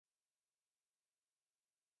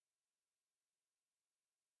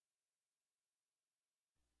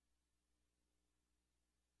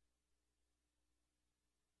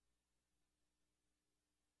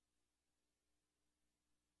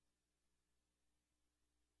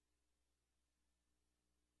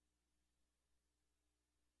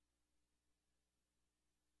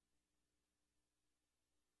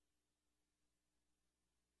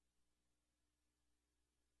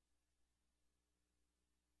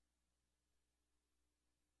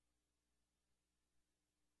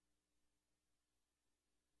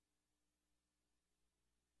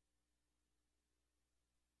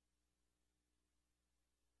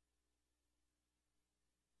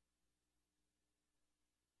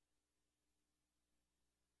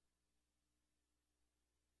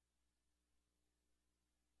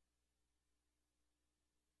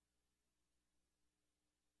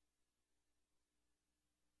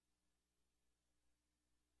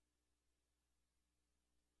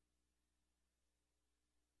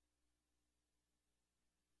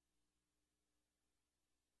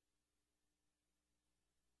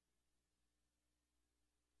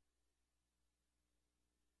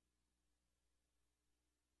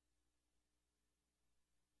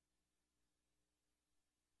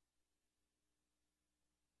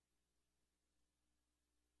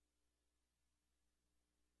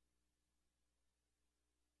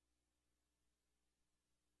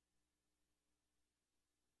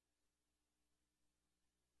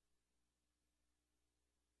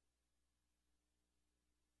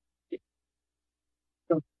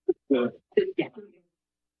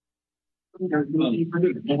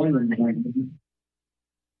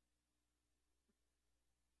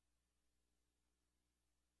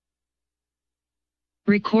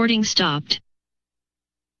Recording stopped.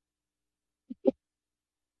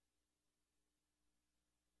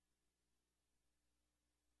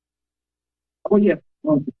 Oh, yeah.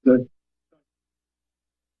 Oh, good.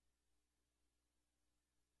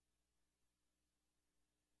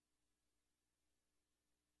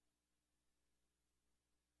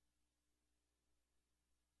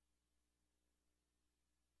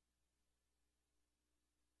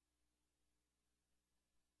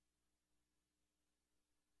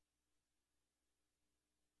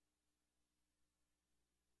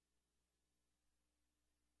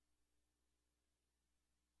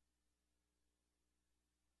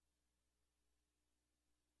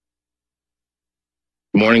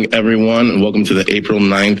 Good morning, everyone, and welcome to the April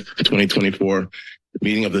 9th, 2024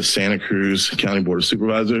 meeting of the Santa Cruz County Board of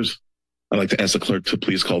Supervisors. I'd like to ask the clerk to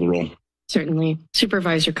please call the roll. Certainly.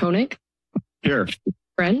 Supervisor Koenig? Here.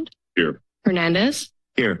 Friend? Here. Hernandez?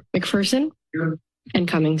 Here. McPherson? Here. And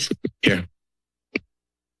Cummings? Here.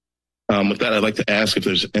 With that, I'd like to ask if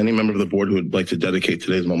there's any member of the board who would like to dedicate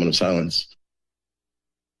today's moment of silence.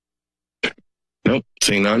 Nope,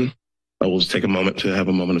 seeing none, I will just take a moment to have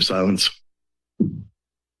a moment of silence.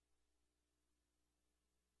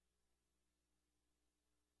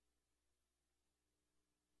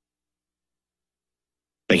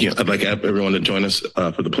 Thank you. I'd like everyone to join us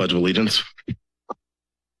for the Pledge of Allegiance.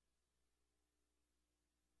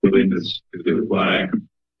 Allegiance to the flag of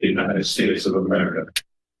the United States of America,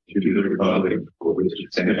 to the republic for which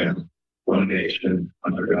it stands, one nation,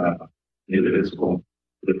 under God, indivisible,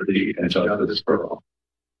 liberty and justice for all.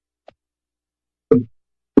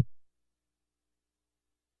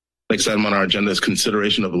 Next item on our agenda is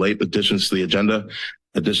consideration of late additions to the agenda,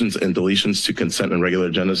 additions and deletions to consent and regular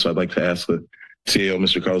agenda. So I'd like to ask the CEO,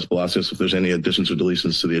 Mr. Carlos Palacios, if there's any additions or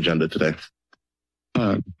deletions to the agenda today.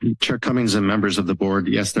 Chair Cummings and members of the board,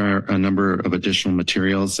 yes, there are a number of additional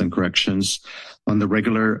materials and corrections. On the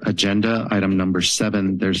regular agenda, item number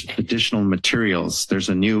 7, there's additional materials. There's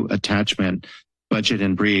a new attachment, budget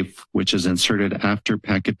in brief, which is inserted after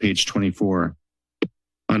packet page 24.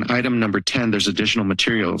 On item number 10, there's additional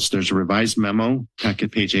materials. There's a revised memo,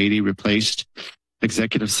 packet page 80 replaced.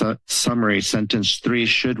 Executive summary, sentence 3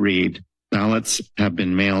 should read, ballots have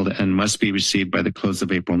been mailed and must be received by the close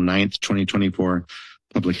of April 9th, 2024,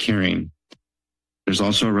 public hearing. There's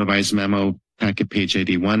also a revised memo, packet page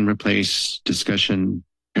 81 replaced. Discussion,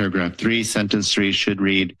 paragraph 3, sentence 3 should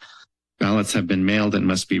read, ballots have been mailed and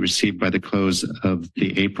must be received by the close of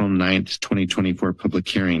the April 9th, 2024, public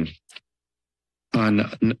hearing. On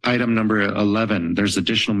item number 11, there's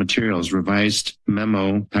additional materials. Revised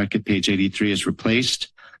memo, packet page 83 is replaced.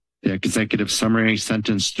 The executive summary,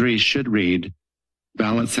 sentence 3 should read,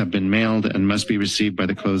 ballots have been mailed and must be received by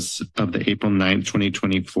the close of the April 9th,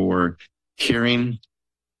 2024 hearing.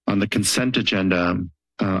 On the consent agenda,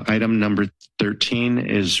 item number 13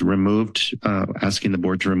 is removed, asking the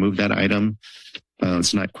board to remove that item.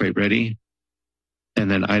 It's not quite ready.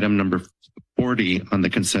 And then item number 40 on the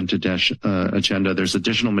consent agenda, there's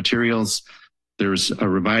additional materials. There's a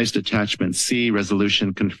revised attachment C,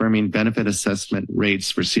 resolution confirming benefit assessment rates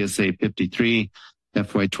for CSA 53,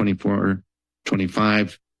 FY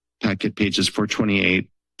 24-25, packet pages 428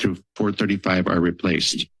 through 435 are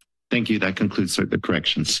replaced. Thank you. That concludes the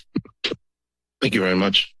corrections. Thank you very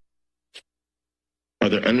much. Are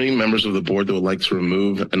there any members of the board that would like to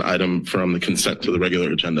remove an item from the consent to the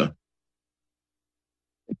regular agenda?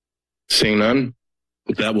 Seeing none,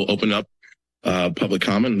 with that, we'll open up public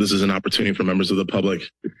comment. This is an opportunity for members of the public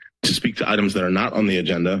to speak to items that are not on the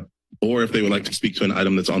agenda, or if they would like to speak to an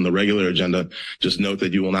item that's on the regular agenda, just note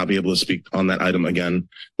that you will not be able to speak on that item again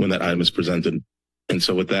when that item is presented. And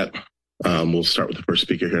so with that, we'll start with the first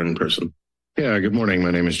speaker here in person. Yeah, good morning.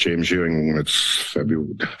 My name is James Ewing. It's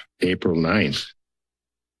April 9th.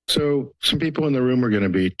 So some people in the room are going to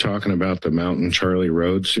be talking about the Mountain Charlie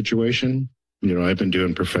Road situation. You know, I've been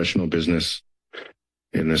doing professional business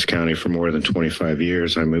in this county for more than 25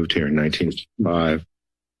 years. I moved here in 1995.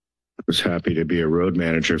 Was happy to be a road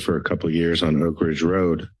manager for a couple of years on Oak Ridge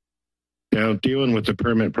Road. Now, dealing with the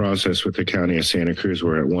permit process with the county of Santa Cruz,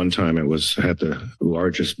 where at one time it had the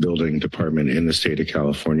largest building department in the state of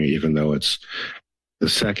California, even though it's the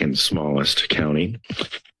second smallest county.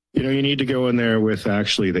 You know, you need to go in there with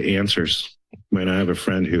actually the answers. I mean, I have a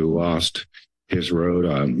friend who lost his road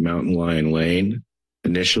on Mountain Lion Lane.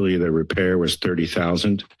 Initially, the repair was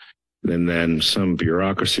 $30,000. And then some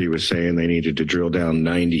bureaucracy was saying they needed to drill down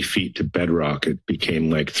 90 feet to bedrock. It became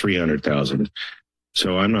like $300,000.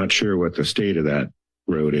 So I'm not sure what the state of that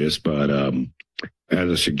road is, but as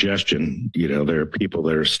a suggestion, there are people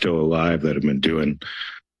that are still alive that have been doing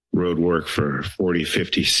road work for 40,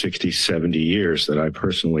 50, 60, 70 years that I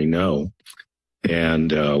personally know.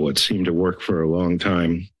 And what seemed to work for a long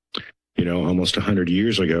time, almost 100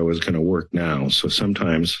 years ago is going to work now. So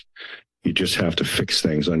sometimes you just have to fix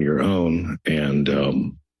things on your own. And,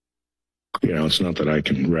 it's not that I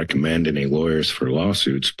can recommend any lawyers for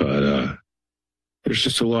lawsuits, but there's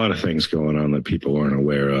just a lot of things going on that people aren't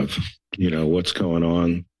aware of. What's going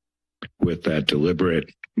on with that deliberate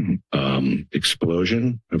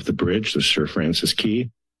explosion of the bridge, the Sir Francis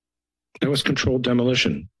Key. That was controlled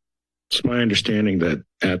demolition. It's my understanding that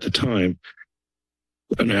at the time,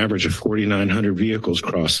 an average of 4,900 vehicles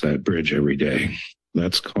crossed that bridge every day.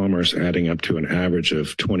 That's commerce adding up to an average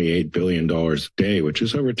of $28 billion a day, which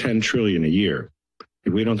is over $10 trillion a year.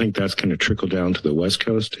 If we don't think that's going to trickle down to the West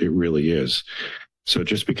Coast, it really is. So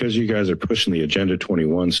just because you guys are pushing the Agenda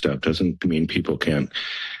 21 stuff doesn't mean people can't,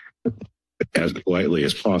 as politely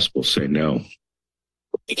as possible, say no.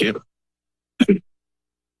 Thank you. Good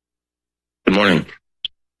morning.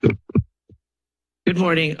 Good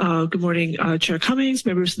morning. Good morning, Chair Cummings,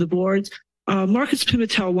 members of the board. Marcus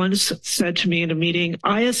Pimentel once said to me in a meeting,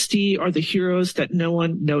 ISD are the heroes that no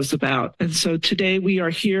one knows about. And so today we are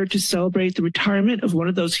here to celebrate the retirement of one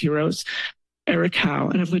of those heroes, Eric Howe.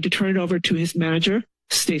 And I'm going to turn it over to his manager,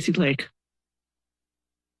 Stacy Lake.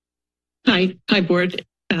 Hi, board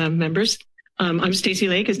members. I'm Stacy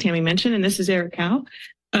Lake, as Tammy mentioned, and this is Eric Howe.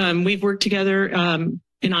 We've worked together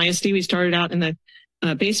in ISD. We started out in the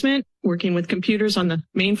basement working with computers on the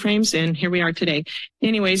mainframes, and here we are today.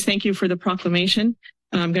 Anyways, thank you for the proclamation.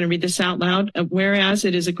 I'm going to read this out loud. Whereas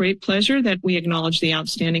it is a great pleasure that we acknowledge the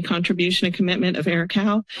outstanding contribution and commitment of Eric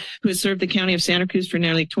Howe, who has served the county of Santa Cruz for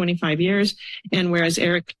nearly 25 years. And whereas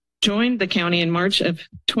Eric joined the county in March of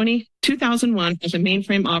 2001 as a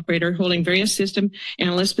mainframe operator, holding various system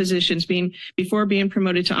analyst positions before being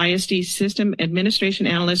promoted to ISD System Administration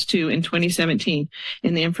Analyst 2 in 2017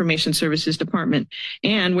 in the Information Services Department.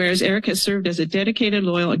 And whereas Eric has served as a dedicated,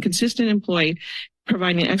 loyal, and consistent employee,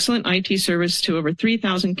 providing excellent IT service to over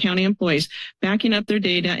 3,000 county employees, backing up their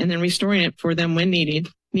data and then restoring it for them when needed,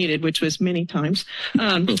 which was many times,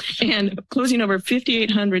 and closing over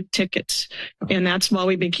 5,800 tickets. And that's while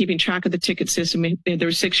we've been keeping track of the ticket system. There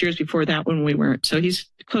were 6 years before that when we weren't. So he's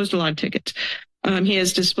closed a lot of tickets. He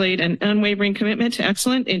has displayed an unwavering commitment to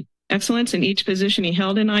excellence in each position he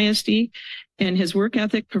held in ISD, and his work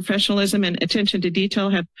ethic, professionalism, and attention to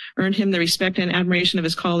detail have earned him the respect and admiration of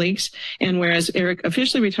his colleagues. And whereas Eric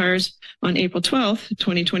officially retires on April 12th,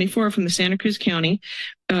 2024 from the Santa Cruz County,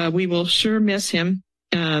 we will sure miss him.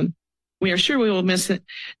 We are sure we will miss it.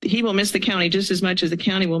 He will miss the county just as much as the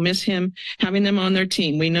county will miss him having them on their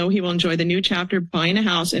team. We know he will enjoy the new chapter, buying a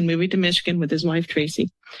house and moving to Michigan with his wife,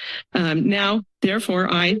 Tracy. Now,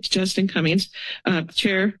 therefore, I, Justin Cummings,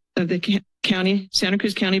 Chair of the Santa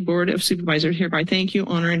Cruz County Board of Supervisors, hereby thank you,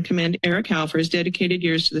 honor, and commend Eric Howe for his dedicated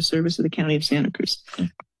years to the service of the county of Santa Cruz.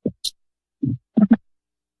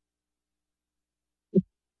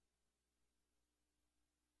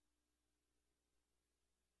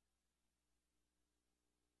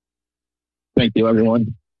 Thank you,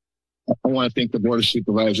 everyone. I want to thank the Board of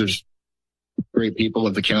Supervisors, great people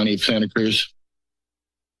of the County of Santa Cruz,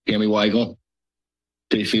 Tammy Weigel,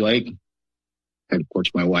 Stacy Lake, and of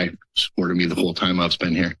course my wife supported me the whole time I've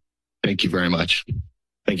been here. Thank you very much.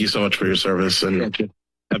 Thank you so much for your service, and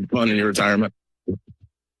have fun in your retirement.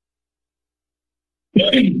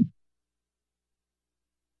 Good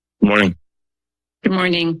morning. Good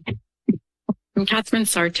morning. I'm Catherine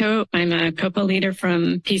Sarto. I'm a COPA leader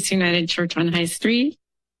from Peace United Church on High Street.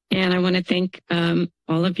 And I want to thank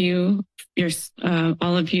all of you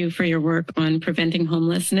for your work on preventing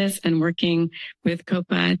homelessness and working with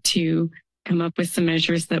COPA to come up with some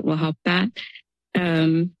measures that will help that.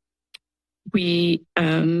 We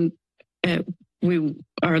are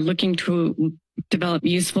looking to develop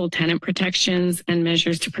useful tenant protections and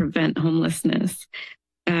measures to prevent homelessness.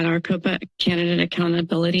 At our COPA Candidate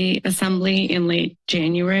Accountability Assembly in late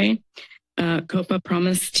January, COPA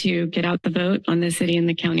promised to get out the vote on the city and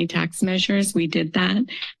the county tax measures. We did that.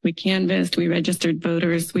 We canvassed, we registered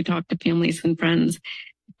voters, we talked to families and friends,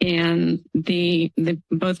 and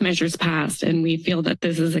both measures passed. And we feel that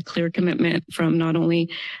this is a clear commitment from not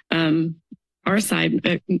only our side,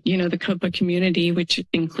 but the COPA community, which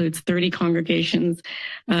includes 30 congregations,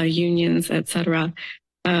 unions, et cetera,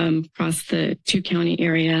 across the 2-county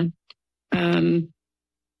area. But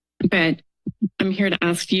I'm here to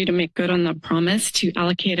ask you to make good on the promise to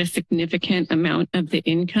allocate a significant amount of the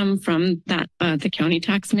income from that the county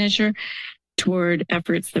tax measure toward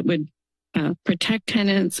efforts that would protect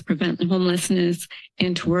tenants, prevent homelessness,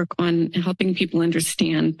 and to work on helping people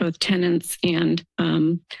understand both tenants and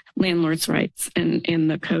landlords' rights and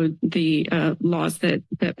the code, the laws that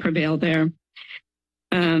prevail there.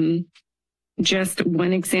 Just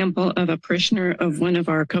one example of a parishioner of one of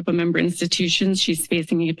our COPA member institutions. She's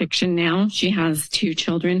facing eviction now. She has 2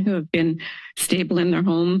 children who have been stable in their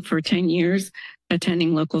home for 10 years,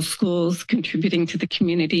 attending local schools, contributing to the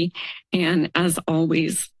community. And as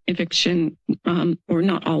always, eviction, or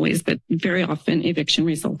not always, but very often eviction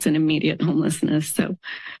results in immediate homelessness. So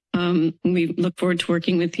we look forward to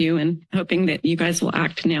working with you and hoping that you guys will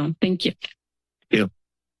act now. Thank you. Thank you.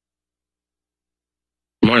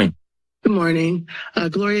 Good morning. Good morning.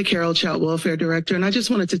 Gloria Carroll, Child Welfare Director. And I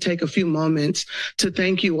just wanted to take a few moments to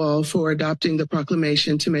thank you all for adopting the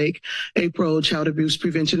proclamation to make April Child Abuse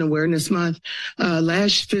Prevention Awareness Month.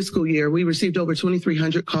 Last fiscal year, we received over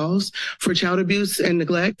 2,300 calls for child abuse and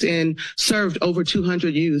neglect and served over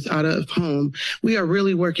 200 youth out of home. We are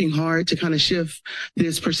really working hard to kind of shift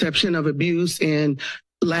this perception of abuse and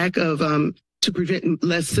lack of to prevent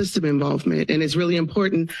less system involvement. And it's really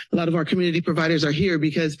important. A lot of our community providers are here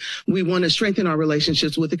because we want to strengthen our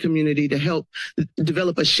relationships with the community to help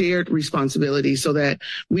develop a shared responsibility so that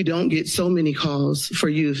we don't get so many calls for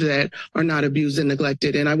youth that are not abused and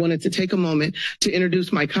neglected. And I wanted to take a moment to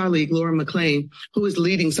introduce my colleague, Laura McLean, who is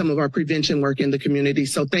leading some of our prevention work in the community.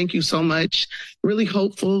 So thank you so much. Really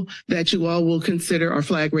hopeful that you all will consider our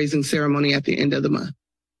flag raising ceremony at the end of the month.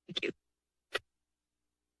 Thank you.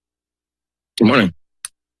 Good morning.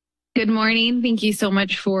 Good morning. Thank you so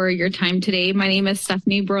much for your time today. My name is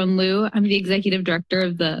Stephanie Brown-Liu. I'm the Executive Director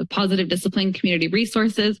of the Positive Discipline Community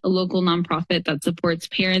Resources, a local nonprofit that supports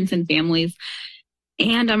parents and families.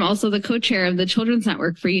 And I'm also the co-chair of the Children's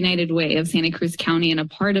Network for United Way of Santa Cruz County and a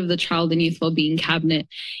part of the Child and Youth Wellbeing Cabinet.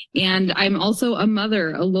 And I'm also a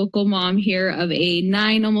mother, a local mom here of a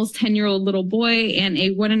 9, almost 10-year-old little boy and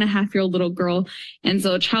a 1.5-year-old little girl. And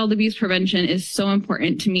so child abuse prevention is so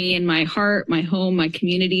important to me in my heart, my home, my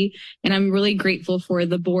community. And I'm really grateful for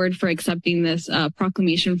the board for accepting this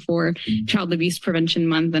proclamation for Child Abuse Prevention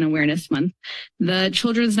Month and Awareness Month. The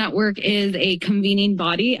Children's Network is a convening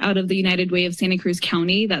body out of the United Way of Santa Cruz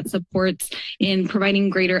County that supports in providing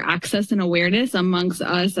greater access and awareness amongst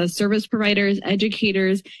us as service providers,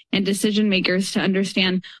 educators, and decision makers to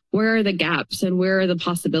understand where are the gaps and where are the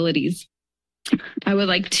possibilities. I would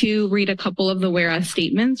like to read a couple of the whereas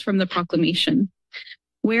statements from the proclamation.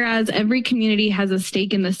 Whereas every community has a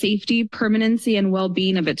stake in the safety, permanency, and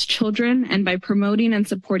well-being of its children, and by promoting and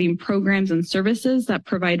supporting programs and services that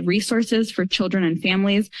provide resources for children and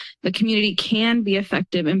families, the community can be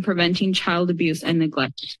effective in preventing child abuse and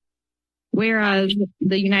neglect. Whereas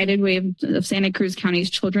the United Way of Santa Cruz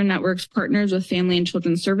County's Children Networks partners with Family and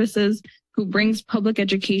Children's Services, who brings public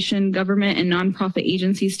education, government, and nonprofit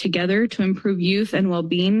agencies together to improve youth and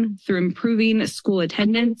well-being through improving school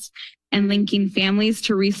attendance and linking families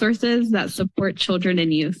to resources that support children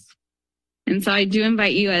and youth. And so I do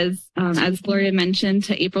invite you, as Gloria mentioned,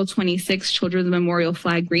 to April 26th Children's Memorial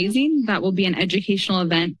Flag Raising. That will be an educational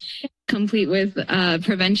event complete with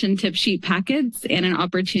prevention tip sheet packets and an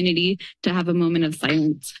opportunity to have a moment of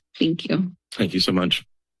silence. Thank you. Thank you so much.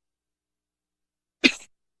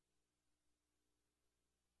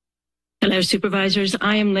 Hello, supervisors.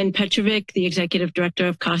 I am Lynn Petrovic, the Executive Director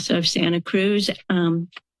of CASA of Santa Cruz.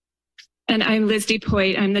 And I'm Liz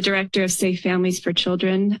DePoit. I'm the Director of Safe Families for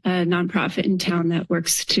Children, a nonprofit in town that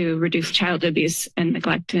works to reduce child abuse and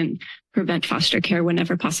neglect and prevent foster care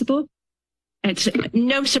whenever possible. It's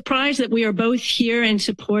no surprise that we are both here in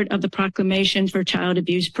support of the proclamation for Child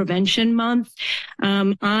Abuse Prevention Month.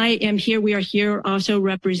 We are here also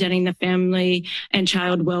representing the Family and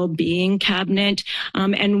Child Wellbeing Cabinet.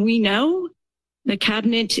 And we know the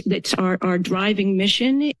cabinet, that's our driving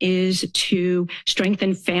mission, is to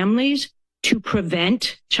strengthen families to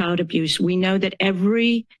prevent child abuse. We know that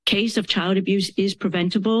every case of child abuse is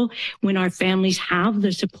preventable when our families have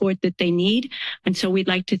the support that they need. And so we'd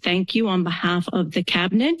like to thank you on behalf of the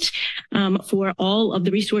cabinet for all of the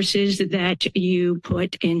resources that you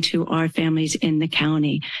put into our families in the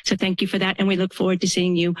county. So thank you for that. And we look forward to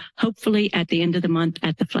seeing you hopefully at the end of the month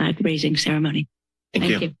at the flag raising ceremony.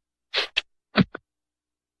 Thank you.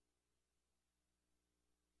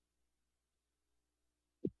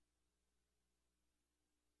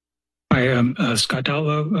 Hi, I'm Scott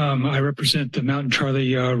Dowlow. I represent the Mountain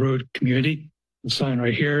Charlie Road community. The sign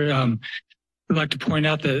right here. I'd like to point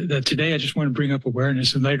out that today I just want to bring up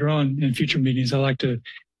awareness, and later on in future meetings, I'd like to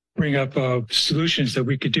bring up solutions that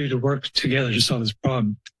we could do to work together to solve this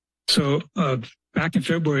problem. So back in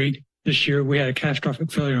February, this year we had a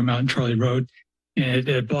catastrophic failure on Mountain Charlie Road, and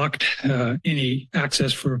it blocked any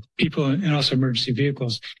access for people and also emergency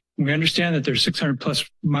vehicles. We understand that there's 600 plus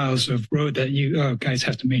miles of road that you guys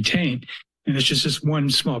have to maintain, and it's just this one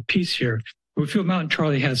small piece here. We feel Mountain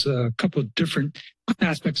Charlie has a couple of different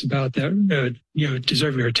aspects about that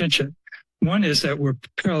deserve your attention. One is that we're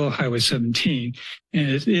parallel Highway 17, and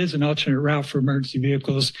it is an alternate route for emergency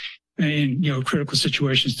vehicles in critical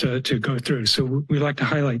situations to go through. So we like to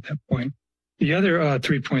highlight that point. The other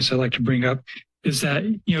 3 points I'd like to bring up is that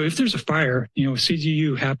if there's a fire,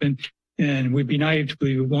 CGU happened, and we'd be naive to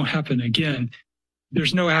believe it won't happen again.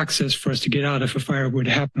 There's no access for us to get out if a fire would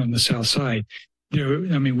happen on the south side.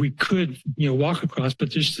 We could walk across, but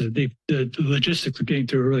just the logistics of getting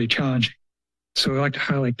through are really challenging. So I'd like to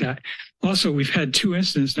highlight that. Also, we've had 2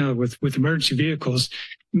 incidents now with emergency vehicles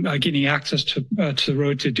getting access to the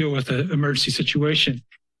road to deal with an emergency situation.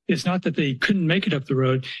 It's not that they couldn't make it up the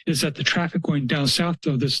road, it's that the traffic going down south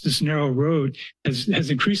of this narrow road has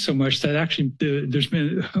increased so much that actually there's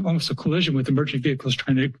been almost a collision with emergency vehicles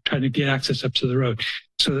trying to get access up to the road.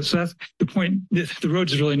 So that's the point. The road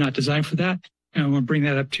is really not designed for that, and I want to bring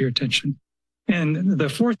that up to your attention. And the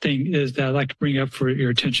fourth thing is that I'd like to bring up for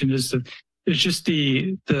your attention is it's just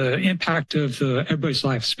the impact of everybody's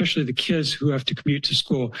life, especially the kids who have to commute to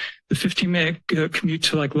school. The 15-minute commute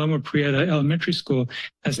to like Loma Prieta Elementary School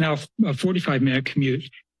has now a 45-minute commute,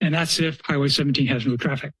 and that's if Highway 17 has no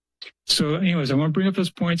traffic. So anyways, I want to bring up those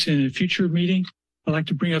points in a future meeting. I'd like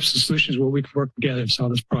to bring up some solutions where we can work together to solve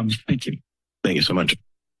this problem. Thank you. Thank you so much.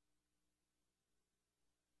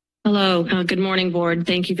 Hello. Good morning, board.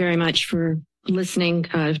 Thank you very much for listening.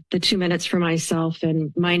 The 2 minutes for myself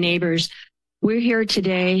and my neighbors. We're here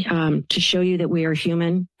today to show you that we are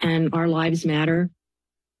human and our lives matter,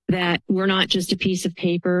 that we're not just a piece of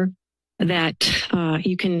paper that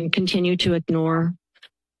you can continue to ignore.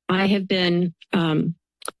 I have been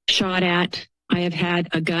shot at. I have had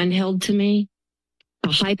a gun held to me.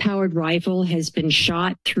 A high-powered rifle has been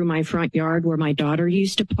shot through my front yard where my daughter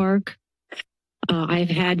used to park. I've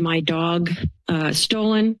had my dog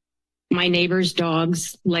stolen, my neighbor's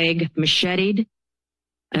dog's leg macheted.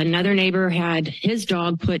 Another neighbor had his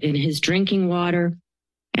dog put in his drinking water,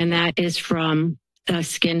 and that is from a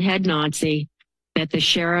skinhead Nazi that the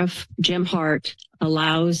sheriff, Jim Hart,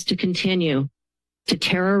 allows to continue to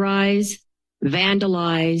terrorize,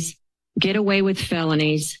 vandalize, get away with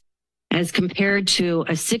felonies, as compared to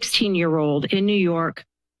a 16-year-old in New York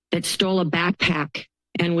that stole a backpack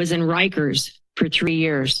and was in Rikers for 3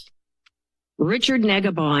 years. Richard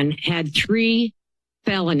Negabon had 3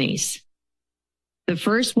 felonies. The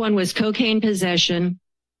first one was cocaine possession,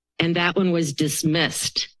 and that one was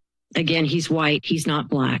dismissed. Again, he's white, he's not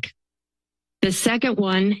black. The second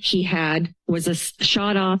one he had was a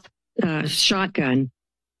shotgun,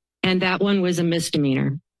 and that one was a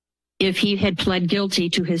misdemeanor. If he had pled guilty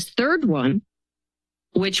to his third one,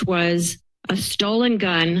 which was a stolen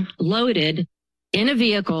gun loaded in a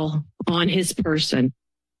vehicle on his person,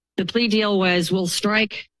 the plea deal was, we'll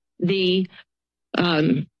strike the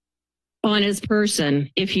on his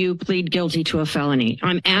person if you plead guilty to a felony.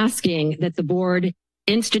 I'm asking that the board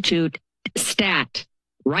institute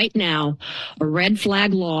right now a red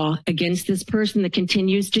flag law against this person that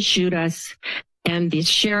continues to shoot us, and the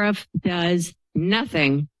sheriff does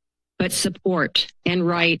nothing but support and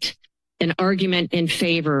write an argument in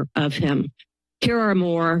favor of him. Here are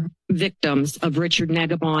more victims of Richard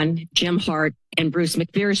Negabon, Jim Hart, and Bruce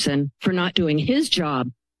McPherson for not doing his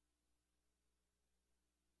job.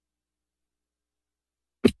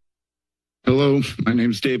 Hello, my name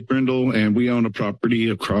is Dave Brindle, and we own a property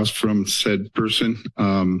across from said person.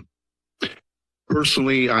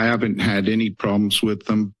 Personally, I haven't had any problems with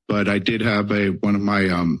them, but I did have one of my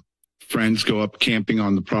friends go up camping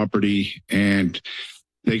on the property, and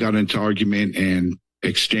they got into argument and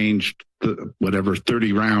exchanged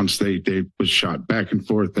 30 rounds. They was shot back and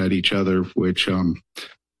forth at each other, which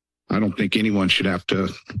I don't think anyone should have to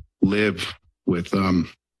live with.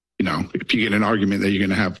 If you get an argument that you're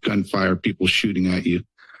going to have gunfire, people shooting at you.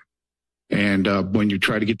 And when you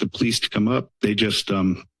try to get the police to come up, they just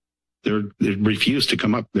they refuse to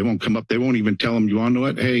come up. They won't come up. They won't even tell them, you want to know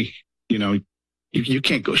what? Hey, you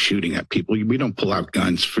can't go shooting at people. We don't pull out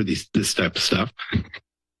guns for this type of stuff.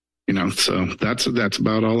 So that's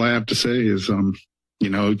about all I have to say is,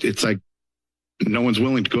 it's like no one's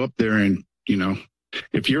willing to go up there and,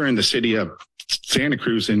 if you're in the city of Santa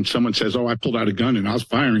Cruz and someone says, oh, I pulled out a gun and I was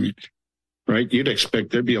firing it, right? You'd expect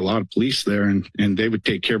there'd be a lot of police there and they would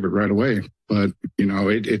take care of it right away. But,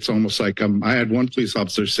 it's almost like I had one police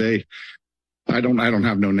officer say, I don't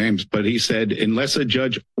have no names, but he said, unless a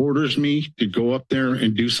judge orders me to go up there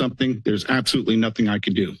and do something, there's absolutely nothing I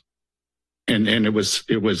can do. And it was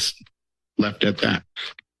left at that.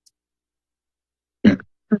 Yeah.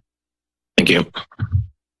 Thank you.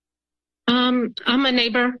 I'm a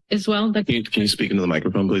neighbor as well. Can you speak into the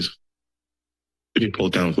microphone, please? If you pull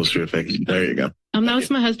it down close to your face. There you go. That was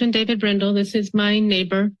my husband, David Brindle. This is my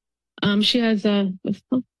neighbor. She has a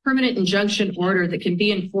Permanent injunction order that can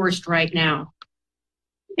be enforced right now.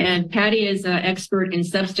 And Patty is an expert in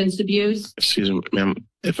substance abuse. Excuse me, ma'am,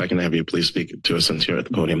 if I can have you please speak to us since you're at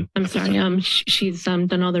the podium. I'm sorry. She's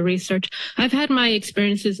done all the research. I've had my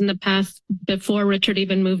experiences in the past before Richard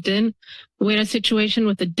even moved in. We had a situation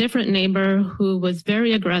with a different neighbor who was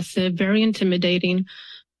very aggressive, very intimidating.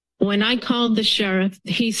 When I called the sheriff,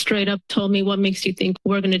 he straight up told me, "What makes you think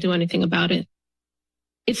we're going to do anything about it?"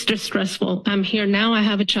 It's just stressful. I'm here now. I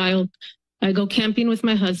have a child. I go camping with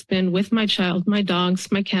my husband, with my child, my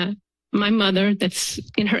dogs, my cat, my mother that's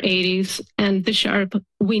in her 80s, and the sheriff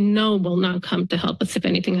we know will not come to help us if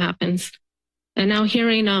anything happens. And now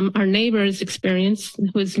hearing our neighbor's experience,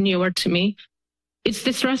 who is newer to me, it's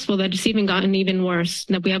distressful that it's even gotten even worse,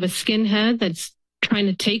 that we have a skinhead that's trying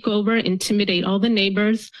to take over, intimidate all the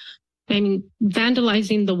neighbors, and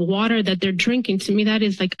vandalizing the water that they're drinking. To me, that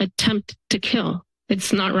is like attempt to kill.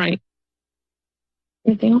 It's not right.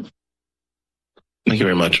 Anything else? Thank you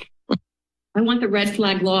very much. I want the red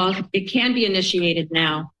flag law. It can be initiated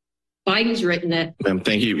now. Biden's written it. Ma'am,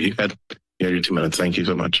 thank you. You had your 2 minutes. Thank you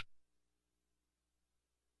so much.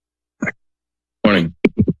 Morning.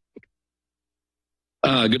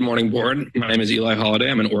 Good morning, board. My name is Eli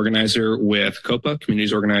Holiday. I'm an organizer with COPA,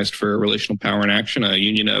 Communities Organized for Relational Power and Action, a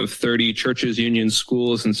union of 30 churches, unions,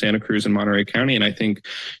 schools in Santa Cruz and Monterey County. And I think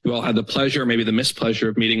you all had the pleasure, maybe the mispleasure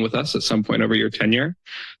of meeting with us at some point over your tenure.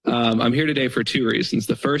 I'm here today for two reasons.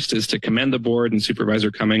 The first is to commend the board and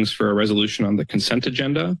Supervisor Cummings for a resolution on the consent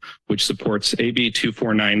agenda, which supports AB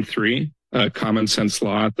 2493, a common sense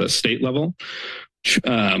law at the state level.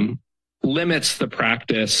 Limits the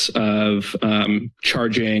practice of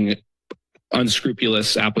charging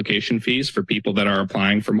unscrupulous application fees for people that are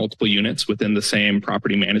applying for multiple units within the same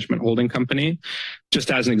property management holding company.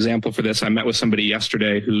 Just as an example for this, I met with somebody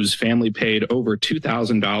yesterday whose family paid over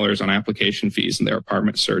 $2,000 on application fees in their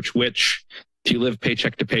apartment search, which, if you live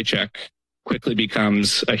paycheck to paycheck, quickly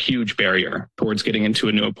becomes a huge barrier towards getting into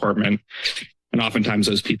a new apartment. And oftentimes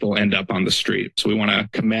those people end up on the street. So we want to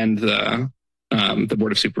commend the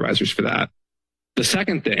Board of Supervisors for that. The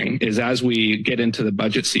second thing is, as we get into the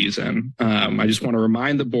budget season, I just want to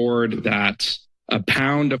remind the board that an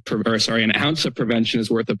ounce of prevention is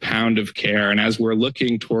worth a pound of care. And as we're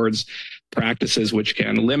looking towards practices which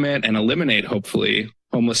can limit and eliminate, hopefully,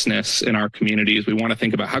 homelessness in our communities, we want to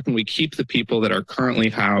think about how can we keep the people that are currently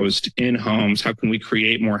housed in homes? How can we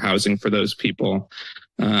create more housing for those people?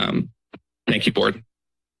 Thank you, board.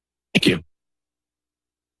 Thank you.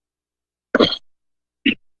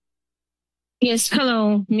 Yes,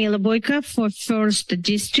 hello, Mila Boyka for First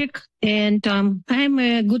District. And I'm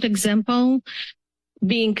a good example,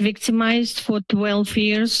 being victimized for 12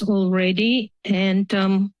 years already. And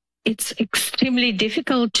it's extremely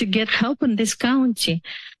difficult to get help in this county.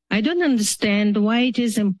 I don't understand why it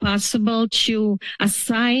is impossible to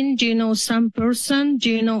assign, some person,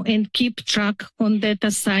 and keep track on that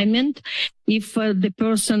assignment if the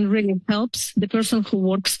person really helps, the person who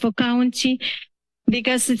works for county.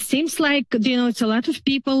 Because it seems like, it's a lot of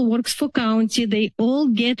people works for county. They all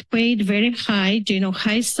get paid very high,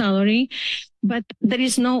 high salary, but there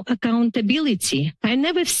is no accountability. I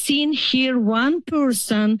never seen here one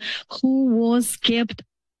person who was kept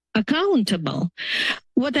accountable.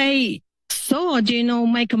 What I saw,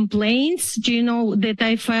 my complaints, that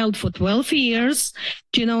I filed for 12 years,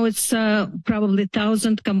 it's probably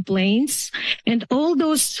 1,000 complaints. And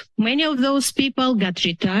many of those people got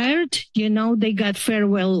retired, they got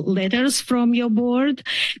farewell letters from your board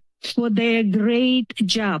for their great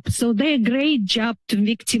job. So their great job to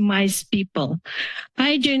victimize people.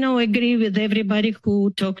 I agree with everybody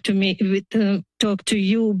who talked to me, talked to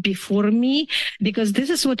you before me, because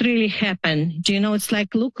this is what really happened. It's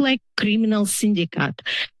look like criminal syndicate.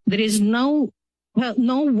 There is no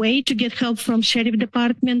way to get help from sheriff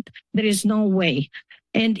department. There is no way.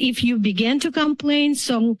 And if you begin to complain,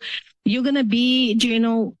 so you're going to be,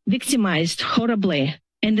 victimized horribly.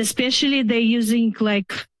 And especially they're using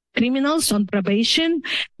criminals on probation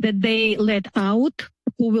that they let out,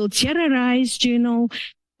 who will terrorize,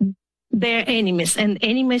 their enemies, and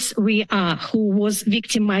enemies we are, who was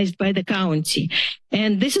victimized by the county.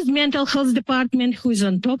 And this is mental health department who is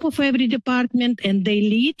on top of every department, and they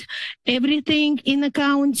lead everything in the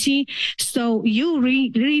county. So you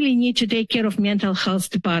really need to take care of mental health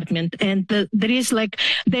department. And there is like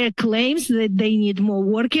their claims that they need more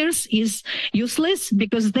workers is useless,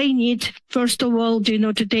 because they need, first of all,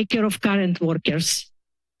 to take care of current workers.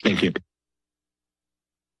 Thank you.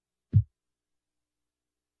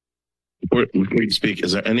 Before we speak,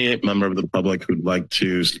 is there any member of the public who'd like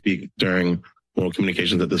to speak during oral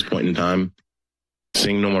communications at this point in time?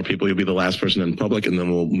 Seeing no more people, you'll be the last person in public, and then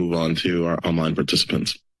we'll move on to our online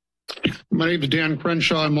participants. My name is Dan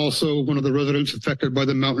Crenshaw. I'm also one of the residents affected by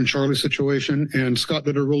the Mountain Charlie situation, and Scott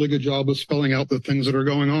did a really good job of spelling out the things that are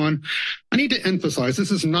going on. I need to emphasize,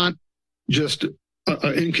 this is not just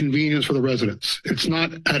an inconvenience for the residents. It's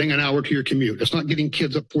not adding an hour to your commute. It's not getting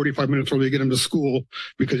kids up 45 minutes early to get them to school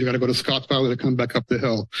because you got to go to Scotts Valley to come back up the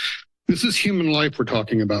hill. This is human life we're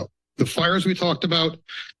talking about. The fires we talked about,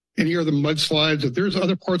 any of the mudslides, if there's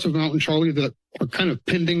other parts of Mountain Charlie that are kind of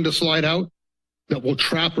pending to slide out, that will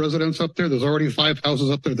trap residents up there. There's already 5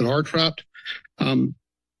 houses up there that are trapped.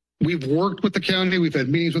 We've worked with the county. We've had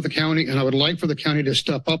meetings with the county, and I would like for the county to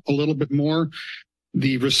step up a little bit more.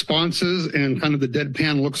 The responses and kind of the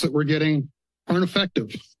deadpan looks that we're getting aren't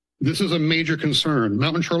effective. This is a major concern.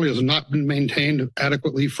 Mountain Charlie has not been maintained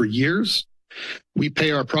adequately for years. We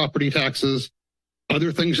pay our property taxes.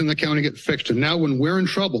 Other things in the county get fixed. And now when we're in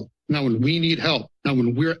trouble, now when we need help, now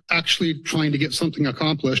when we're actually trying to get something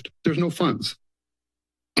accomplished, there's no funds.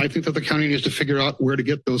 I think that the county needs to figure out where to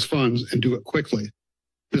get those funds and do it quickly.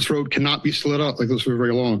 This road cannot be slid out like this for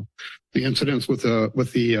very long. The incidents with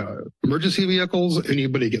the emergency vehicles,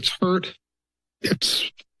 anybody gets hurt,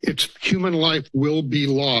 it's human life will be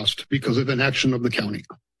lost because of inaction of the county.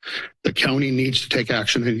 The county needs to take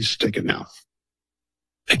action and needs to take it now.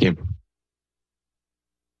 Thank you.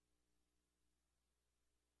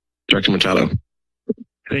 Director Machado.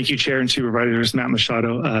 Thank you, Chair and Supervisors. Matt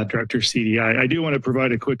Machado, Director CDI. I do want to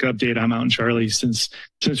provide a quick update on Mountain Charlie since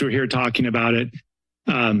we're here talking about it.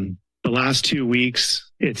 The last 2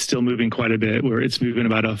 weeks, it's still moving quite a bit, where it's moving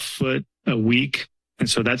about a foot a week. And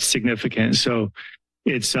so that's significant. So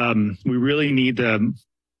it's, we really need the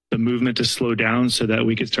movement to slow down so that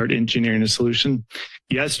we could start engineering a solution.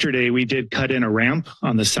 Yesterday, we did cut in a ramp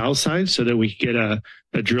on the south side so that we could get a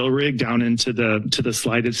drill rig down into the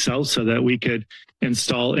slide itself so that we could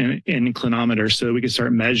install an inclinometer so that we could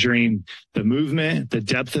start measuring the movement, the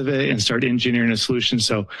depth of it, and start engineering a solution.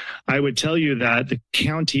 So I would tell you that the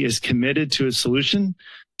county is committed to a solution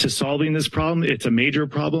to solving this problem. It's a major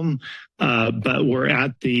problem, but we're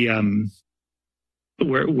at the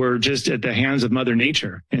we're just at the hands of Mother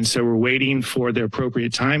Nature. And so we're waiting for the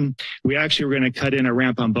appropriate time. We actually were going to cut in a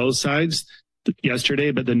ramp on both sides yesterday,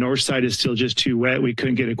 but the north side is still just too wet. We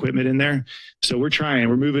couldn't get equipment in there. So we're trying,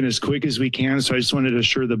 we're moving as quick as we can. So I just wanted to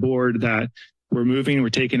assure the board that we're moving, we're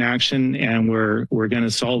taking action, and we're going to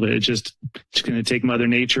solve it. It's going to take Mother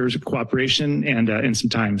Nature's cooperation and some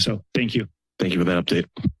time. So thank you. Thank you for that update.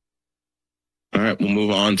 All right, we'll move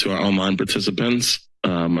on to our online participants.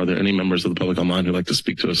 Are there any members of the public online who'd like to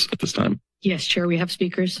speak to us at this time? Yes, Chair, we have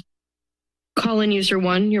speakers. Call-in user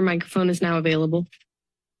 1, your microphone is now available.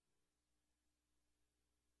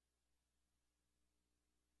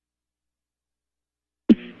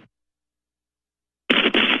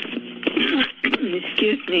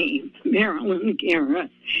 Excuse me, Marilyn Garrett.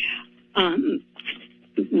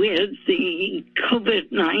 With the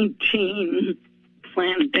COVID-19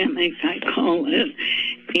 pandemic, I call it,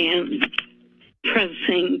 and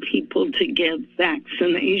pressing people to get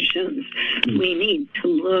vaccinations, we need to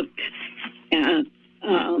look at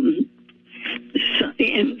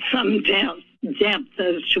in some depth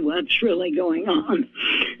as to what's really going on.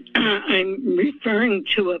 I'm referring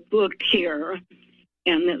to a book here,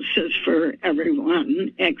 and this is for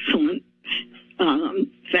everyone. Excellent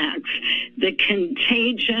facts. The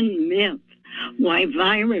Contagion Myth: Why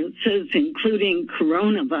Viruses, including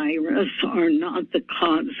coronavirus, are not the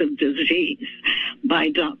cause of disease, by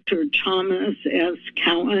Dr. Thomas S.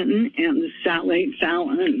 Cowan and Sally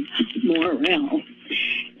Fallon Morrell.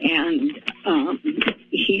 And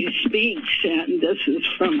he speaks, and this is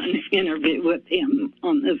from an interview with him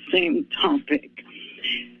on the same topic.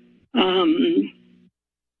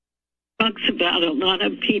 Talks about a lot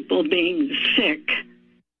of people being sick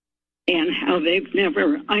and how they've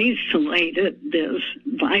never isolated this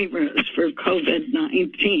virus for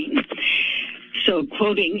COVID-19. So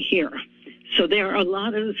quoting here, So there are a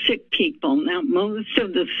lot of sick people. Now, most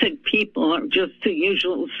of the sick people are just the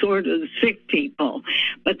usual sort of sick people,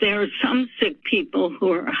 but there are some sick people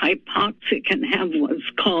who are hypoxic and have what's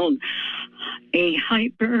called a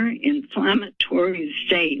hyperinflammatory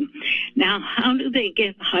state. Now, how do they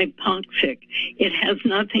get hypoxic? It has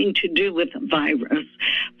nothing to do with the virus.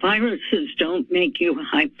 Viruses don't make you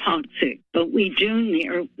hypoxic, but we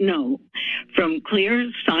do know from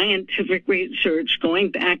clear scientific research going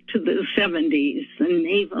back to the 70s, the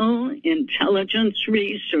Naval Intelligence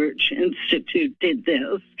Research Institute did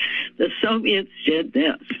this, the Soviets did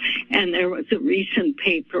this, and there was a recent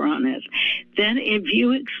paper on it, that if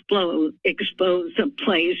you expose a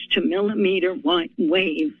place to millimeter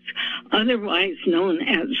waves, otherwise known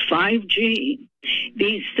as 5G,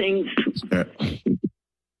 these things...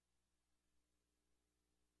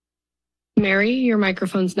 Mary, your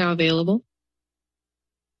microphone's now available.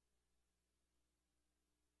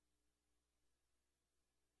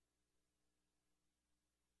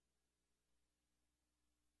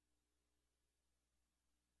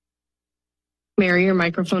 Mary, your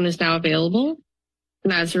microphone is now available.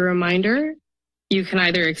 And as a reminder, you can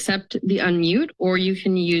either accept the unmute or you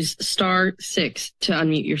can use *6 to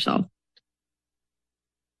unmute yourself.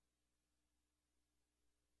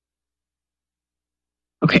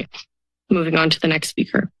 Okay, moving on to the next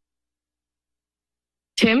speaker.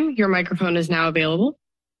 Tim, your microphone is now available.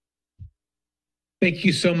 Thank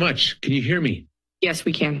you so much. Can you hear me? Yes,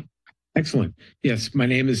 we can. Excellent. Yes, my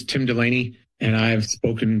name is Tim Delaney, and I've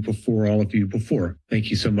spoken before all of you before.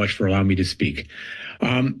 Thank you so much for allowing me to speak.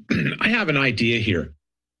 I have an idea here.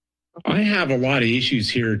 I have a lot of issues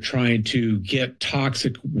here trying to get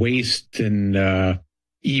toxic waste and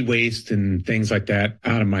e-waste and things like that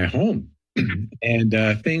out of my home. And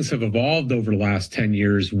things have evolved over the last 10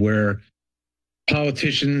 years where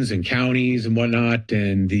politicians and counties and whatnot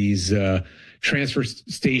and these transfer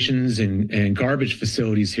stations and garbage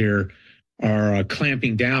facilities here are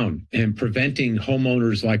clamping down and preventing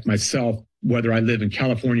homeowners like myself, whether I live in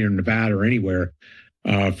California or Nevada or anywhere,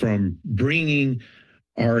 from bringing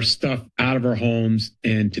our stuff out of our homes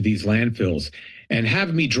and to these landfills and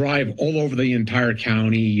having me drive all over the entire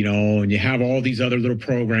county, you know, and you have all these other little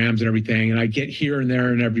programs and everything. And I get here and there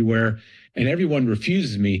and everywhere and everyone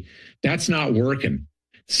refuses me. That's not working.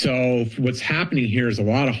 So what's happening here is a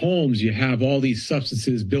lot of homes, you have all these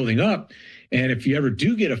substances building up. And if you ever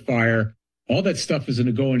do get a fire, all that stuff is going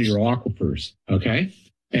to go into your aquifers, okay?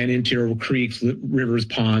 And into your creeks, rivers,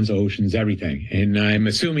 ponds, oceans, everything. And I'm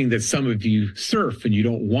assuming that some of you surf and you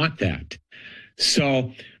don't want that.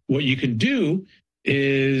 So what you can do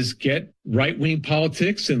is get right-wing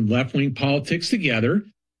politics and left-wing politics together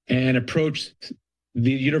and approach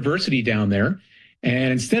the university down there.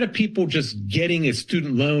 And instead of people just getting a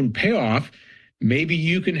student loan payoff, maybe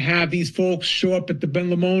you can have these folks show up at the Ben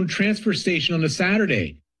Lamone transfer station on a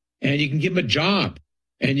Saturday and you can give them a job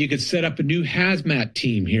and you could set up a new hazmat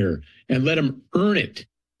team here and let them earn it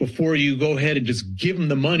before you go ahead and just give them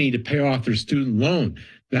the money to pay off their student loan.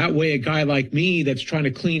 That way, a guy like me that's trying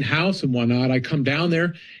to clean house and whatnot, I come down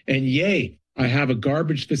there and yay, I have a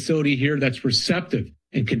garbage facility here that's receptive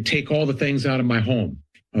and can take all the things out of my home.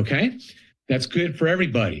 Okay? That's good for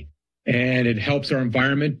everybody. And it helps our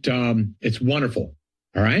environment. It's wonderful.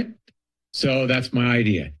 All right? So that's my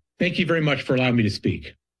idea. Thank you very much for allowing me to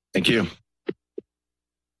speak. Thank you.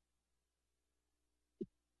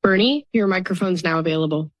 Bernie, your microphone's now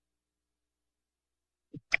available.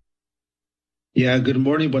 Yeah, good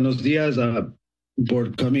morning. Buenos dias,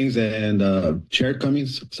 Board Cummings and Chair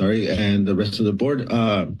Cummings, sorry, and the rest of the board.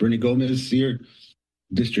 Bernie Gomez here,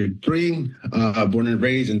 District 3, born and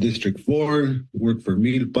raised in District 4, work for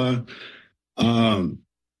Milpa.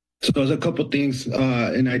 So there's a couple things,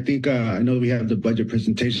 and I think I know we have the budget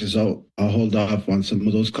presentation, so I'll hold off on some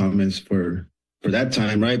of those comments for that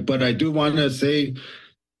time, right? But I do want to say,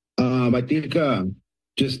 I think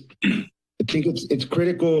it's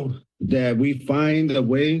critical that we find a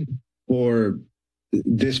way for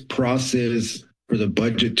this process for the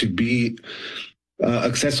budget to be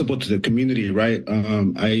accessible to the community, right?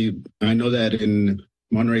 I know that in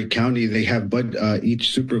Monterey County they have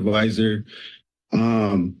each supervisor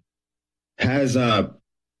has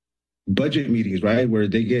budget meetings, right, where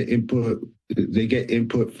they get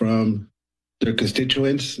input from their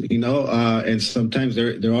constituents, you know, and sometimes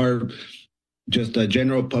there are just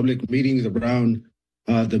general public meetings around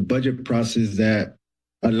the budget process that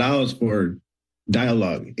allows for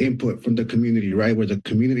dialogue, input from the community, right, where the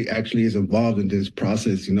community actually is involved in this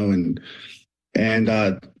process, you know, and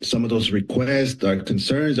some of those requests or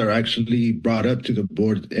concerns are actually brought up to the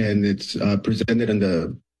board and it's presented in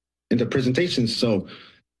the presentation. So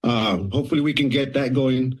hopefully we can get that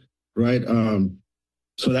going, right?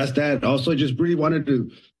 So that's that. Also, just really wanted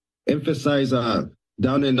to emphasize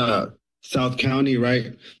down in South County,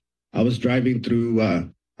 right? I was driving through,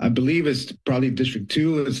 I believe it's probably District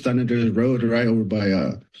 2, it's San Andreas Road, right over by,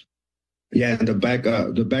 in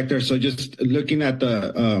the back there. So just looking at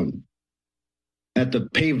the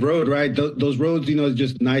paved road, right? Those roads,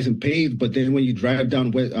 just nice and paved. But then when you drive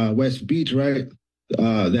down West Beach, right,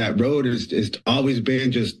 that road is always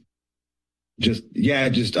been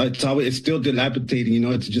it's still dilapidating.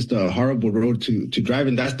 It's just a horrible road to drive,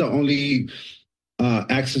 and that's the only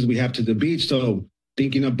access we have to the beach. So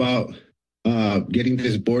thinking about getting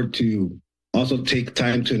this board to also take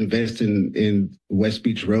time to invest in West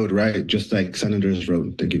Beach Road, right, just like San Andreas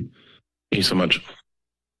Road. Thank you. Thank you so much.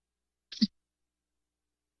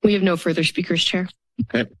 We have no further speakers, Chair.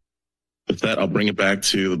 Okay. With that, I'll bring it back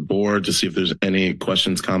to the board to see if there's any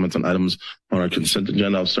questions, comments on items on our consent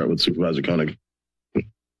agenda. I'll start with Supervisor Koenig.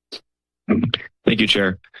 Thank you,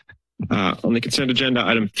 Chair. On the consent agenda,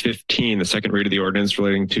 item 15, the second read of the ordinance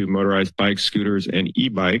relating to motorized bikes, scooters, and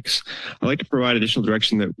e-bikes. I'd like to provide additional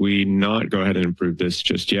direction that we not go ahead and approve this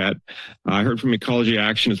just yet. I heard from Ecology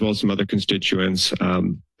Action as well as some other constituents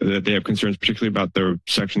that they have concerns, particularly about the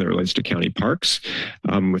section that relates to county parks.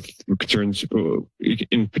 With concerns,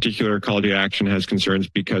 in particular, Ecology Action has concerns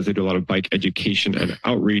because they do a lot of bike education and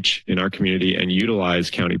outreach in our community and utilize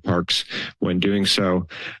county parks when doing so.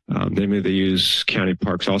 They use county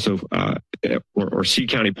parks also, or see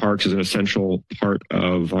county parks as an essential part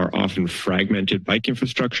of our often fragmented bike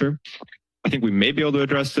infrastructure. I think we may be able to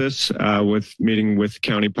address this with meeting with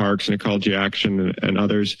county parks and Ecology Action and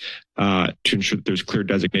others to ensure that there's clear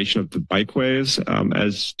designation of the bikeways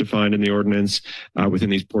as defined in the ordinance within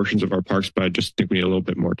these portions of our parks. But I just think we need a little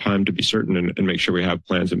bit more time to be certain and make sure we have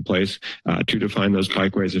plans in place to define those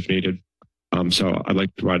bikeways if needed. So I'd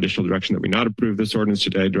like to provide additional direction that we not approve this ordinance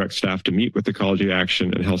today, direct staff to meet with Ecology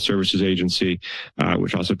Action and Health Services Agency,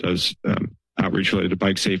 which also does outreach related to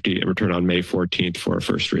bike safety, and return on May 14th for a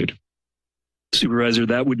first read. Supervisor,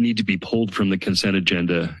 that would need to be pulled from the consent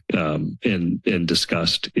agenda and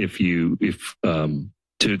discussed to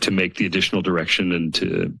make the additional direction and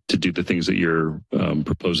to do the things that you're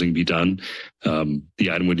proposing be done.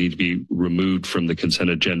 The item would need to be removed from the consent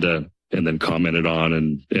agenda and then commented on,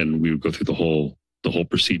 and we would go through the whole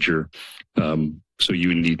procedure. So you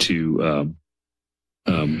would need to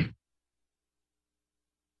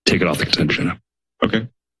take it off the consent agenda. Okay.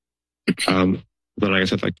 Then I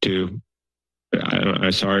guess I'd like to.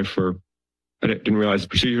 I'm sorry I didn't realize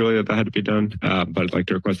procedurally that had to be done, but I'd like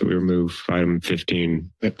to request that we remove item 15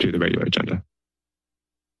 to the regular agenda.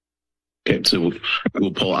 Okay, so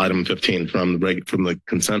we'll pull item 15 from the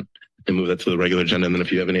consent and move that to the regular agenda. And then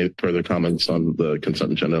if you have any further comments on the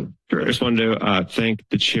consent agenda. Sure. I just wanted to thank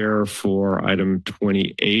the chair for item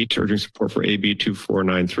 28, urging support for AB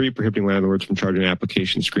 2493, prohibiting landlords from charging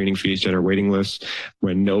application screening fees to enter waiting lists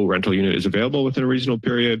when no rental unit is available within a reasonable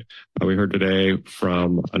period. We heard today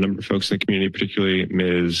from a number of folks in the community, particularly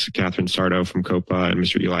Ms. Catherine Sardo from COPA and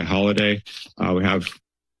Mr. Eli Holiday. We have, of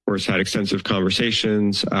course, had extensive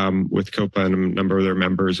conversations with COPA and a number of their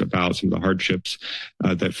members about some of the hardships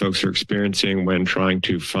that folks are experiencing when trying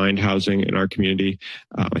to find housing in our community.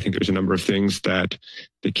 I think there's a number of things that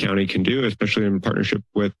the county can do, especially in partnership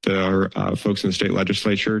with our folks in the state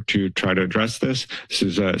legislature, to try to address this. This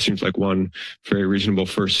is seems like one very reasonable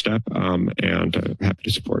first step, and happy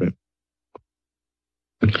to support it.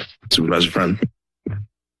 Supervisor Friend.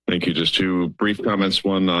 Thank you. Just two brief comments.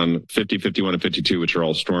 One on 50, 51, and 52, which are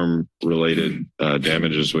all storm-related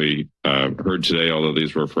damages we heard today, although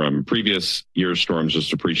these were from previous year's storms.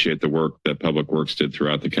 Just appreciate the work that Public Works did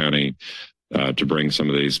throughout the county to bring some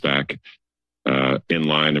of these back in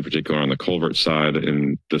line, in particular on the culvert side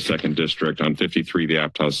in the 2nd District. On 53, the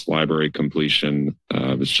Aptos Library completion.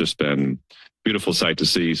 It's just been a beautiful sight to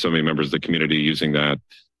see so many members of the community using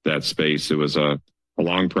that space. It was a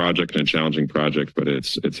long project and a challenging project, but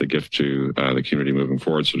it's a gift to the community moving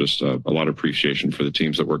forward. So just a lot of appreciation for the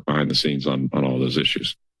teams that work behind the scenes on all those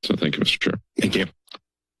issues. So thank you, Mr. Chair. Thank you.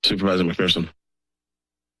 Supervisor McPherson.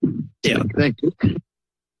 Yeah, thank you.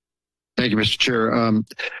 Thank you, Mr. Chair.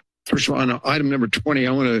 First of all, on item number 20,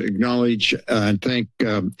 I want to acknowledge and thank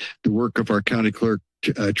the work of our county clerk,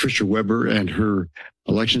 Tricia Weber, and her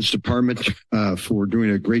elections department for doing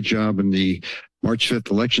a great job in the March 5th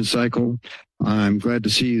election cycle. I'm glad to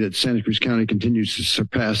see that Santa Cruz County continues to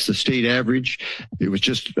surpass the state average. It was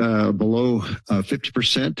just below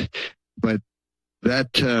 50%, but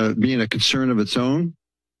that being a concern of its own,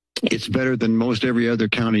 it's better than most every other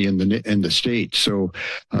county in the state. So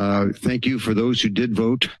thank you for those who did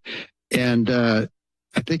vote. And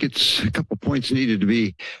I think it's a couple points needed to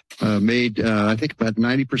be made. I think about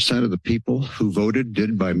 90% of the people who voted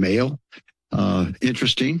did by mail.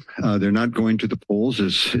 Interesting. They're not going to the polls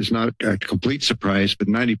is not a complete surprise, but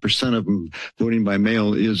 90% of them voting by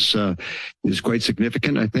mail is quite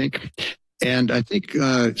significant, I think. And I think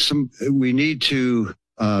we need to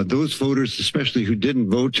those voters, especially who didn't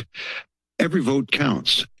vote, every vote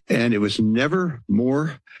counts, and it was never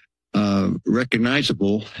more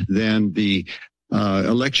recognizable than the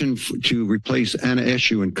election to replace Anna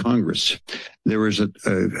Eshoo in Congress. There was a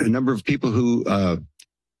number of people who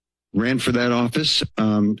ran for that office,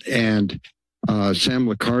 and Sam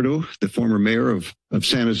Liccardo, the former mayor of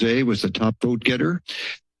San Jose, was the top vote getter.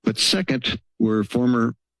 But second were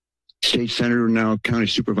former state senator, now county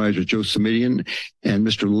supervisor Joe Simidian, and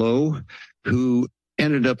Mr. Lowe, who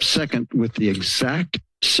ended up second with the exact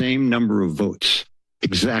same number of votes.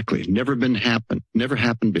 Exactly. Never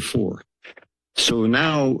happened before. So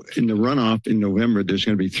now in the runoff in November, there's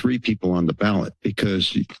going to be 3 people on the ballot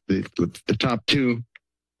because the top 2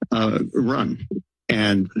 run.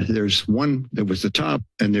 And there's one that was the top,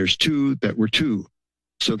 and there's 2 that were 2.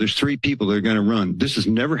 So there's 3 people that are going to run. This has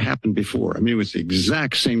never happened before. I mean, it was the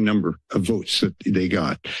exact same number of votes that they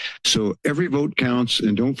got. So every vote counts,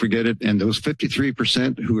 and don't forget it. And those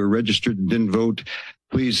 53% who are registered and didn't vote,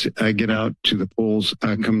 please get out to the polls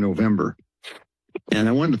come November. And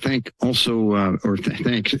I wanted to thank also,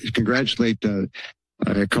 congratulate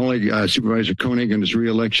colleague Supervisor Koenig on his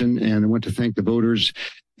reelection. And I want to thank the voters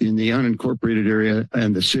in the unincorporated area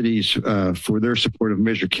and the cities for their support of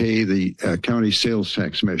Measure K, the county sales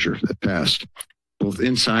tax measure that passed, both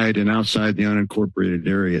inside and outside the unincorporated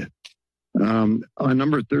area. On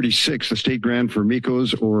number 36, the state grant for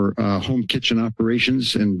MECOs or home kitchen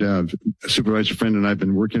operations, and Supervisor Friend and I have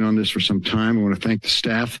been working on this for some time. I want to thank the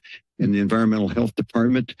staff in the Environmental Health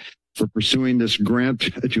Department for pursuing this grant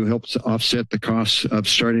to help offset the costs of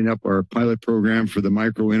starting up our pilot program for the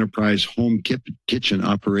micro enterprise home kitchen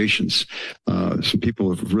operations. Some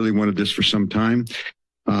people have really wanted this for some time.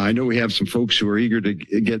 I know we have some folks who are eager to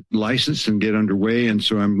get licensed and get underway, and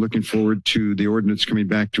so I'm looking forward to the ordinance coming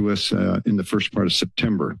back to us in the first part of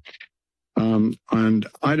September. On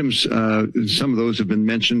items, some of those have been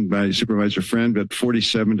mentioned by Supervisor Friend, but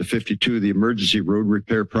 47 to 52, the emergency road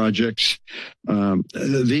repair projects.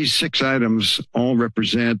 These 6 items all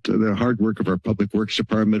represent the hard work of our Public Works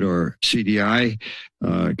Department, or CDI,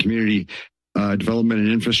 Community Development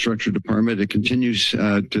and Infrastructure Department. It continues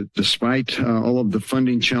despite all of the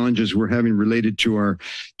funding challenges we're having related to our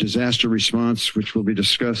disaster response, which will be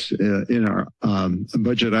discussed in our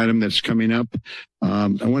budget item that's coming up. I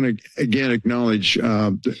want to again acknowledge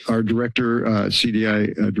our director,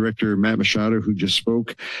 CDI Director Matt Machado, who just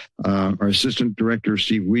spoke, our Assistant Director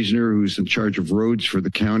Steve Wiesner, who's in charge of roads for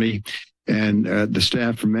the county, and the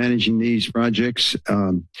staff for managing these projects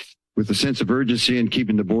with a sense of urgency and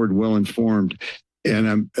keeping the board well informed.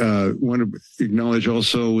 And I want to acknowledge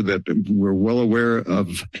also that we're well aware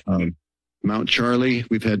of Mount Charlie.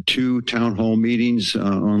 We've had 2 town hall meetings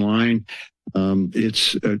online.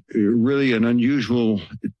 It's really an unusual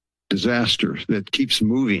disaster that keeps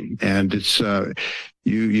moving, and it's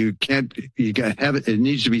you got have it. It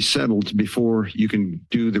needs to be settled before you can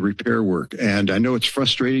do the repair work. And I know it's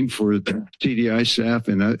frustrating for the CDI staff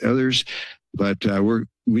and others, but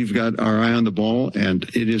we've got our eye on the ball, and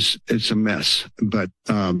it's a mess. But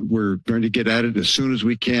we're going to get at it as soon as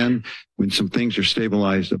we can when some things are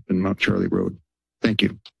stabilized up in Mount Charlie Road. Thank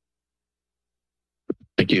you.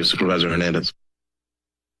 Thank you, Supervisor Hernandez.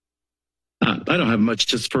 I don't have much,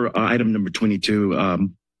 just for item number 22.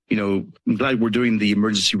 I'm glad we're doing the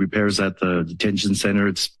emergency repairs at the detention center.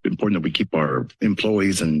 It's important that we keep our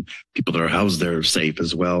employees and people that are housed there safe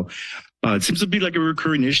as well. It seems to be like a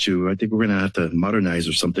recurring issue. I think we're going to have to modernize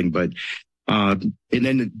or something. But and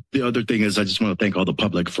then the other thing is, I just want to thank all the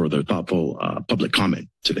public for their thoughtful public comment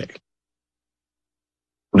today.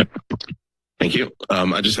 Thank you.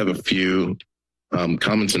 I just have a few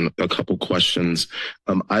comments and a couple questions.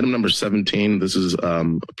 Item number 17, this is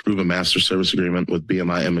approve a master service agreement with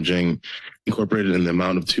BMI Imaging Incorporated in the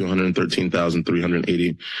amount of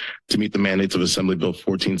 $213,380 to meet the mandates of Assembly Bill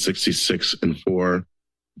 1466 and 4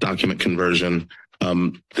 document conversion.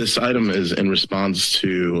 This item is in response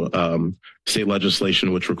to state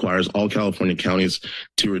legislation which requires all California counties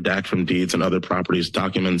to redact from deeds and other properties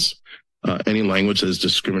documents any language that is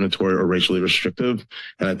discriminatory or racially restrictive.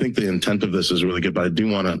 And I think the intent of this is really good, but I do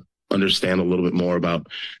want to understand a little bit more about,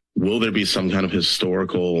 will there be some kind of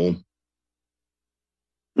historical,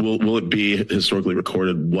 will it be historically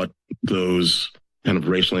recorded what those kind of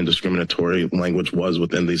racially and discriminatory language was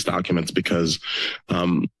within these documents? Because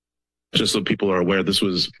just so people are aware, this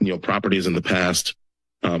was, properties in the past.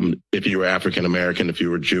 If you were African American, if you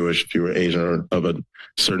were Jewish, if you were Asian or of a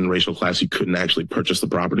certain racial class, you couldn't actually purchase the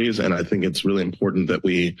properties. And I think it's really important that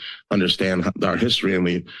we understand our history and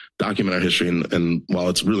we document our history. And while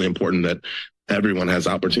it's really important that everyone has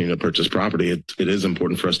opportunity to purchase property, it is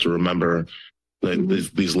important for us to remember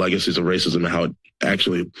that these legacies of racism and how it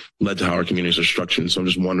actually led to how our communities are structured. So I'm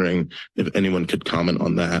just wondering if anyone could comment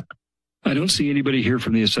on that. I don't see anybody here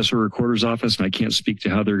from the assessor recorder's office, and I can't speak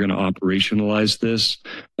to how they're going to operationalize this.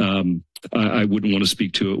 I wouldn't want to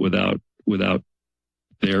speak to it without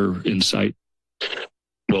their insight.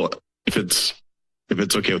 Well, if it's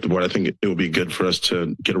okay with the board, I think it would be good for us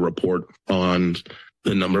to get a report on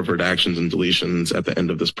the number of redactions and deletions at the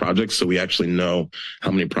end of this project, so we actually know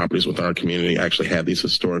how many properties within our community actually had these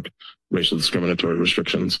historic racial discriminatory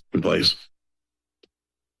restrictions in place.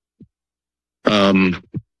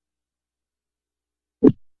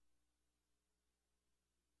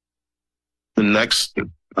 The next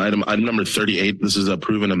item number 38, this is a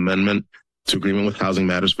proven amendment to agreement with Housing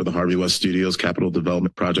Matters for the Harvey West Studios Capital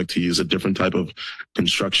Development Project to use a different type of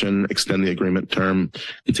construction, extend the agreement term,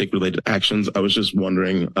 and take related actions. I was just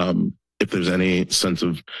wondering if there's any sense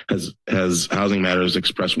of, has Housing Matters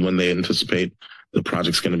expressed when they anticipate the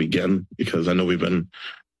project's going to begin? Because I know we've been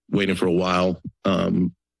waiting for a while,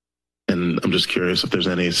 and I'm just curious if there's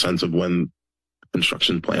any sense of when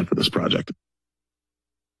construction plan for this project.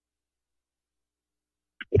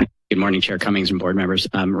 Good morning, Chair Cummings and board members.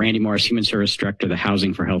 Randy Morris, Human Service Director, the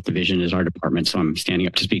Housing for Health Division is our department, so I'm standing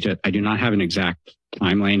up to speak to it. I do not have an exact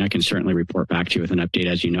timeline. I can certainly report back to you with an update.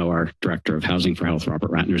 As you know, our Director of Housing for Health, Robert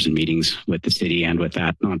Ratner, is in meetings with the city and with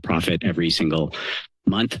that nonprofit every single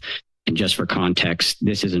month. And just for context,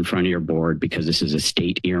 this is in front of your board because this is a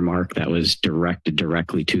state earmark that was directed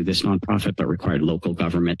directly to this nonprofit, but required local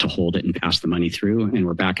government to hold it and pass the money through. And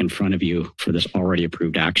we're back in front of you for this already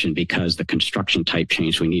approved action because the construction type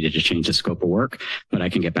changed. We needed to change the scope of work, but I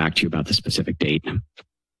can get back to you about the specific date.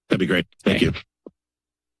 That'd be great. Thank you.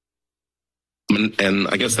 And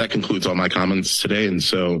I guess that concludes all my comments today. And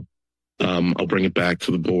so I'll bring it back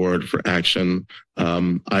to the board for action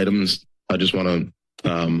items. I just want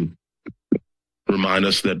to remind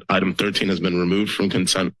us that item 13 has been removed from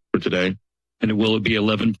consent for today. And will it be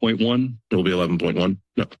 11.1? It will be 11.1.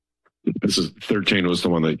 No. This is 13 was the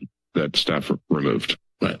one that staff removed.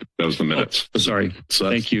 Right. That was the minutes. Oh, sorry. So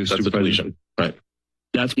thank you, that's Supervisor. Right.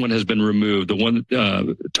 That one has been removed. The one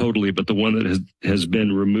totally, but the one that has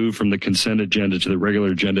been removed from the consent agenda to the regular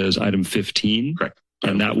agenda is item 15. Correct.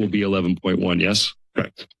 And that will be 11.1. Yes.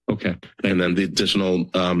 Correct. Okay. And then the additional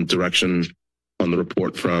direction on the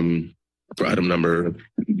report for item number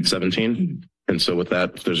 17. And so with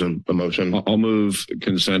that, if there's a motion. I'll move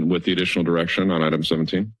consent with the additional direction on item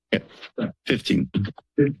 17. Yeah. 15.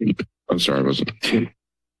 I'm sorry, I wasn't.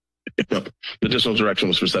 No, the additional direction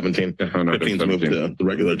was for 17. 15 to move to the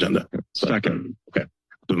regular agenda. Second. Okay.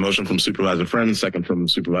 The motion from Supervisor Friend, second from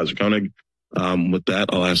Supervisor Koenig. With that,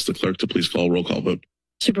 I'll ask the clerk to please call roll call vote.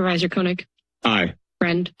 Supervisor Koenig. Aye.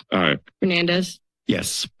 Friend. Aye. Hernandez.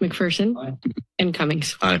 Yes. McPherson. Aye. And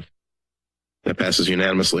Cummings. Aye. That passes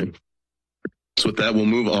unanimously. So with that, we'll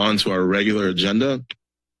move on to our regular agenda.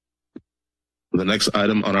 The next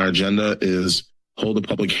item on our agenda is hold a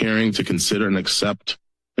public hearing to consider and accept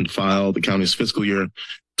and file the county's fiscal year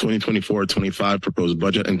 2024-25 proposed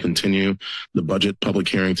budget and continue the budget public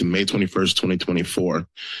hearing to May 21st, 2024.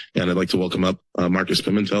 And I'd like to welcome up Marcus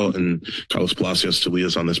Pimentel and Carlos Palacios to lead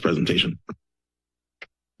us on this presentation.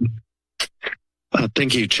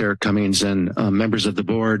 Thank you, Chair Cummings and members of the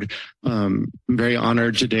board. I'm very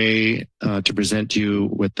honored today to present you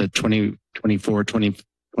with the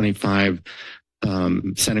 2024-2025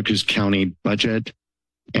 Santa Cruz County budget,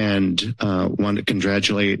 and want to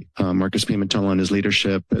congratulate Marcus Pimentel on his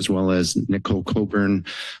leadership, as well as Nicole Coburn,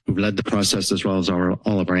 who led the process, as well as all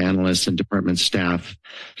of our analysts and department staff.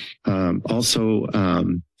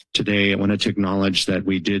 Today, I wanted to acknowledge that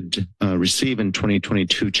we did receive in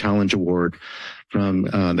 2022 Challenge Award from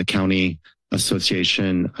the County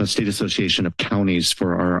Association, State Association of Counties,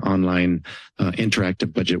 for our online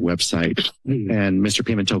interactive budget website. And Mr.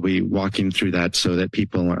 Pimentel will be walking through that so that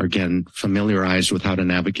people are, again, familiarized with how to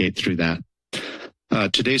navigate through that.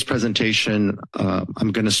 Today's presentation,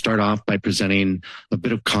 I'm going to start off by presenting a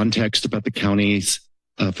bit of context about the county's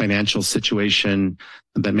financial situation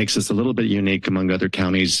that makes us a little bit unique among other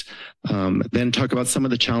counties. Then talk about some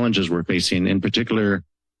of the challenges we're facing. In particular,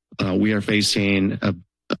 we are facing a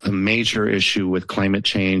major issue with climate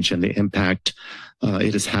change and the impact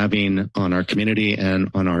it is having on our community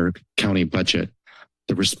and on our county budget.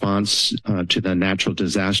 the response to the natural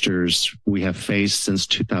disasters we have faced since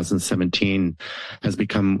 2017 has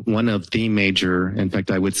become one of the major, in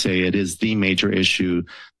fact, I would say it is the major issue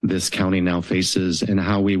this county now faces, and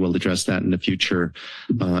how we will address that in the future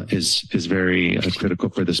is very critical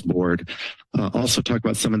for this board. Also talk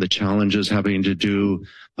about some of the challenges having to do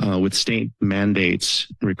with state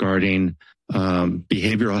mandates regarding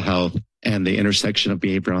behavioral health and the intersection of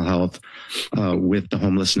behavioral health with the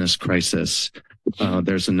homelessness crisis.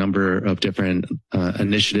 There's a number of different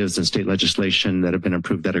initiatives and state legislation that have been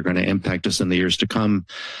approved that are going to impact us in the years to come,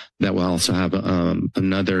 that will also have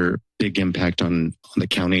another big impact on the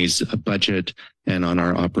county's budget and on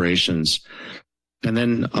our operations. And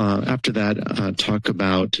then after that, talk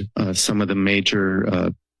about some of the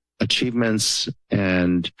major achievements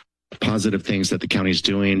and positive things that the county is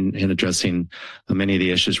doing in addressing many of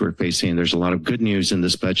the issues we're facing. There's a lot of good news in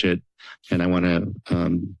this budget, and I want to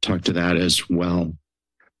talk to that as well.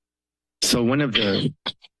 So one of the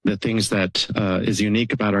things that is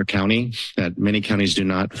unique about our county that many counties do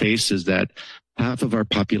not face is that half of our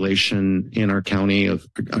population in our county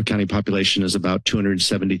population is about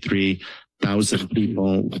 273,000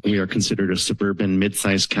 people. We are considered a suburban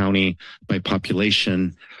mid-sized county by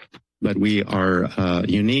population, but we are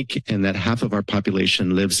unique in that half of our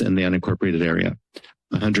population lives in the unincorporated area,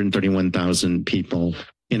 131,000 people.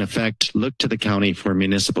 In effect, look to the county for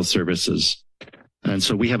municipal services. And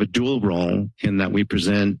so we have a dual role in that we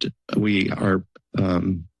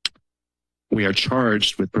are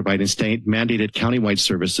charged with providing state mandated countywide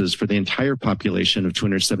services for the entire population of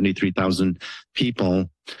 273,000 people,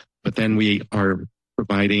 but then we are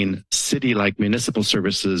providing city-like municipal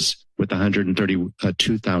services with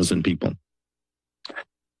 132,000 people.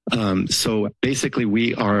 So basically,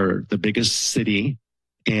 we are the biggest city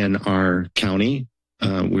in our county.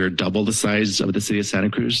 We're double the size of the city of Santa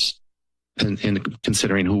Cruz, and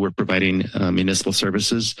considering who we're providing municipal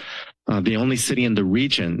services. The only city in the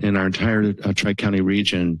region, in our entire Tri-County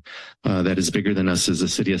region, that is bigger than us is the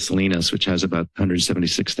city of Salinas, which has about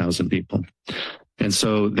 176,000 people. And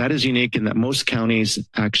so that is unique in that most counties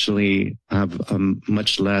actually have a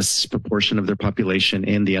much less proportion of their population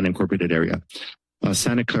in the unincorporated area.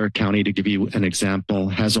 Santa Clara County, to give you an example,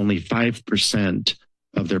 has only 5%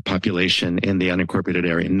 of their population in the unincorporated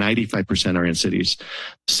area. 95% are in cities.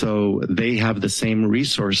 So they have the same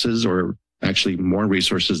resources, or actually more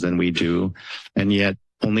resources than we do, and yet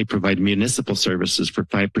only provide municipal services for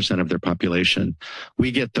 5% of their population.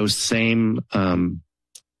 We get those same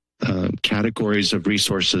categories of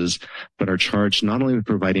resources, but are charged not only with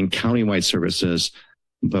providing countywide services,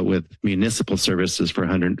 but with municipal services for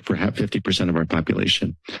 50% of our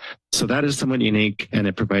population. So that is somewhat unique, and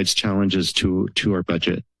it provides challenges to our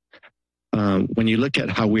budget. When you look at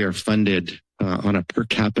how we are funded on a per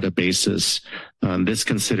capita basis, this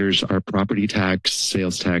considers our property tax,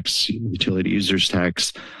 sales tax, utility users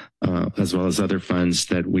tax, as well as other funds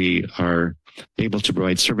that we are able to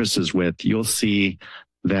provide services with. You'll see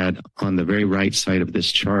that on the very right side of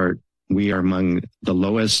this chart, we are among the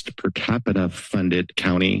lowest per capita funded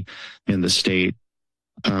county in the state.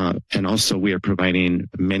 And also we are providing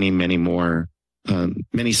many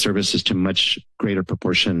services to much greater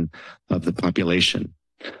proportion of the population.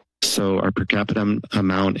 So our per capita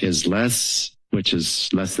amount is less, which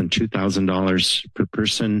is less than $2,000 per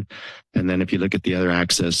person. And then if you look at the other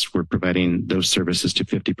axis, we're providing those services to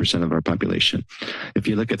 50% of our population. If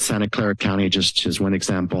you look at Santa Clara County, just as one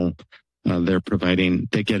example,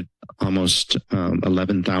 they get almost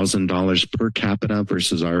 $11,000 per capita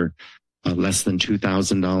versus our less than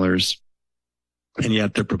 $2,000. And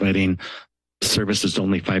yet they're providing services to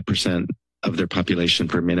only 5% of their population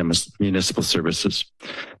for municipal services.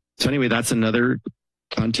 So anyway, that's another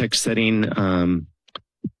context setting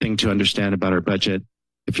thing to understand about our budget.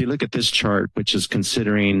 If you look at this chart, which is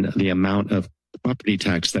considering the amount of property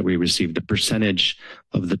tax that we receive, the percentage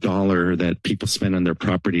of the dollar that people spend on their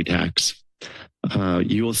property tax,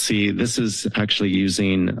 you will see this is actually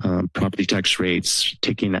using property tax rates,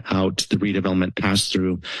 taking out the redevelopment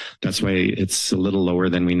pass-through. That's why it's a little lower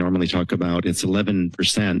than we normally talk about. It's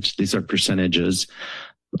 11%. These are percentages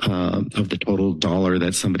of the total dollar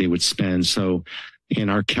that somebody would spend. So in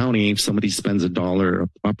our county, if somebody spends $1 of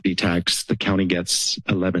property tax, the county gets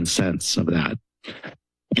 11 cents of that.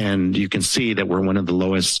 And you can see that we're one of the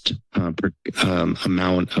lowest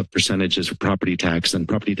amount of percentages for property tax. And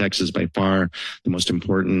property tax is by far the most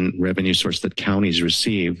important revenue source that counties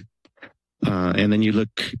receive. And then you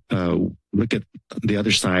look at the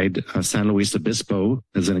other side, San Luis Obispo,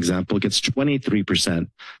 as an example, gets 23%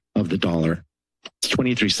 of the dollar. It's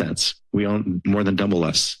 23 cents. We own more than double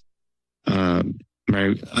us.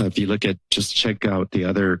 If you look at, just check out the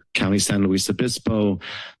other counties, San Luis Obispo,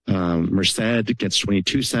 Merced gets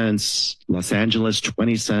 22 cents, Los Angeles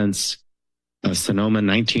 20 cents, Sonoma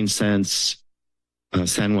 19 cents,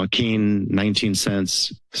 San Joaquin 19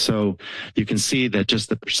 cents. So you can see that just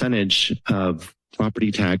the percentage of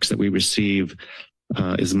property tax that we receive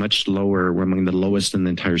is much lower. We're among the lowest in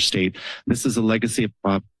the entire state. This is a legacy of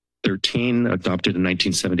Prop 13, adopted in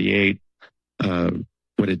 1978.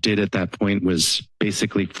 What it did at that point was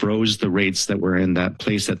basically froze the rates that were in that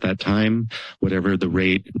place at that time. Whatever the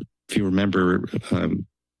rate, if you remember,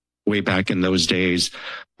 way back in those days,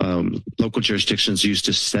 local jurisdictions used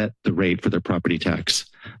to set the rate for their property tax.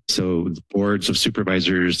 So the boards of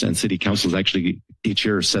supervisors and city councils actually each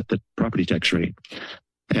year set the property tax rate.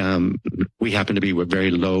 We happen to be a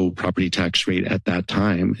very low property tax rate at that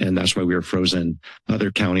time, and that's why we were frozen.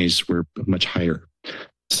 Other counties were much higher.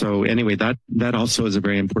 So anyway, that also is a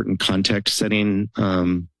very important context setting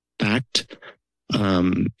fact.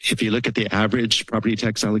 If you look at the average property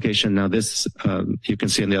tax allocation, now this, you can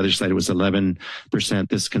see on the other side, it was 11%.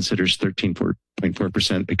 This considers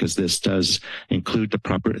 13.4% because this does include the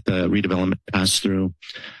redevelopment pass-through.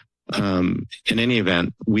 In any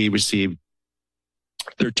event, we received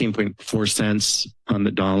 13.4 cents on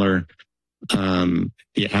the dollar.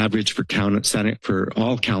 The average for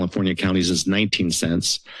all California counties is 19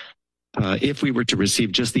 cents. If we were to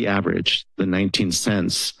receive just the average, the 19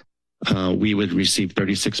 cents, we would receive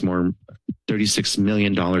 $36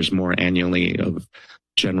 million more annually of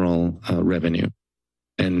general revenue.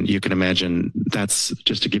 And you can imagine, that's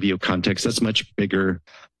just to give you a context, that's much bigger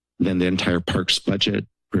than the entire parks budget,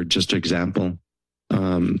 for just an example.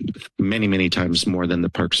 Many, many times more than the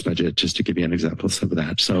parks budget, just to give you an example of some of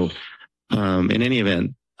that. So in any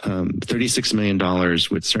event, $36 million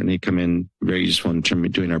would certainly come in very useful in terms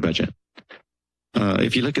of doing our budget.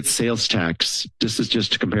 If you look at sales tax, this is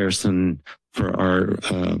just a comparison for our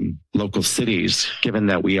local cities, given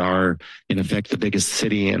that we are, in effect, the biggest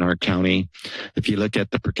city in our county. If you look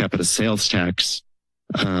at the per capita sales tax,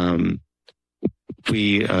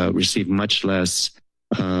 we receive much less,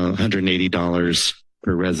 $180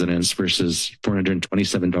 per residence versus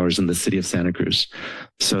 $427 in the city of Santa Cruz.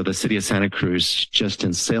 So the city of Santa Cruz, just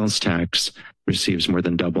in sales tax, receives more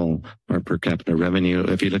than double our per capita revenue.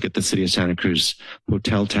 If you look at the city of Santa Cruz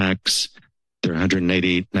hotel tax, they're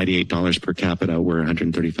 $198 per capita. We're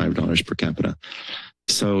 $135 per capita.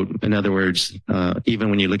 So in other words, even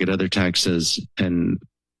when you look at other taxes and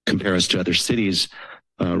compare us to other cities,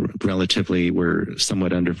 relatively, we're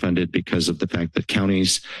somewhat underfunded because of the fact that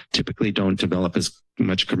counties typically don't develop as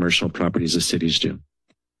much commercial properties as cities do.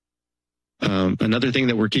 Another thing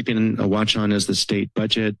that we're keeping a watch on is the state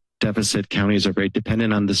budget deficit. Counties are very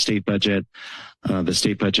dependent on the state budget. The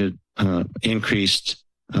state budget increased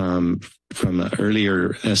from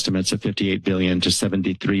earlier estimates of $58 billion to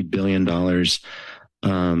 $73 billion.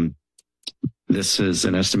 This is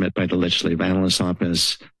an estimate by the Legislative Analyst's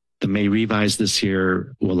Office. The May revise this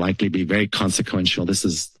year will likely be very consequential. This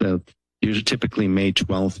is typically May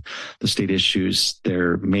 12th, the state issues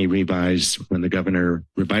their May revise when the governor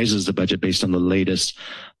revises the budget based on the latest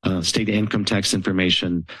state income tax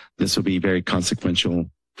information. This will be very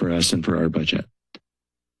consequential for us and for our budget.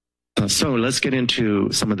 So let's get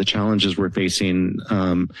into some of the challenges we're facing.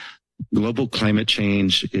 Global climate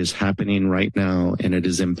change is happening right now, and it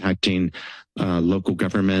is impacting local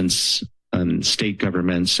governments, and state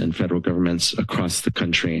governments and federal governments across the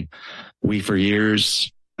country. We, for years,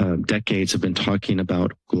 decades, have been talking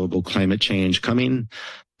about global climate change coming.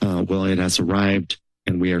 Well, it has arrived,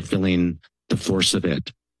 and we are feeling the force of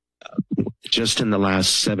it. Just in the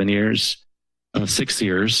last 6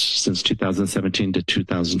 years, since 2017 to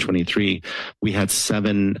 2023, we had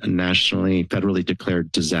 7 nationally, federally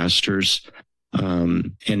declared disasters.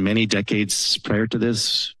 In many decades prior to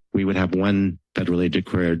this, we would have 1 federally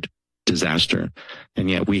declared disaster, and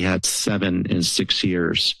yet we had 7 in 6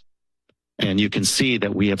 years. And you can see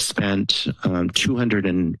that we have spent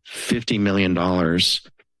 $250 million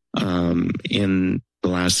in the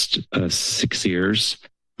last 6 years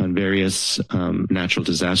on various natural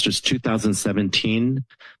disasters. 2017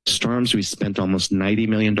 storms, we spent almost $90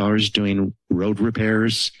 million doing road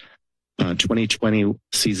repairs. 2020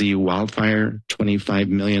 CZU wildfire, $25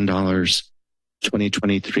 million.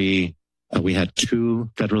 2023, we had 2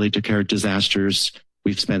 federally declared disasters.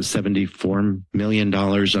 We've spent $74 million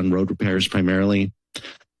on road repairs primarily.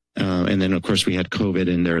 And then, of course, we had COVID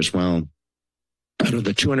in there as well. Out of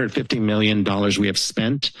the $250 million we have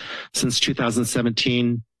spent since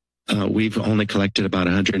 2017, We've only collected about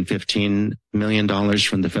 $115 million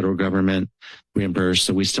from the federal government reimbursed.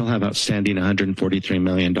 So we still have outstanding $143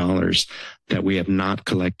 million that we have not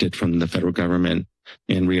collected from the federal government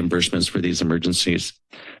in reimbursements for these emergencies.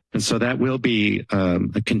 And so that will be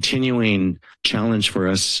a continuing challenge for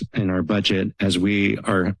us in our budget as we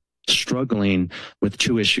are struggling with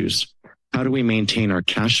two issues. How do we maintain our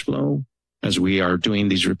cash flow as we are doing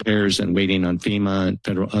these repairs and waiting on FEMA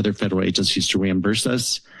and other federal agencies to reimburse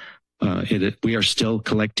us? We are still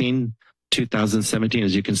collecting 2017.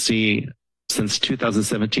 As you can see, since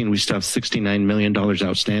 2017, we still have $69 million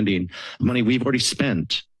outstanding, money we've already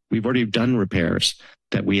spent. We've already done repairs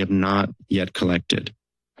that we have not yet collected.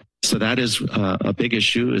 So that is a big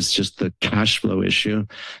issue, is just the cash flow issue.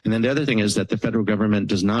 And then the other thing is that the federal government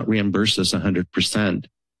does not reimburse us 100%.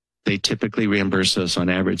 They typically reimburse us on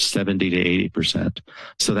average 70 to 80%.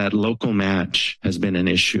 So that local match has been an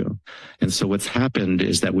issue. And so what's happened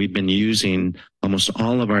is that we've been using almost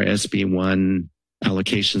all of our SB1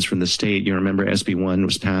 allocations from the state. You remember SB1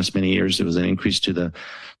 was passed many years. It was an increase to the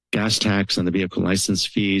gas tax and the vehicle license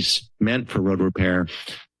fees meant for road repair.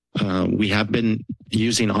 We have been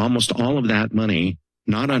using almost all of that money,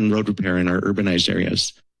 not on road repair in our urbanized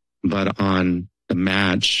areas, but on the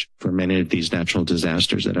match for many of these natural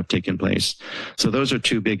disasters that have taken place. So those are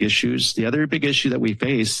two big issues. The other big issue that we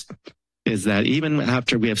face is that even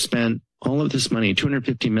after we have spent all of this money,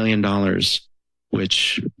 $250 million,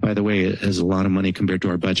 which, by the way, is a lot of money compared to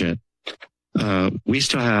our budget, we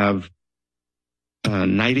still have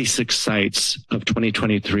 96 sites of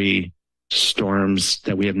 2023 storms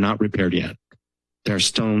that we have not repaired yet. There are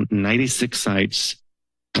still 96 sites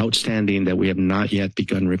outstanding that we have not yet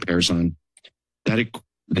begun repairs on.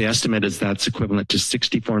 The estimate is that's equivalent to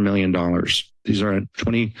 $64 million. These are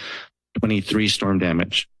 2023 storm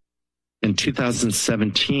damage. In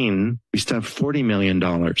 2017, we still have $40 million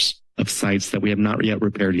of sites that we have not yet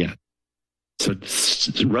repaired yet. So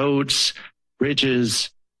roads, bridges,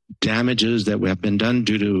 damages that have been done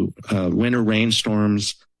due to winter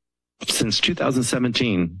rainstorms. Since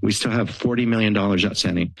 2017, we still have $40 million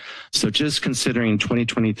outstanding. So just considering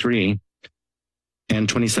 2023 and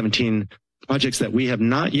 2017 projects that we have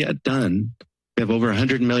not yet done, we have over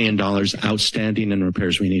 $100 million outstanding in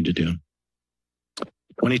repairs we need to do.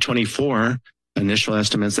 2024, initial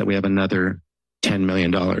estimates that we have another $10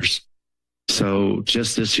 million. So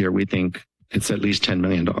just this year, we think it's at least $10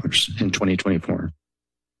 million in 2024.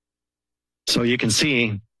 So you can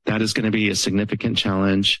see that is going to be a significant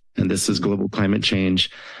challenge, and this is global climate change.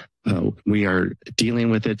 We are dealing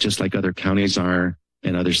with it just like other counties are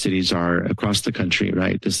and other cities are across the country,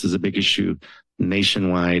 right? This is a big issue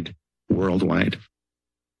nationwide, worldwide.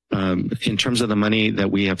 In terms of the money that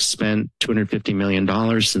we have spent, $250 million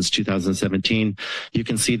since 2017, you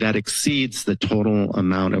can see that exceeds the total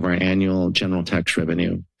amount of our annual general tax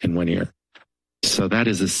revenue in 1 year. So that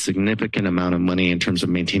is a significant amount of money in terms of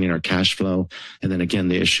maintaining our cash flow. And then again,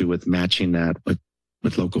 the issue with matching that with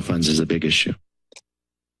local funds is a big issue.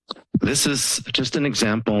 This is just an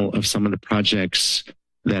example of some of the projects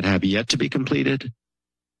that have yet to be completed.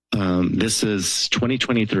 This is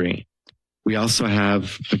 2023. We also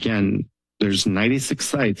have, again, there's 96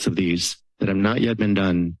 sites of these that have not yet been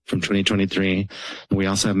done from 2023. And we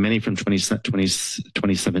also have many from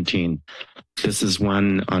 2017. This is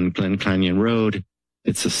one on Glen Canyon Road.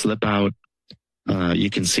 It's a slip out. You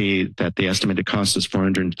can see that the estimated cost is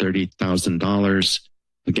 $430,000.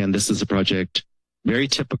 Again, this is a project very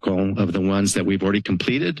typical of the ones that we've already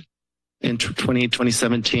completed in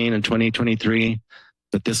 2017 and 2023.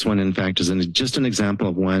 But this one, in fact, is just an example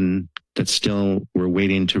of one that still we're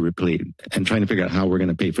waiting to replete and trying to figure out how we're going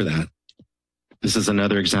to pay for that. This is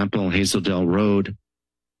another example, Hazeldale Road,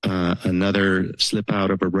 another slip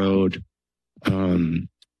out of a road,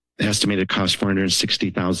 estimated cost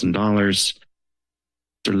 $460,000.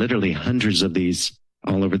 There are literally hundreds of these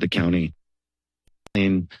all over the county.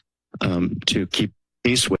 And to keep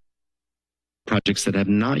pace with projects that have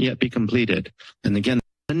not yet been completed. And again,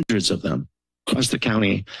 hundreds of them across the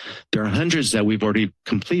county. There are hundreds that we've already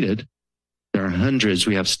completed. There are hundreds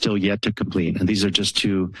we have still yet to complete. And these are just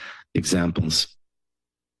two examples.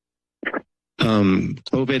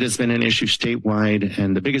 COVID has been an issue statewide,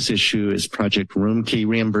 and the biggest issue is project room key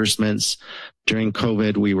reimbursements. During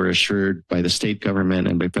COVID, we were assured by the state government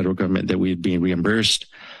and by federal government that we'd be reimbursed.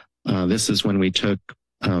 This is when we took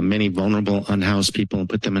many vulnerable unhoused people and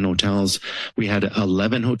put them in hotels. We had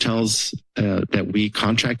 11 hotels that we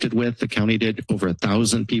contracted with. The county did over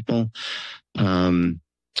 1,000 people.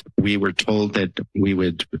 We were told that we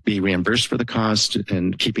would be reimbursed for the cost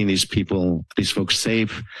and keeping these folks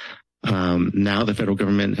safe. Now the federal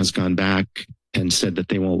government has gone back and said that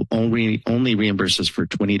they will only reimburse us for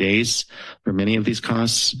 20 days for many of these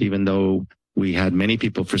costs, even though we had many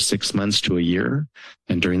people for 6 months to a year.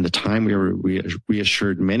 And during the time, we were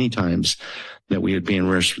reassured many times that we would be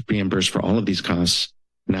reimbursed for all of these costs.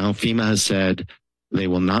 Now FEMA has said they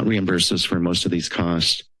will not reimburse us for most of these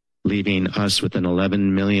costs, leaving us with an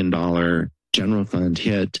 $11 million general fund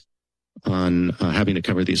hit on having to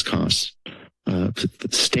cover these costs.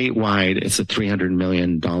 Statewide, it's a $300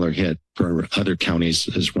 million hit for other counties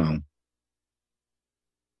as well.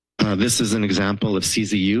 This is an example of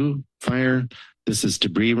CZU fire. This is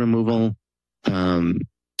debris removal.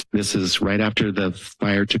 This is right after the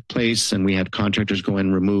fire took place, and we had contractors go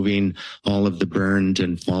in removing all of the burned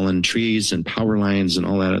and fallen trees and power lines and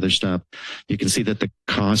all that other stuff. You can see that the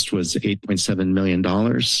cost was $8.7 million.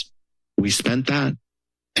 We spent that.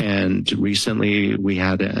 And recently we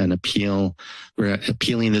had an appeal. We're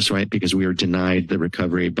appealing this right because we were denied the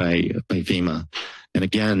recovery by FEMA. And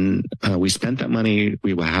again, we spent that money.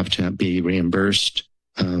 We will have to be reimbursed.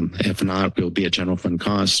 If not, it will be a general fund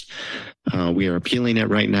cost. We are appealing it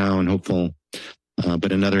right now and hopeful.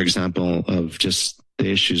 But another example of just the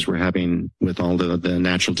issues we're having with all the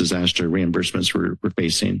natural disaster reimbursements we're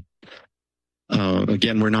facing.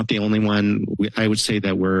 Again, we're not the only one. I would say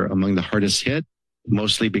that we're among the hardest hit,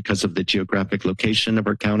 mostly because of the geographic location of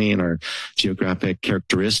our county and our geographic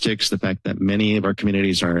characteristics, the fact that many of our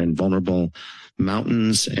communities are in vulnerable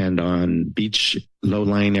mountains and on beach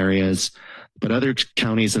low-lying areas, but other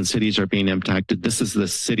counties and cities are being impacted. This is the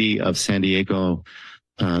city of San Diego.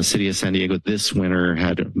 City of San Diego this winter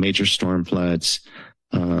had major storm floods.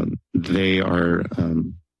 They are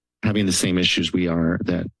having the same issues we are,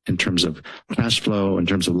 that in terms of cash flow, in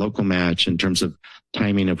terms of local match, in terms of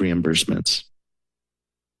timing of reimbursements.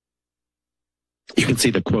 You can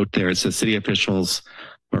see the quote there. It says city officials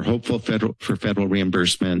are hopeful for federal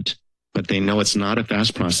reimbursement, but they know it's not a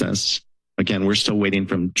fast process. Again, we're still waiting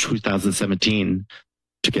from 2017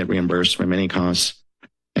 to get reimbursed for many costs,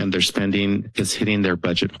 and their spending is hitting their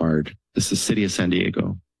budget hard. This is City of San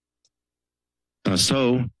Diego.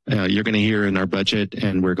 So you're going to hear in our budget,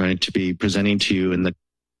 and we're going to be presenting to you in the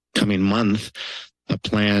coming month, a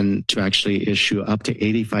plan to actually issue up to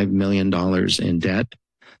 $85 million in debt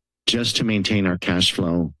just to maintain our cash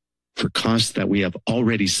flow for costs that we have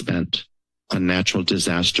already spent on natural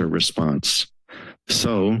disaster response.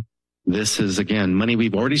 So this is, again, money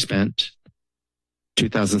we've already spent,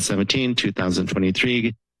 2017,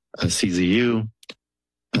 2023, CZU.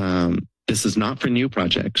 This is not for new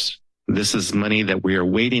projects. This is money that we are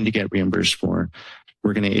waiting to get reimbursed for.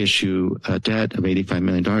 We're going to issue a debt of $85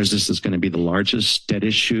 million. This is going to be the largest debt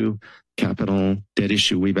issue, capital debt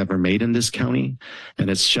issue we've ever made in this county. And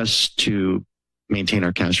it's just to maintain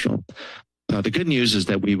our cash flow. The good news is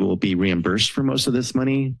that we will be reimbursed for most of this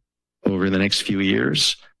money over the next few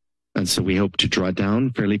years. And so we hope to draw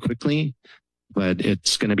down fairly quickly, but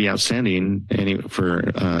it's going to be outstanding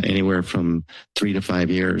for anywhere from 3 to 5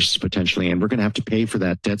 years potentially. And we're going to have to pay for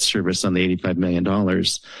that debt service on the $85 million,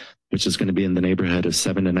 which is going to be in the neighborhood of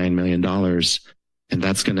 $7 to $9 million. And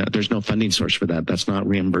that's there's no funding source for that. That's not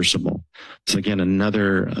reimbursable. So again,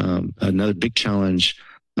 another big challenge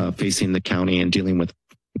facing the county and dealing with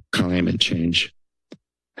climate change.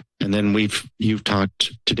 And then you've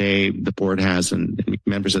talked today, the board has, and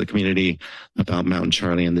members of the community, about Mountain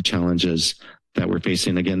Charlie and the challenges that we're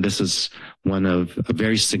facing. Again, this is one of a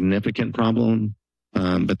very significant problem,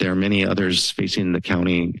 but there are many others facing the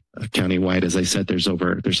county, countywide. As I said, there's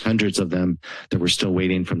hundreds of them that we're still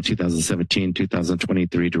waiting from 2017,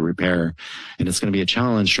 2023 to repair. And it's going to be a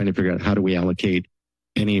challenge trying to figure out how do we allocate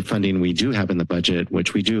any funding we do have in the budget,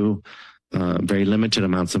 which we do, very limited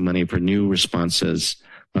amounts of money for new responses.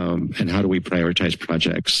 And how do we prioritize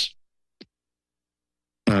projects?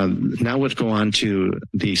 Now let's go on to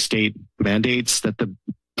the state mandates that the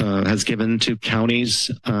has given to counties.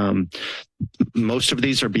 Most of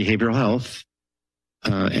these are behavioral health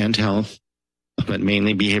and health, but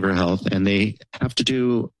mainly behavioral health, and they have to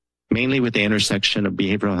do mainly with the intersection of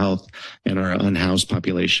behavioral health and our unhoused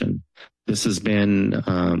population. This has been,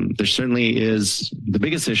 there certainly is the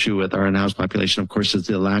biggest issue with our unhoused population, of course, is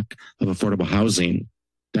the lack of affordable housing.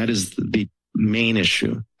 That is the main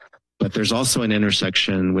issue. But there's also an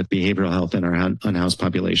intersection with behavioral health in our unhoused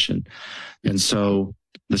population. And so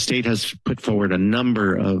the state has put forward a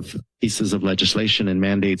number of pieces of legislation and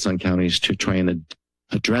mandates on counties to try and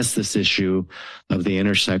address this issue of the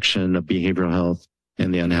intersection of behavioral health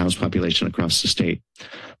and the unhoused population across the state.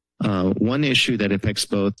 One issue that affects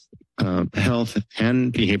both health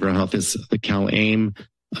and behavioral health is the CalAIM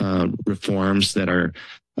reforms that are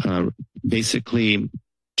basically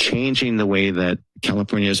changing the way that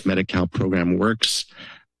California's Medi-Cal program works,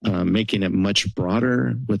 making it much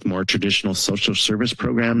broader with more traditional social service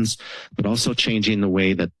programs, but also changing the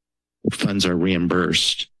way that funds are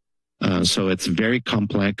reimbursed. So it's very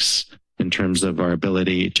complex in terms of our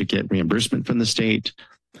ability to get reimbursement from the state.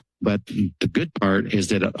 But the good part is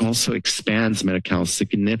that it also expands Medi-Cal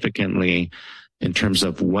significantly in terms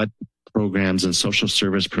of what programs and social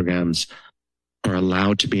service programs are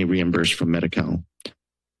allowed to be reimbursed from Medi-Cal.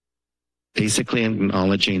 Basically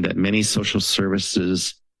acknowledging that many social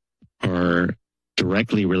services are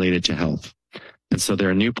directly related to health. And so there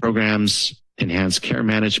are new programs, enhanced care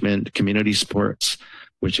management, community supports,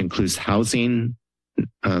 which includes housing,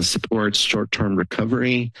 supports, short-term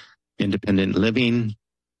recovery, independent living.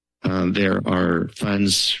 There are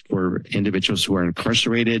funds for individuals who are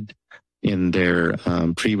incarcerated in their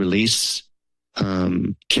pre-release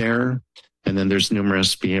care. And then there's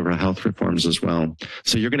numerous behavioral health reforms as well.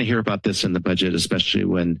 So you're going to hear about this in the budget, especially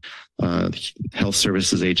when Health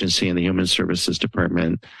Services Agency and the Human Services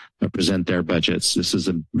Department present their budgets. This is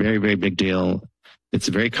a very, very big deal. It's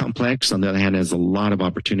very complex. On the other hand, it has a lot of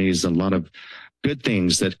opportunities and a lot of good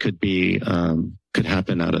things that could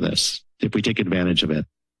happen out of this if we take advantage of it.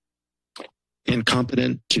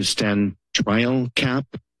 Incompetent to stand trial cap,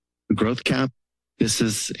 growth cap. This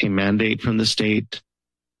is a mandate from the state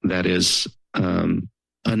that is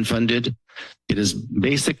unfunded. It is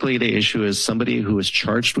basically, the issue is somebody who is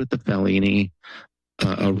charged with the felony,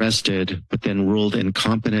 arrested, but then ruled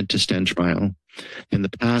incompetent to stand trial. In the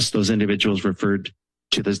past, those individuals referred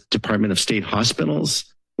to the Department of State hospitals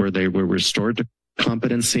where they were restored to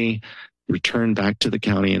competency, returned back to the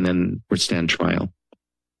county, and then would stand trial.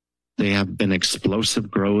 They have been explosive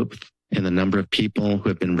growth in the number of people who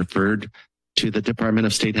have been referred to the Department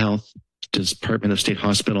of State Health, Department of State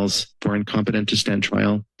hospitals for incompetent to stand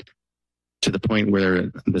trial, to the point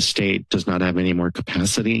where the state does not have any more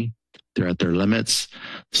capacity. They're at their limits.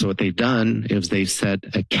 So what they've done is they set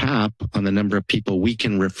a cap on the number of people we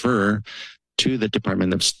can refer to the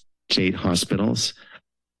Department of State hospitals.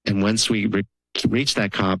 And once we reach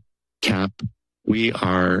that cap, we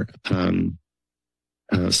are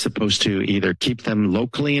supposed to either keep them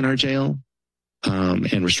locally in our jail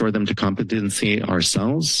and restore them to competency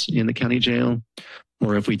ourselves in the county jail,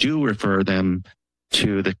 or if we do refer them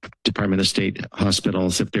to the Department of State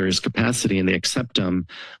hospitals, if there is capacity and they accept them,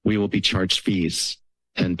 we will be charged fees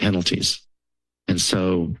and penalties. And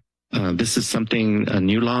so this is a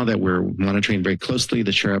new law that we're monitoring very closely.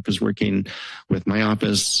 The sheriff is working with my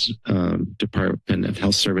office, Department of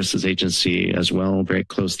Health Services Agency as well, very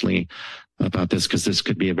closely about this, because this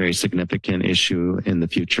could be a very significant issue in the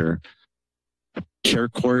future. Care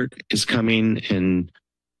Court is coming in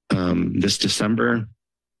this December.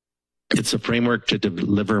 It's a framework to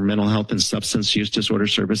deliver mental health and substance use disorder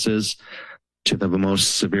services to the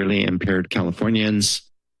most severely impaired Californians.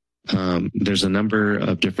 There's a number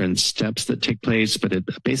of different steps that take place, but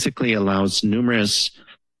it basically allows numerous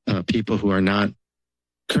people who are not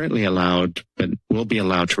currently allowed, but will be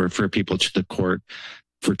allowed to refer people to the court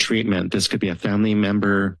for treatment. This could be a family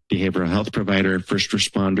member, behavioral health provider, first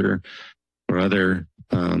responder, or other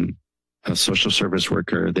a social service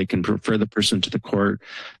worker. They can refer the person to the court.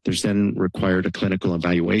 There's then required a clinical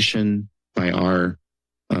evaluation by our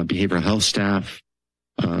behavioral health staff.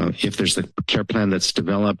 If there's a care plan that's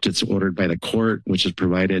developed, it's ordered by the court, which is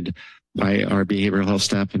provided by our behavioral health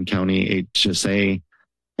staff and county HSA.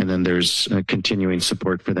 And then there's continuing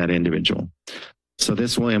support for that individual. So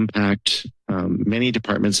this will impact many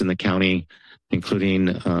departments in the county, including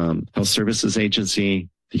Health Services Agency,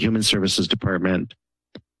 the Human Services Department,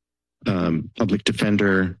 Public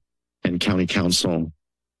Defender, and County Council.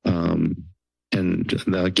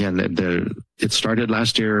 It started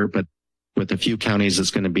last year, but with a few counties,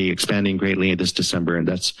 it's going to be expanding greatly this December, and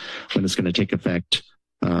that's when it's going to take effect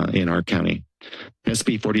in our county.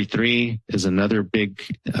 SB 43 is another big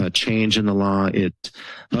change in the law. It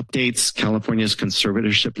updates California's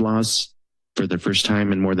conservatorship laws for the first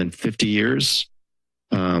time in more than 50 years.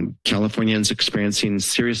 Californians experiencing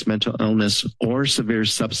serious mental illness or severe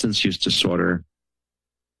substance use disorder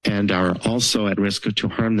and are also at risk to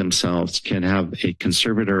harm themselves can have a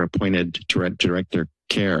conservator appointed to direct their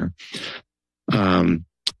care.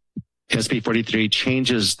 SB 43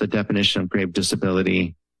 changes the definition of grave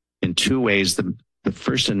disability in two ways. The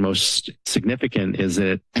first and most significant is that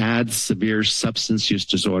it adds severe substance use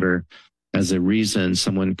disorder as a reason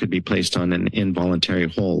someone could be placed on an involuntary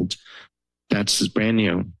hold. That's brand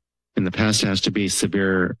new. In the past, it has to be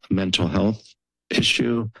severe mental health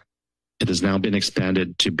issue. It has now been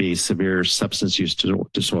expanded to be severe substance use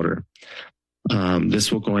disorder.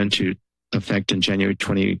 This will go into effect in January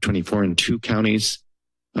 2024 in 2 counties.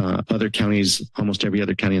 Other counties, almost every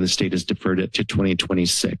other county in the state has deferred it to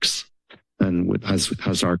 2026, and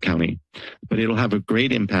as our county. But it'll have a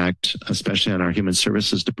great impact, especially on our Human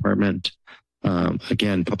Services Department,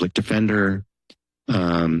 again, Public Defender,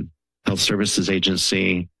 Health Services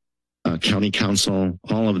Agency, County Council.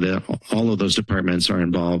 All of those departments are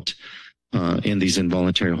involved in these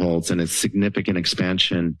involuntary holds, and it's significant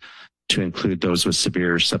expansion to include those with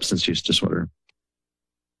severe substance use disorder.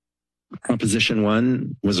 Proposition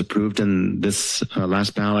 1 was approved in this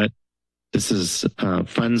last ballot. This is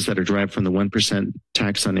funds that are derived from the 1%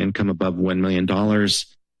 tax on income above $1 million.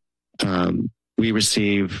 We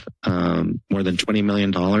receive more than $20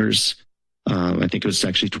 million. I think it was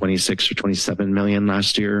actually 26 or 27 million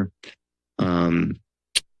last year.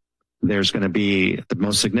 There's going to be the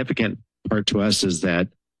most significant part to us is that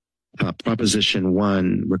Proposition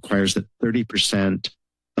 1 requires that 30%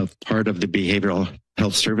 of part of the Behavioral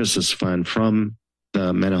Health Services Fund from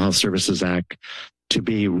the Mental Health Services Act to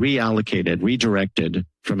be reallocated, redirected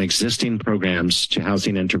from existing programs to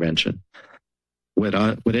housing intervention. What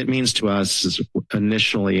it means to us is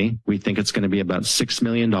initially, we think it's going to be about $6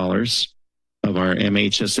 million of our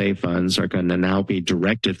MHSA funds are going to now be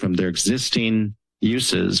directed from their existing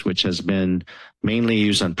uses, which has been mainly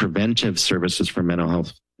used on preventive services for mental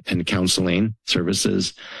health and counseling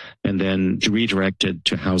services, and then redirected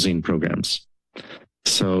to housing programs.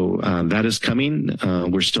 So that is coming.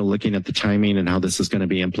 We're still looking at the timing and how this is going to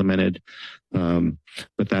be implemented.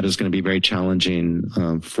 But that is going to be very challenging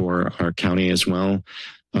for our county as well.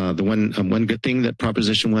 The one good thing that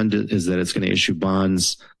Proposition 1 is that it's going to issue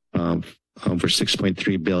bonds for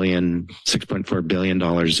 $6.4 billion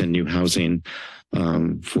in new housing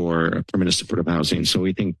for permanent supportive housing. So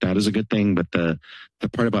we think that is a good thing. But the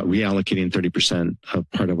part about reallocating 30% of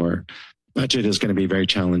part of our budget is going to be very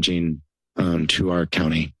challenging to our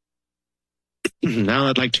county. Now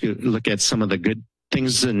I'd like to look at some of the good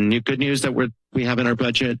things and good news that we have in our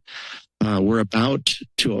budget. We're about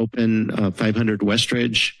to open 500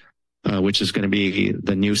 Westridge, which is going to be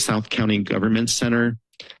the new South County Government Center.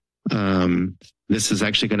 This is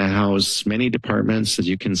actually going to house many departments, as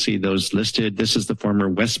you can see those listed. This is the former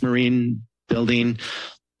West Marine building,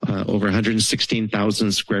 over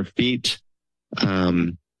 116,000 square feet.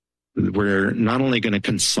 We're not only going to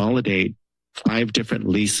consolidate 5 different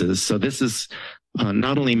leases. So this is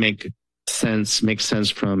not only makes sense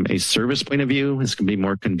from a service point of view. It's going to be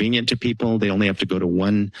more convenient to people. They only have to go to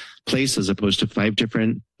one place as opposed to 5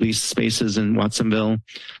 different lease spaces in Watsonville.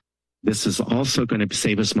 This is also going to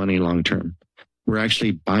save us money long term. We're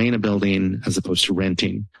actually buying a building as opposed to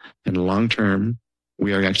renting. And long term,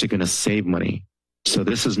 we are actually going to save money. So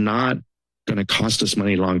this is not going to cost us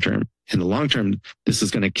money long term. In the long term, this is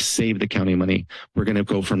going to save the county money. We're going to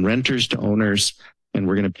go from renters to owners, and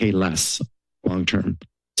we're going to pay less long term.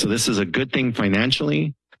 So this is a good thing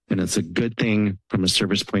financially, and it's a good thing from a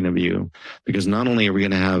service point of view, because not only are we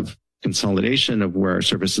going to have consolidation of where our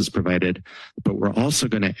service is provided, but we're also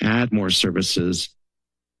going to add more services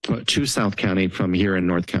to South County from here in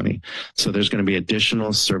North County. So there's going to be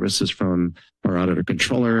additional services from our auditor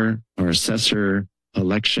controller, our assessor,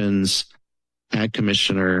 elections, ag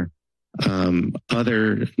commissioner,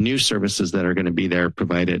 other new services that are going to be there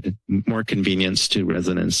provided, more convenience to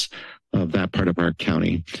residents of that part of our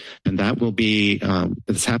county. And that will be,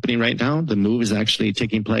 it's happening right now. The move is actually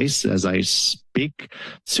taking place as I speak.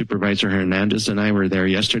 Supervisor Hernandez and I were there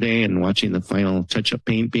yesterday and watching the final touch-up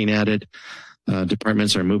paint being added.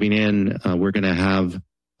 Departments are moving in. We're going to have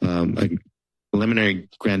a preliminary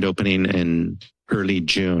grand opening in early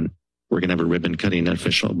June. We're going to have a ribbon cutting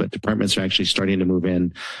official, but departments are actually starting to move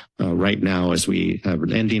in right now as we are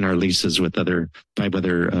ending our leases with 5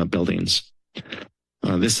 other buildings.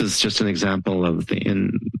 This is just an example of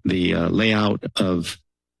the layout of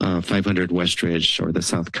 500 Westridge, or the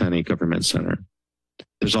South County Government Center.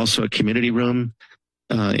 There's also a community room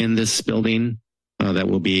in this building that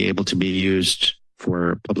will be able to be used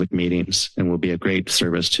for public meetings and will be a great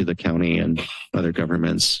service to the county and other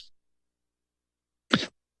governments.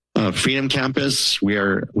 Freedom Campus,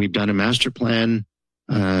 we've done a master plan,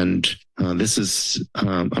 and this is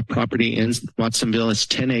a property in Watsonville. It's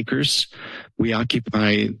 10 acres. We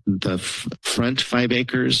occupy the front 5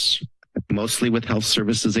 acres, mostly with Health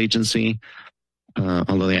Services Agency,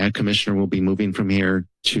 although the Ag Commissioner will be moving from here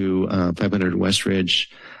to 500 Westridge.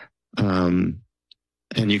 And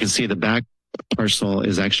you can see the back parcel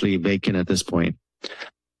is actually vacant at this point.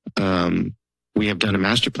 We have done a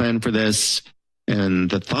master plan for this. And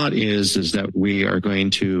the thought is that we are going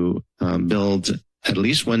to build at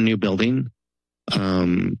least one new building,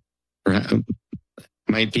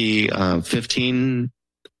 might be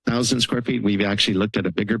 15,000 square feet. We've actually looked at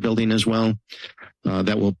a bigger building as well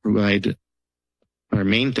that will provide our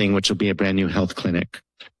main thing, which will be a brand new health clinic.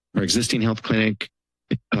 Our existing health clinic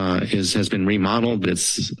has been remodeled.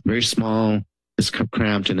 It's very small, it's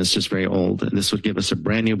cramped, and it's just very old. And this would give us a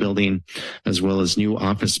brand new building as well as new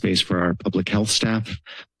office space for our public health staff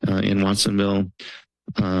in Watsonville.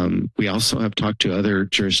 We also have talked to other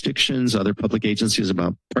jurisdictions, other public agencies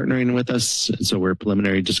about partnering with us. And so we're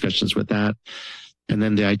preliminary discussions with that. And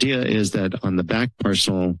then the idea is that on the back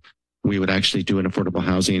parcel, we would actually do an affordable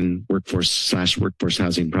housing workforce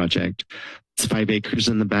housing project. It's 5 acres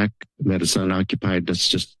in the back that is unoccupied. That's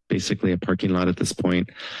just basically a parking lot at this point.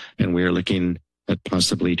 And we are looking at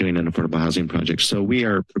possibly doing an affordable housing project. So we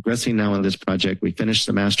are progressing now on this project. We finished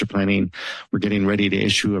the master planning. We're getting ready to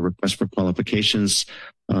issue a request for qualifications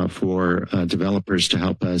for developers to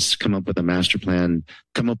help us come up with a master plan,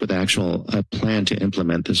 come up with actual plan to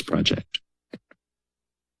implement this project.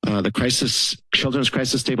 The Children's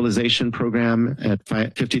Crisis Stabilization Program at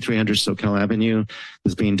 5300 Soquel Avenue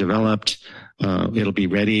is being developed. It'll be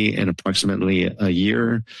ready in approximately a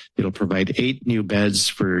year. It'll provide 8 new beds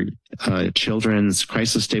for children's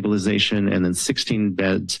crisis stabilization and then 16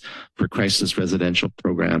 beds for crisis residential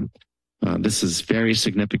program. This is a very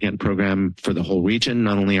significant program for the whole region,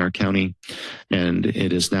 not only our county, and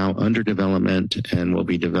it is now under development and will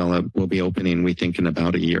be opening, we think, in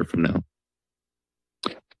about a year from now.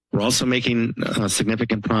 We're also making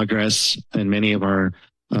significant progress in many of our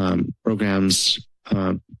programs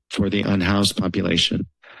for the unhoused population.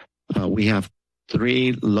 We have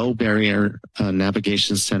 3 low barrier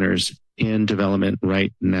navigation centers in development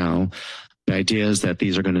right now. The idea is that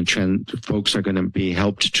these are going to folks are going to be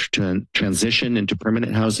helped to transition into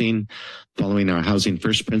permanent housing following our housing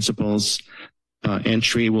first principles.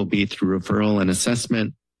 Entry will be through referral and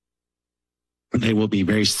assessment. They will be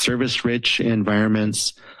very service rich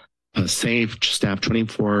environments. Safe, staffed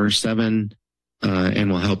 24/7, and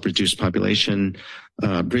will help reduce population.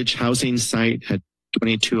 Bridge housing site at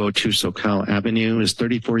 2202 Soquel Avenue is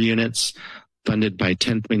 34 units, funded by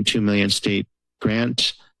 $10.2 million state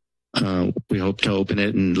grant. We hope to open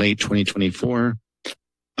it in late 2024.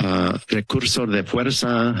 Recurso de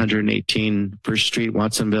Fuerza, 118 First Street,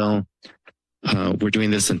 Watsonville. We're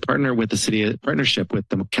doing this in partnership with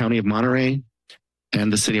the County of Monterey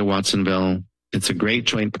and the City of Watsonville. It's a great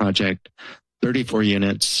joint project, 34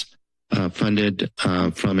 units, funded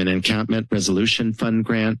from an encampment resolution fund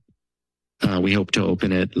grant. We hope to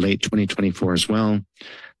open it late 2024 as well.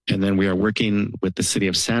 And then we are working with the City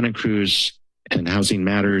of Santa Cruz and Housing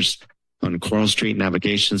Matters on Coral Street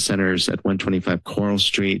navigation centers at 125 Coral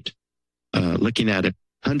Street, looking at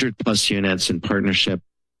 100 plus units in partnership,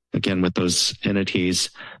 again, with those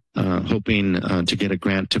entities, hoping to get a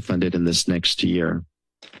grant to fund it in this next year.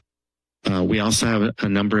 We also have a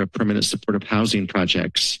number of permanent supportive housing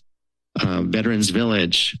projects. Veterans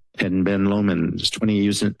Village in Ben Lomond, 20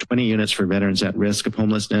 units for veterans at risk of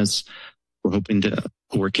homelessness. We're hoping to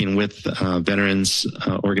working with veterans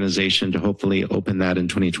organization to hopefully open that in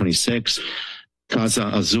 2026.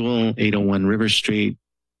 Casa Azul, 801 River Street,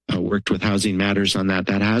 worked with Housing Matters on that.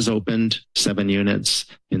 That has opened 7 units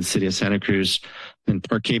in City of Santa Cruz. And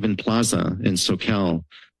Park Haven Plaza in Soquel,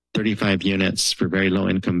 35 units for very low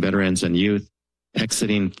income veterans and youth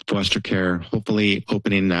exiting foster care, hopefully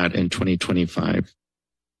opening that in 2025.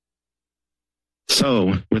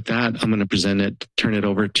 So with that, I'm going to turn it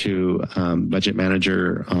over to Budget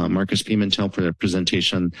Manager Marcus Pimentel for the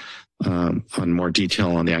presentation on more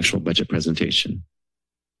detail on the actual budget presentation.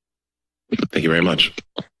 Thank you very much.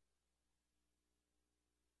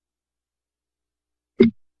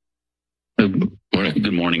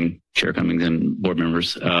 Good morning, Chair Cummings and board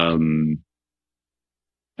members.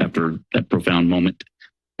 After that profound moment,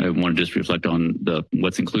 I want to just reflect on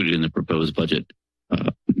what's included in the proposed budget.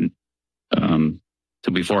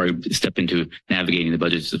 So before I step into navigating the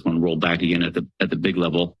budget, just want to roll back again at the big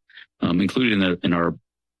level. Included in our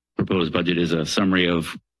proposed budget is a summary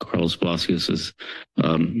of Carlos Velazquez's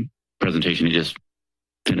presentation. He just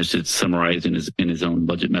finished it summarized in his own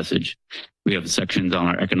budget message. We have sections on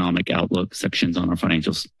our economic outlook, sections on our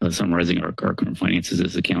financials, summarizing our current finances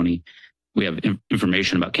as a county. We have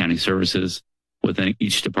information about county services. Within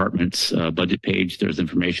each department's budget page, there's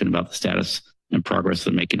information about the status and progress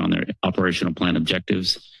they're making on their operational plan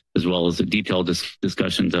objectives, as well as the detailed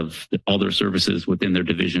discussions of all their services within their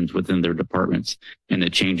divisions, within their departments, and the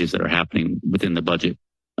changes that are happening within the budget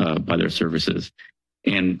by their services.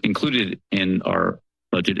 And included in our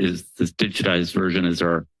budget is this digitized version is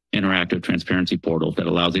our interactive transparency portal that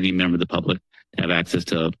allows any member of the public to have access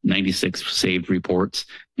to 96 saved reports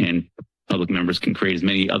and public members can create as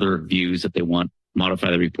many other views that they want, modify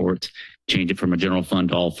the reports, change it from a general fund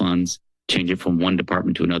to all funds, change it from one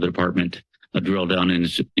department to another department, drill down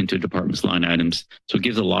into departments line items. So it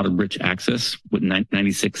gives a lot of rich access with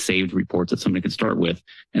 96 saved reports that somebody can start with,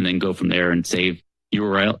 and then go from there and save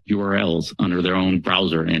URLs under their own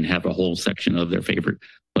browser and have a whole section of their favorite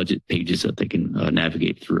budget pages that they can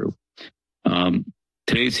navigate through.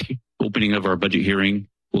 Today's opening of our budget hearing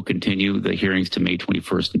will continue the hearings to May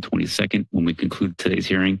 21st and 22nd when we conclude today's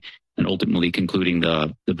hearing, and ultimately concluding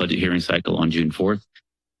the budget hearing cycle on June 4th.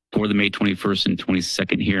 For the May 21st and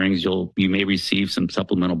 22nd hearings, you may receive some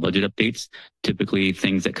supplemental budget updates, typically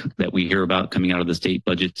things that we hear about coming out of the state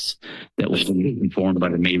budgets that will be informed by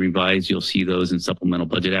the May revise. You'll see those in supplemental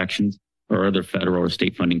budget actions, or other federal or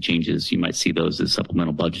state funding changes. You might see those as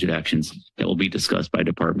supplemental budget actions that will be discussed by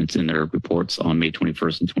departments in their reports on May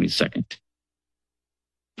 21st and 22nd.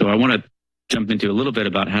 So I want to jump into a little bit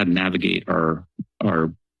about how to navigate our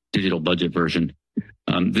digital budget version.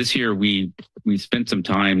 This year, we spent some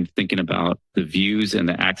time thinking about the views and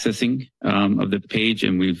the accessing of the page,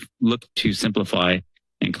 and we've looked to simplify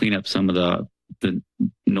and clean up some of the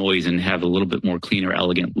noise and have a little bit more cleaner,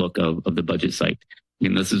 elegant look of the budget site.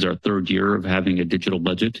 And this is our third year of having a digital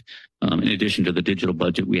budget. In addition to the digital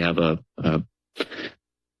budget, we have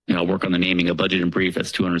I'll work on the naming, a budget in brief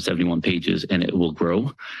that's 271 pages, and it will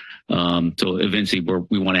grow. So eventually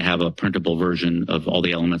we want to have a printable version of all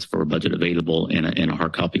the elements for a budget available in a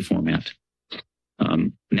hard copy format.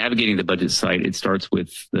 Navigating the budget site, it starts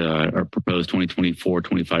with our proposed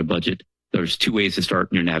 2024-25 budget. There's two ways to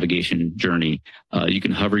start your navigation journey. You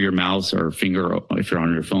can hover your mouse or finger, if you're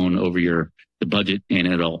on your phone, over the budget, and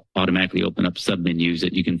it'll automatically open up submenus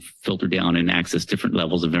that you can filter down and access different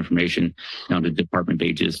levels of information down to department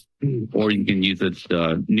pages. Or you can use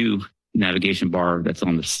the new navigation bar that's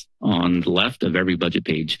on the left of every budget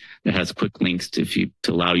page that has quick links to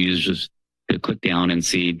allow users to click down and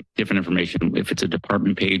see different information. If it's a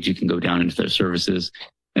department page, you can go down into their services.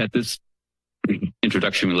 At this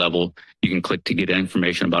introductory level, you can click to get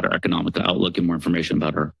information about our economic outlook and more information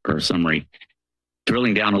about our summary.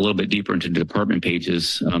 Drilling down a little bit deeper into the department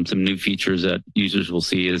pages, some new features that users will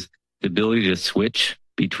see is the ability to switch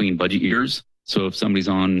between budget years. So if somebody's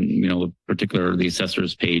on, the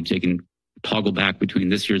assessor's page, they can toggle back between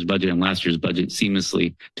this year's budget and last year's budget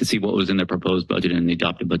seamlessly to see what was in their proposed budget and the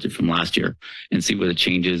adopted budget from last year, and see what the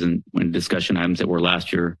changes and discussion items that were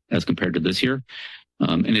last year as compared to this year.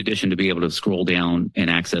 In addition, to be able to scroll down and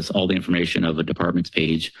access all the information of a department's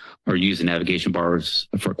page, or use the navigation bars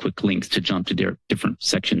for quick links to jump to different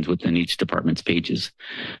sections within each department's pages.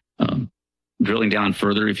 Drilling down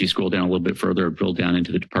further, if you scroll down a little bit further, drill down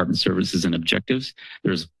into the department services and objectives,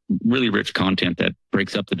 there's really rich content that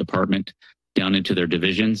breaks up the department down into their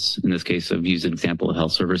divisions. In this case, I've used an example of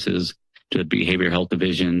health services to behavioral health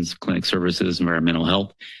divisions, clinic services, environmental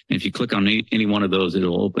health. And if you click on any one of those,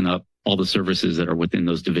 it'll open up all the services that are within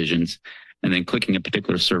those divisions. And then clicking a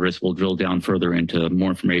particular service will drill down further into more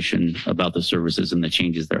information about the services and the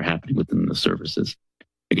changes that are happening within the services.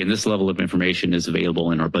 Again, this level of information is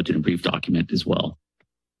available in our budget and brief document as well.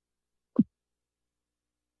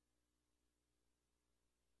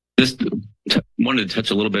 Just wanted to touch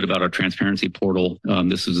a little bit about our transparency portal.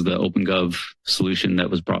 This is the OpenGov solution that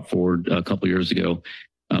was brought forward a couple years ago.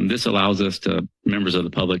 This allows us members of the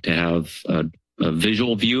public to have a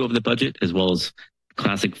visual view of the budget, as well as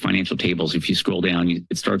classic financial tables. If you scroll down,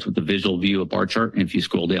 it starts with the visual view of bar chart. And if you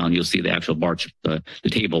scroll down, you'll see the actual bar chart, the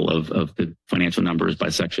table of the financial numbers by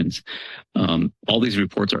sections. All these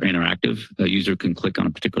reports are interactive. A user can click on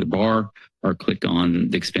a particular bar or click on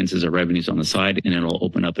the expenses or revenues on the side, and it'll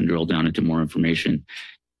open up and drill down into more information.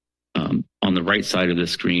 On the right side of the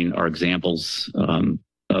screen are examples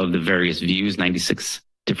of the various views, 96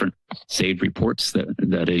 different saved reports that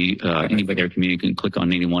anybody in our community can click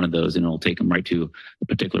on any one of those, and it'll take them right to a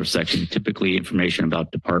particular section, typically information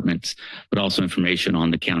about departments, but also information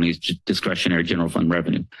on the county's discretionary general fund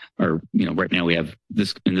revenue. Or, right now we have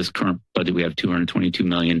in this current budget, we have $222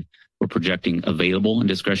 million we're projecting available in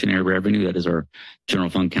discretionary revenue. That is our general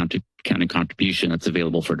fund county contribution that's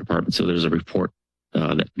available for departments. So there's a report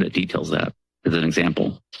that details that as an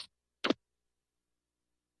example.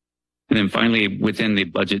 And then finally, within the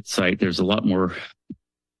budget site, there's a lot more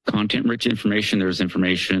content-rich information. There's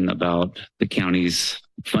information about the county's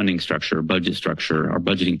funding structure, budget structure, our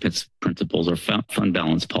budgeting principles, our fund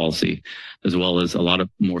balance policy, as well as a lot of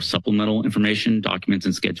more supplemental information, documents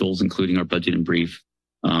and schedules, including our budget and brief,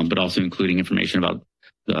 but also including information about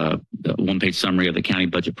the one-page summary of the county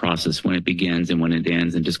budget process, when it begins and when it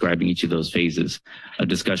ends, and describing each of those phases, a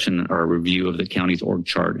discussion or a review of the county's org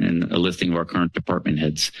chart and a listing of our current department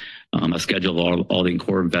heads, a schedule of all the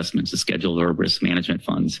core investments, a schedule of our risk management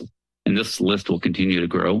funds. And this list will continue to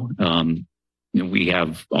grow. We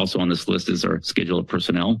have also on this list is our schedule of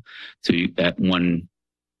personnel. So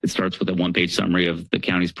it starts with a one-page summary of the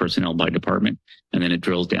county's personnel by department, and then it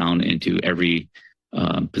drills down into every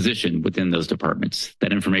position within those departments.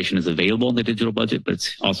 That information is available in the digital budget, but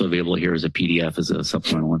it's also available here as a PDF as a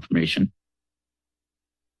supplemental information.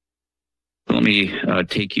 So let me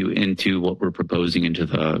take you into what we're proposing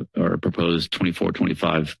into our proposed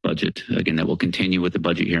 24-25 budget. Again, that will continue with the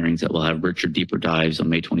budget hearings that will have richer, deeper dives on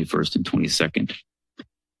May 21st and 22nd.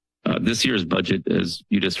 This year's budget, as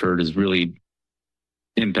you just heard, is really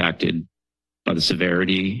impacted by the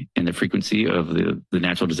severity and the frequency of the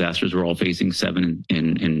natural disasters we're all facing,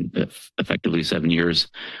 in effectively 7 years,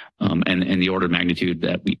 and the order of magnitude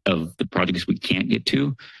of the projects we can't get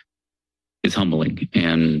to is humbling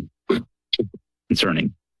and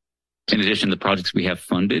concerning. In addition, the projects we have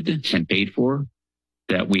funded and paid for,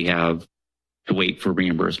 that we have to wait for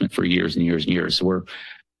reimbursement for years and years and years. So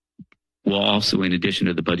we'll also, in addition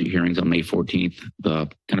to the budget hearings on May 14th, the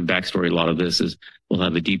kind of backstory, a lot of this is we'll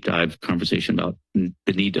have a deep dive conversation about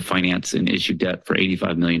the need to finance and issue debt for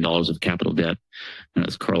 $85 million of capital debt. And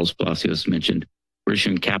as Carlos Palacios mentioned, we're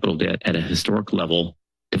issuing capital debt at a historic level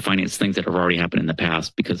to finance things that have already happened in the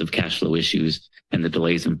past because of cash flow issues and the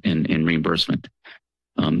delays in reimbursement.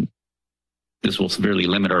 This will severely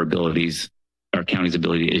limit our county's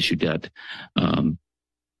ability to issue debt.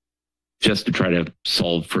 Just to try to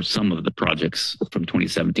solve for some of the projects from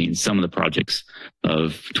 2017, some of the projects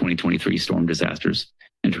of 2023 storm disasters,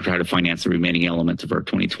 and to try to finance the remaining elements of our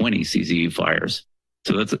 2020 CZU fires.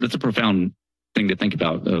 So that's a profound thing to think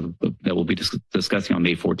about that we'll be discussing on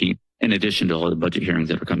May 14th, in addition to all the budget hearings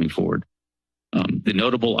that are coming forward. The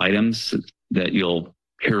notable items that you'll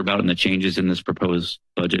hear about in the changes in this proposed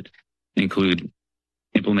budget include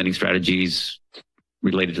implementing strategies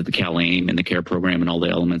related to the CalAIM and the CARE program and all the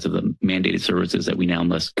elements of the mandated services that we now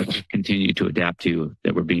must continue to adapt to,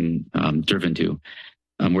 that we're being driven to.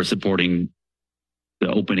 We're supporting the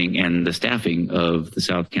opening and the staffing of the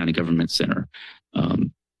South County Government Center,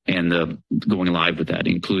 and the going live with that,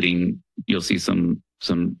 including, you'll see some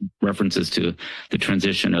references to the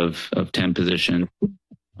transition of 10 position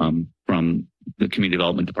from the Community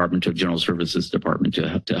Development Department to General Services Department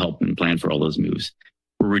to help and plan for all those moves.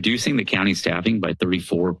 We're reducing the county staffing by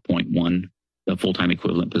 34.1 full-time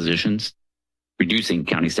equivalent positions, reducing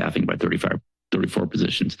county staffing by 34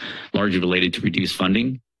 positions, largely related to reduced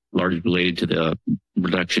funding, largely related to the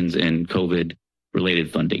reductions in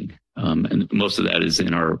COVID-related funding. And most of that is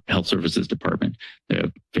in our Health Services Department.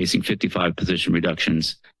 They're facing 55 position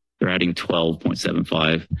reductions. They're adding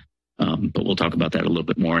 12.75, but we'll talk about that a little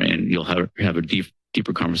bit more, and you'll have a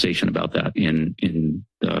deeper conversation about that in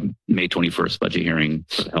the May 21st budget hearing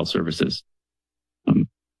for the health services.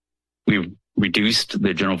 We've reduced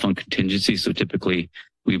the general fund contingency. So typically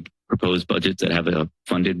we propose budgets that have a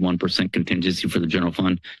funded 1% contingency for the general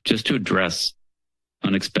fund, just to address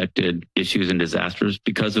unexpected issues and disasters.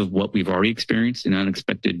 Because of what we've already experienced in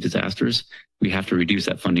unexpected disasters, we have to reduce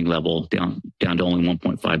that funding level down to only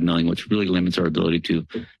 1.5 million, which really limits our ability to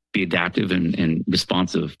be adaptive and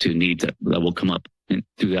responsive to needs that will come up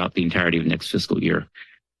throughout the entirety of next fiscal year.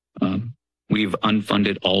 We've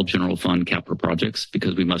unfunded all general fund capital projects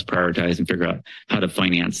because we must prioritize and figure out how to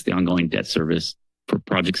finance the ongoing debt service for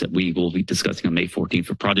projects that we will be discussing on May 14th,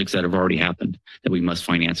 for projects that have already happened that we must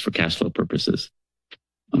finance for cash flow purposes.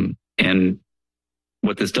 And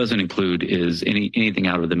what this doesn't include is anything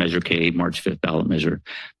out of the Measure K March 5th ballot measure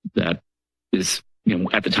that is,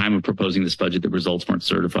 at the time of proposing this budget, the results weren't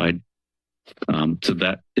certified. So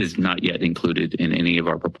that is not yet included in any of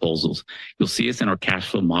our proposals. You'll see us in our cash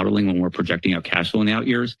flow modeling when we're projecting our cash flow in the out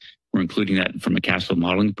years. We're including that from a cash flow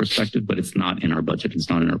modeling perspective, but it's not in our budget. It's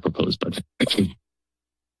not in our proposed budget.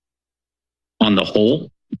 On the whole,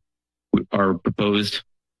 our proposed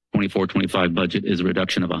 24-25 budget is a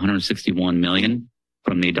reduction of 161 million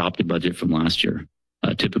from the adopted budget from last year.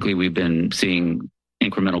 Typically, we've been seeing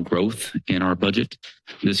incremental growth in our budget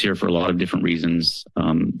this year for a lot of different reasons.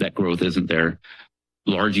 That growth isn't there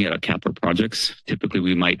largely out of capital projects. Typically,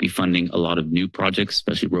 we might be funding a lot of new projects,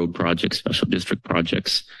 especially road projects, special district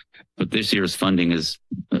projects. But this year's funding is,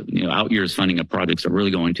 out years funding of projects are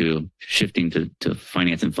really going to shifting to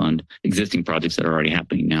finance and fund existing projects that are already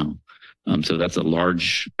happening now. So that's a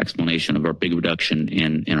large explanation of our big reduction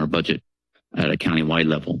in our budget at a county-wide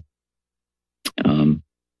level.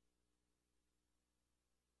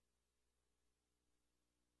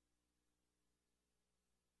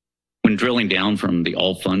 when drilling down from the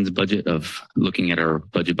all funds budget of looking at our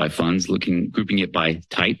budget by funds, grouping it by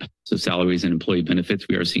type, so salaries and employee benefits,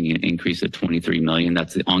 we are seeing an increase of 23 million.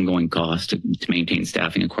 That's the ongoing cost to maintain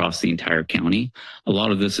staffing across the entire county. A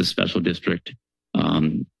lot of this is special district,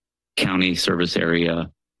 county service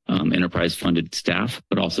area, enterprise funded staff,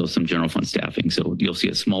 but also some general fund staffing. So you'll see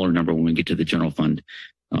a smaller number when we get to the general fund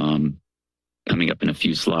coming up in a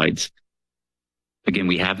few slides. Again,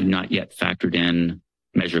 we have not yet factored in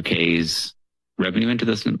Measure K's revenue into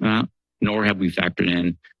this amount, nor have we factored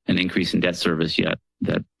in an increase in debt service yet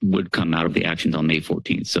that would come out of the actions on May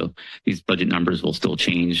 14th. So these budget numbers will still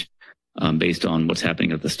change based on what's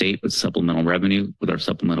happening at the state with supplemental revenue, with our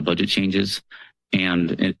supplemental budget changes,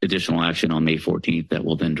 and additional action on May 14th that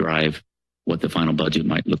will then drive what the final budget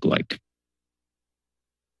might look like.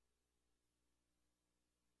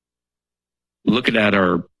 Looking at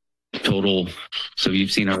our total, so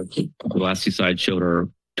you've seen the last two slides showed our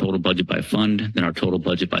total budget by fund, then our total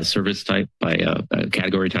budget by service type, by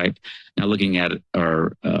category type. Now looking at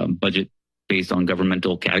our budget based on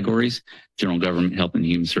governmental categories, general government, health and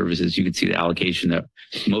human services, you can see the allocation that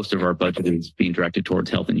most of our budget is being directed towards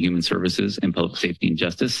health and human services and public safety and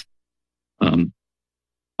justice. On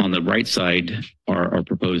the right side are our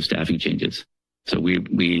proposed staffing changes. So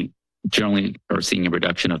we generally are seeing a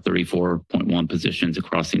reduction of 34.1 positions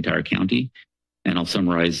across the entire county. And I'll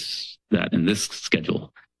summarize that in this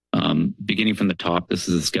schedule. Beginning from the top, this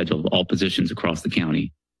is a schedule of all positions across the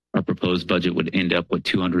county. Our proposed budget would end up with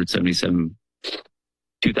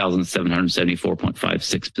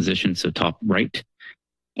 2,774.56 positions, so top right.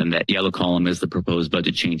 And that yellow column is the proposed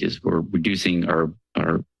budget changes. We're reducing our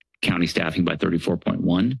county staffing by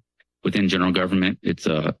 34.1. Within general government, it's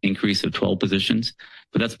an increase of 12 positions,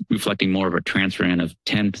 but that's reflecting more of a transfer in of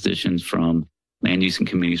 10 positions from land use and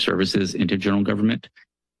community services into general government.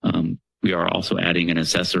 We are also adding an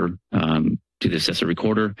assessor to the assessor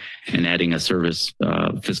recorder and adding a service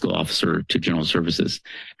fiscal officer to general services.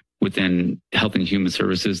 Within health and human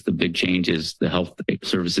services, the big change is the health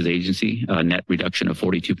services agency, net reduction of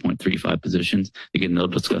 42.35 positions. Again, they'll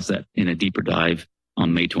discuss that in a deeper dive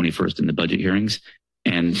on May 21st in the budget hearings.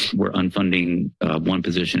 And we're unfunding one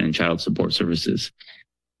position in child support services.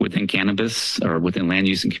 Within cannabis, or within land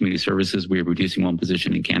use and community services, we're reducing one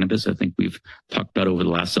position in cannabis. I think we've talked about over the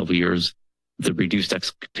last several years the reduced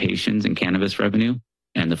expectations in cannabis revenue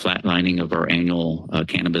and the flatlining of our annual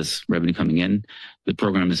cannabis revenue coming in. The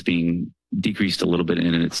program is being decreased a little bit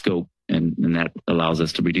in its scope, and that allows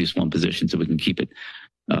us to reduce one position so we can keep it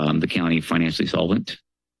the county financially solvent.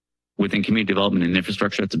 Within community development and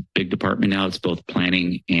infrastructure, that's a big department now. It's both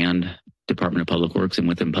planning and Department of Public Works, and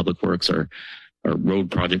within Public Works are road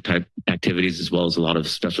project type activities, as well as a lot of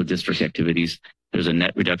special district activities. There's a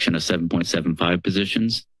net reduction of 7.75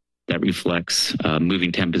 positions. That reflects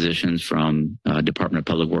moving 10 positions from Department of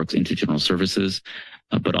Public Works into general services,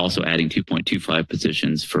 but also adding 2.25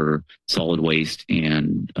 positions for solid waste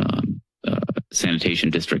and sanitation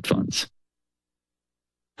district funds.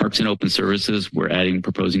 Parks and open services, we're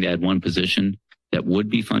proposing to add one position that would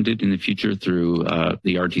be funded in the future through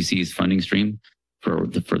the RTC's funding stream for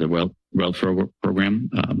the rail program.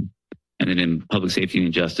 And then in public safety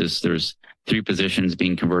and justice, there's 3 positions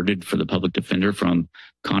being converted for the public defender from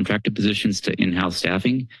contracted positions to in-house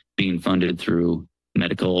staffing, being funded through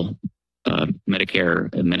Medicare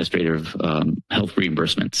administrative health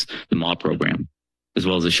reimbursements, the MAW program, as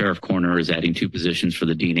well as the sheriff coroner is adding 2 positions for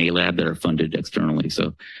the DNA lab that are funded externally.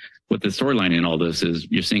 So what the storyline in all this is,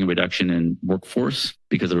 you're seeing a reduction in workforce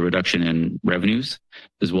because of a reduction in revenues,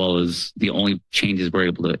 as well as the only changes we're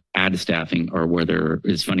able to add to staffing are where there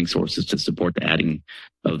is funding sources to support the adding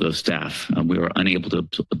of those staff. We were unable to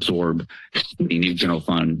absorb the new general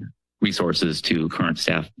fund resources to current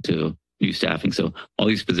staff to new staffing. So all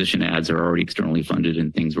these position adds are already externally funded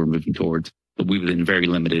and things we're moving towards. But we've been very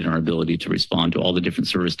limited in our ability to respond to all the different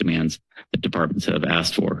service demands that departments have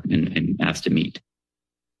asked for and asked to meet.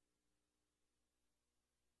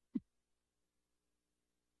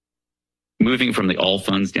 Moving from the all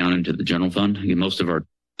funds down into the general fund, most of our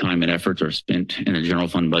time and efforts are spent in a general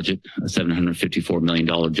fund budget, a $754 million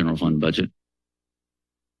general fund budget.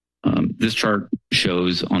 This chart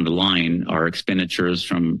shows on the line our expenditures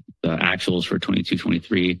from the actuals for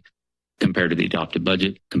 22-23 compared to the adopted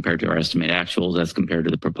budget, compared to our estimated actuals as compared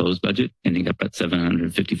to the proposed budget, ending up at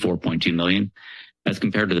 $754.2 million, as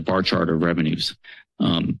compared to the bar chart of revenues.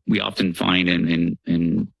 We often find and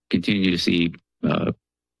continue to see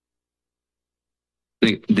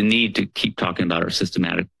the need to keep talking about our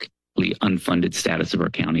systematically unfunded status of our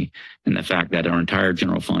county and the fact that our entire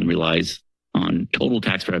general fund relies on total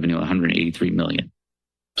tax revenue, $183 million.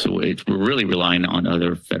 So we're really relying on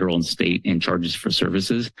other federal and state and charges for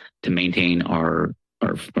services to maintain our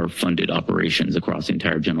funded operations across the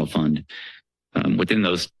entire general fund. Within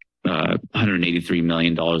those $183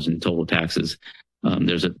 million in total taxes,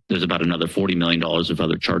 there's about another $40 million of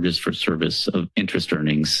other charges for service of interest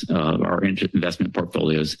earnings. Our investment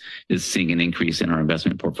portfolios is seeing an increase in our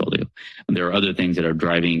investment portfolio. And there are other things that are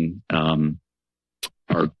driving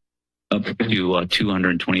our up to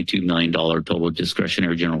 $222 million total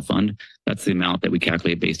discretionary general fund. That's the amount that we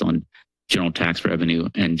calculate based on general tax revenue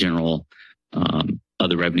and general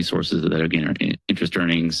other revenue sources that, again, are interest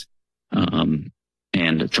earnings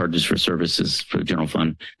and charges for services for the general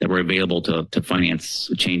fund that were available to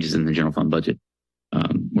finance changes in the general fund budget.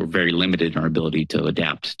 We're very limited in our ability to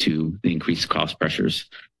adapt to the increased cost pressures.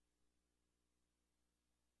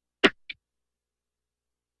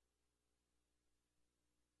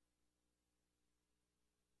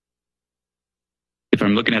 If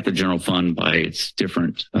I'm looking at the general fund by its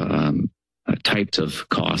different types of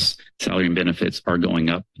costs, salary and benefits are going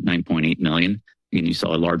up 9.8 million. Again, you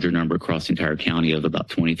saw a larger number across the entire county of about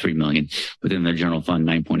 23 million. Within the general fund,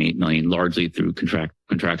 9.8 million, largely through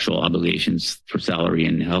contractual obligations for salary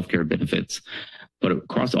and healthcare benefits. But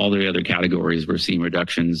across all the other categories, we're seeing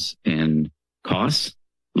reductions in costs,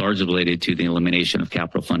 largely related to the elimination of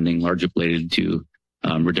capital funding, largely related to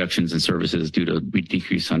reductions in services due to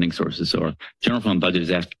decreased funding sources. So our general fund budget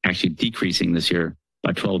is actually decreasing this year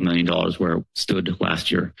by $12 million where it stood last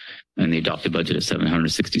year, and the adopted budget is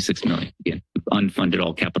 $766 million. Again, unfunded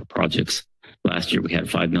all capital projects. Last year we had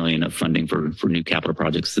 $5 million of funding for new capital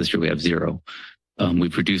projects. This year we have zero.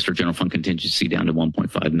 We've reduced our general fund contingency down to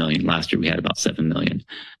 1.5 million. Last year we had about 7 million.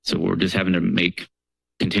 So we're just having to make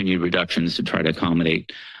continued reductions to try to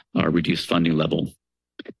accommodate our reduced funding level.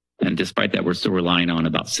 And despite that, we're still relying on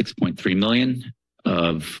about 6.3 million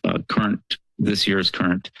of this year's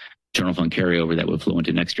current general fund carryover that would flow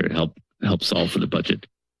into next year to help solve for the budget.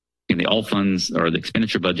 And the all funds or the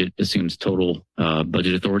expenditure budget assumes total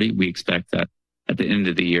budget authority. We expect that at the end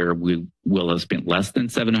of the year, we will have spent less than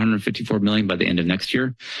 754 million by the end of next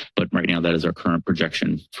year. But right now, that is our current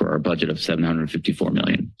projection for our budget of 754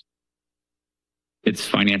 million. It's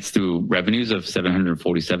financed through revenues of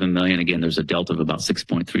 747 million. Again, there's a delta of about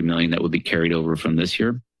 6.3 million that will be carried over from this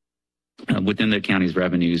year. Within the county's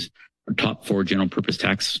revenues, our top four general purpose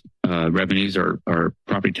tax revenues are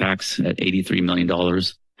property tax at $83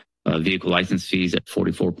 million, vehicle license fees at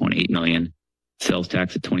 $44.8 million, sales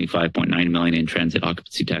tax at $25.9 million, and transit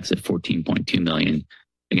occupancy tax at $14.2 million.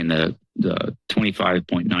 Again, the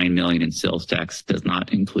 $25.9 million in sales tax does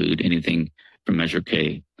not include anything from Measure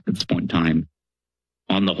K at this point in time.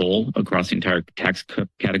 On the whole, across the entire tax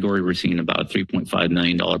category, we're seeing about a $3.5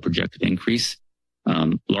 million projected increase,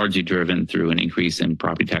 largely driven through an increase in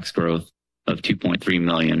property tax growth of 2.3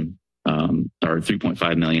 million, or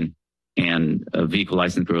 3.5 million, and a vehicle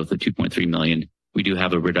license growth of 2.3 million. We do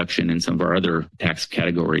have a reduction in some of our other tax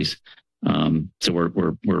categories. So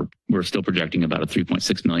we're still projecting about a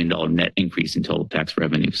 $3.6 million net increase in total tax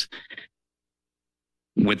revenues.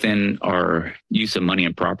 Within our use of money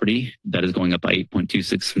and property, that is going up by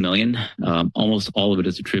 8.26 million. Almost all of it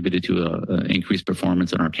is attributed to an increased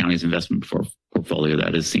performance in our county's investment portfolio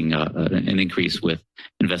that is seeing an increase with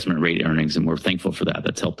investment rate earnings, and we're thankful for that.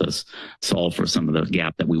 That's helped us solve for some of the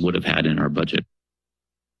gap that we would have had in our budget.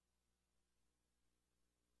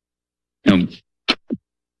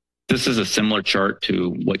 This is a similar chart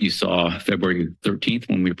to what you saw February 13th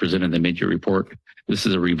when we presented the mid-year report. This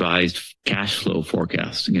is a revised cash flow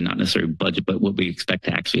forecast. Again, not necessarily budget, but what we expect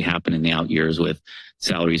to actually happen in the out years with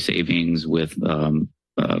salary savings, with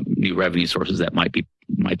new revenue sources that might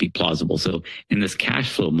be plausible. So in this cash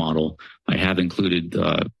flow model, I have included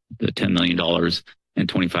the $10 million and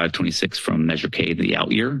 25-26 from Measure K, the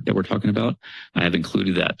out year that we're talking about. I have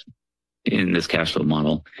included that in this cash flow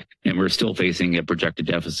model, and we're still facing a projected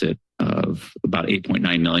deficit of about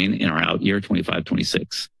 8.9 million in our out year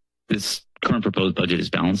 25-26. This current proposed budget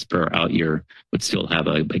is balanced, but our out year would still have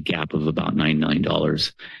a gap of about $9 million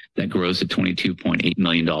that grows to $22.8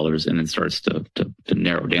 million and then starts to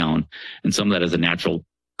narrow down. And some of that is a natural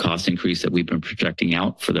cost increase that we've been projecting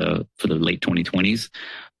out for the late 2020s,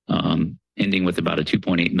 ending with about a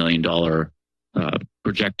 $2.8 million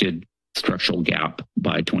projected structural gap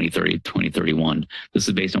by 2030, 2031. This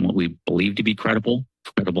is based on what we believe to be credible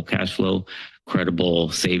cash flow, credible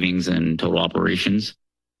savings and total operations,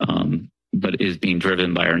 but is being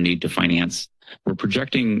driven by our need to finance. We're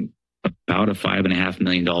projecting about a $5.5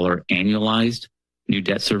 million annualized new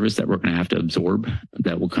debt service that we're going to have to absorb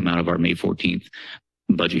that will come out of our May 14th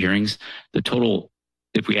budget hearings. The total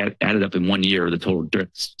if we added up in 1 year, the total debt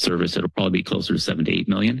service, it'll probably be closer to 7 to 8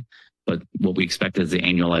 million. But what we expect is the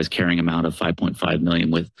annualized carrying amount of 5.5 million,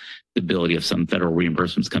 with the ability of some federal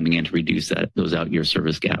reimbursements coming in to reduce those out-year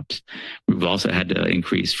service gaps. We've also had to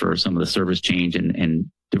increase for some of the service change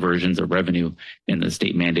and diversions of revenue in the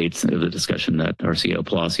state mandates of the discussion that our CEO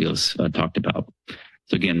Palacios talked about.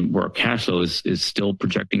 So again, where our cash flow is still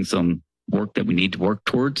projecting some work that we need to work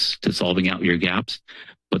towards to solving out-year gaps.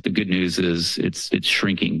 But the good news is it's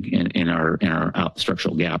shrinking in our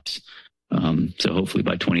structural gaps. So hopefully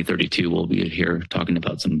by 2032, we'll be here talking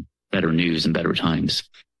about some better news and better times.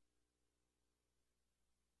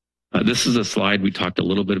 This is a slide we talked a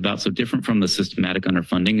little bit about. So different from the systematic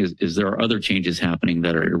underfunding is there are other changes happening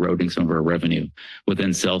that are eroding some of our revenue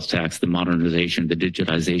within sales tax, the modernization, the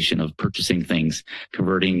digitization of purchasing things,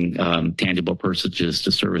 converting tangible purchases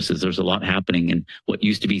to services. There's a lot happening, and what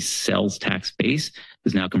used to be sales tax base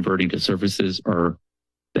is now converting to services, or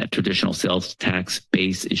that traditional sales tax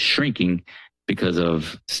base is shrinking because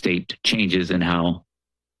of state changes in how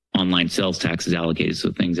online sales tax is allocated.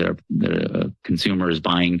 So things that a consumer is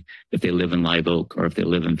buying if they live in Live Oak, or if they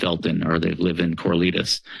live in Felton, or they live in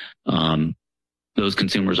Corlitas, those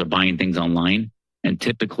consumers are buying things online, and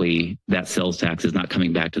typically that sales tax is not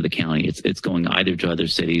coming back to the county. It's going either to other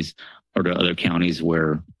cities or to other counties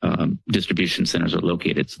where distribution centers are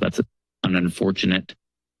located. So that's an unfortunate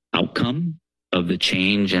outcome of the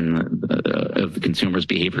change and of the consumer's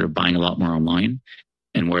behavior of buying a lot more online,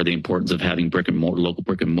 and where the importance of having local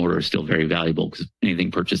brick and mortar is still very valuable, because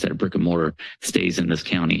anything purchased at a brick and mortar stays in this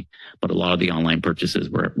county. But a lot of the online purchases,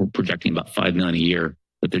 we're projecting about $5 million a year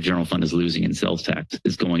that the general fund is losing in sales tax,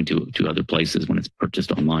 is going to other places when it's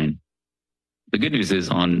purchased online. The good news is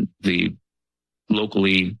on the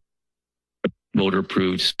locally voter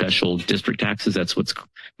approved special district taxes, that's what's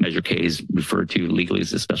Measure K is referred to legally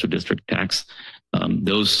as a special district tax.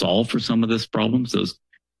 Those solve for some of this problems.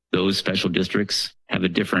 Those special districts have a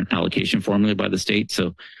different allocation formula by the state.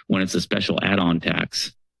 So when it's a special add-on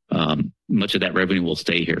tax, much of that revenue will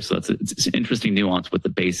stay here. So it's an interesting nuance with the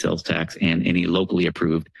base sales tax and any locally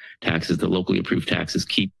approved taxes. The locally approved taxes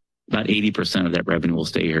keep about 80% of that revenue will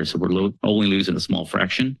stay here. So we're only losing a small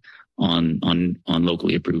fraction on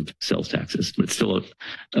locally approved sales taxes, but still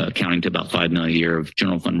accounting to about $5 million a year of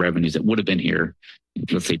general fund revenues that would have been here,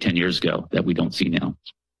 let's say 10 years ago, that we don't see now.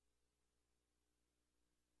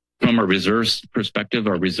 From a reserves perspective,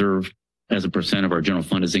 our reserve as a percent of our general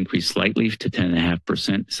fund has increased slightly to 10.5%,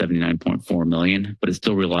 79.4 million, but it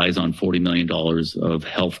still relies on $40 million of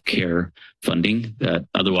healthcare funding that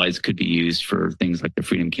otherwise could be used for things like the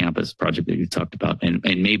Freedom Campus project that you talked about, and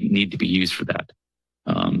may need to be used for that.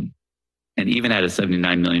 And even at a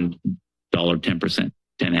 $79 million,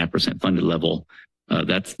 10.5% funded level,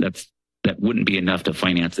 that wouldn't be enough to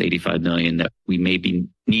finance the $85 million that we may be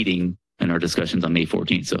needing in our discussions on May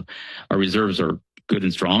 14th. So our reserves are good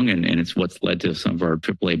and strong, and it's what's led to some of our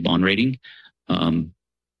AAA bond rating.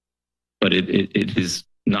 But it is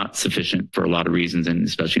not sufficient for a lot of reasons, and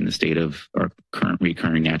especially in the state of our current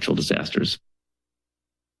recurring natural disasters.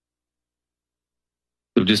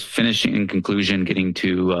 So just finishing in conclusion, getting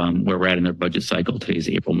to where we're at in our budget cycle. Today is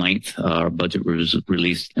April 9th. Our budget was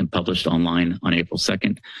released and published online on April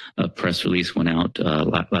 2nd. A press release went out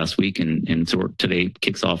last week, and so today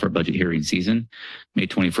kicks off our budget hearing season. May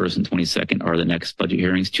 21st and 22nd are the next budget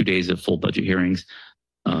hearings, 2 days of full budget hearings.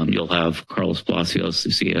 You'll have Carlos Palacios, the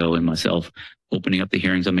CEO, and myself opening up the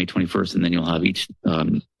hearings on May 21st, and then you'll have each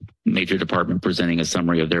major department presenting a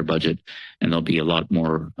summary of their budget, and there'll be a lot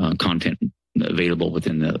more content available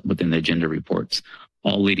within the agenda reports,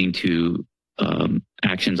 all leading to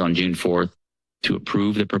actions on June 4th to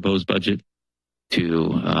approve the proposed budget,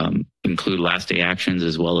 to include last day actions,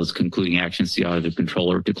 as well as concluding actions to the Auditor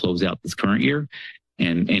Controller to close out this current year,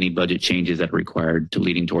 and any budget changes that are required to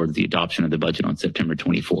leading towards the adoption of the budget on September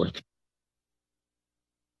 24th.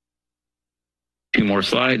 2 more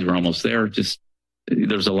slides, we're almost there.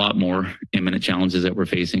 There's a lot more imminent challenges that we're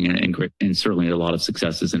facing, and certainly a lot of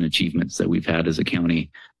successes and achievements that we've had as a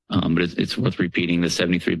county. But it's worth repeating the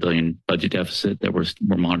 $73 billion budget deficit that we're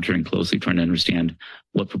monitoring closely, trying to understand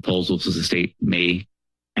what proposals the state may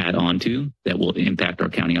add on to that will impact our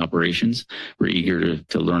county operations. We're eager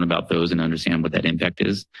to learn about those and understand what that impact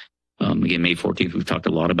is. Again, May 14th, we've talked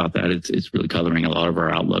a lot about that. It's really coloring a lot of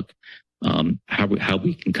our outlook. How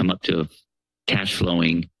we can come up to cash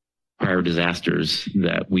flowing prior disasters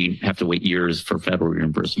that we have to wait years for federal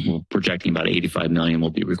reimbursement. We're projecting about 85 million will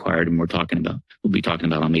be required, and we'll be talking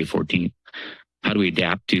about on May 14th. How do we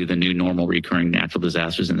adapt to the new normal recurring natural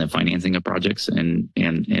disasters and the financing of projects, and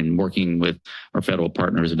working with our federal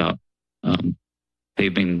partners about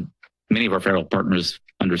they've been many of our federal partners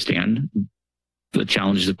understand the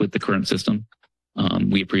challenges with the current system.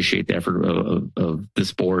 We appreciate the effort of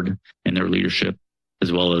this board and their leadership,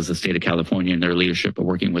 as well as the state of California and their leadership of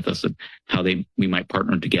working with us and how we might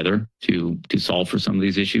partner together to solve for some of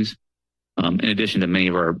these issues. In addition to many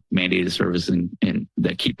of our mandated services and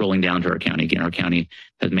that keep rolling down to our county. Again, our county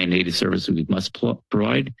has mandated services we must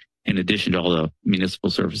provide, in addition to all the municipal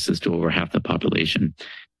services to over half the population.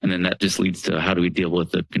 And then that just leads to how do we deal with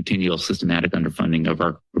the continual systematic underfunding of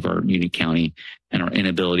our Union County and our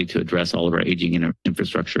inability to address all of our aging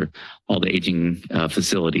infrastructure, all the aging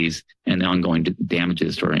facilities, and the ongoing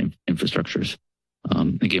damages to our infrastructures.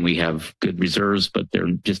 Again, we have good reserves, but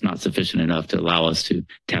they're just not sufficient enough to allow us to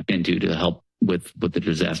tap into to help with the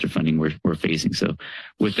disaster funding we're facing. So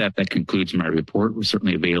with that concludes my report. We're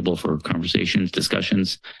certainly available for conversations,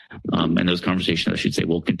 discussions, and those conversations, I should say,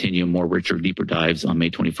 will continue more richer, deeper dives on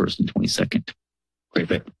May 21st and 22nd. Great.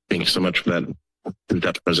 Thank you so much for that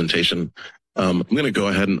in-depth presentation. I'm going to go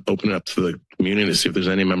ahead and open it up to the community to see if there's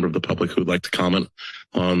any member of the public who would like to comment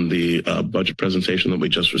on the budget presentation that we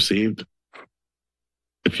just received.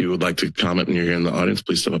 If you would like to comment and you're here in the audience,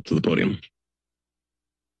 please step up to the podium.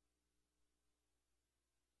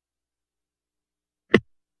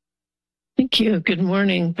 Thank you. Good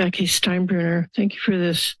morning, Becky Steinbruner. Thank you for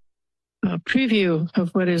this preview of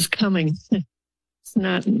what is coming. It's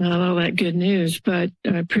not all that good news, but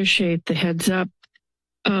I appreciate the heads up.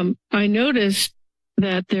 I noticed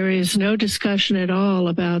that there is no discussion at all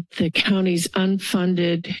about the county's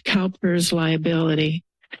unfunded CalPERS liability.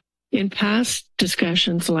 In past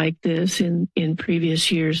discussions like this in previous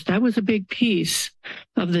years, that was a big piece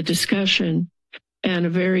of the discussion and a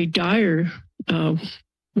very dire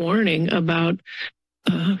warning about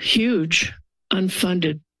huge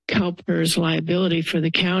unfunded CalPERS liability for the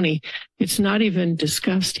county. It's not even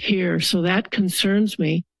discussed here, so that concerns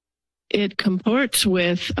me. It comports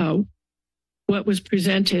with what was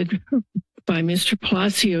presented by Mr.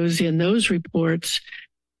 Palacios in those reports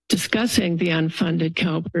discussing the unfunded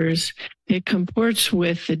CalPERS. It comports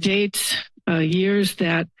with the dates, years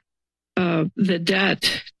that the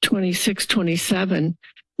debt 26-27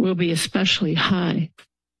 will be especially high.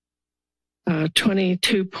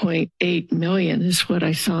 22.8 million is what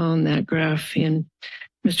I saw on that graph in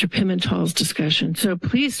Mr. Pimental's discussion. So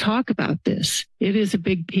please talk about this. It is a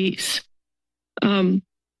big piece. I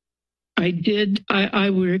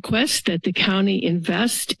would request that the county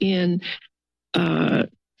invest in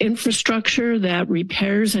infrastructure that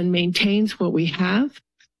repairs and maintains what we have,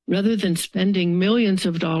 rather than spending millions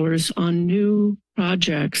of dollars on new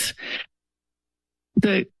projects.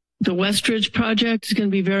 The Westridge project is going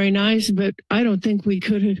to be very nice, but I don't think we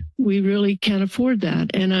really can't afford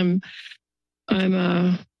that. And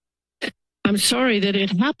I'm sorry that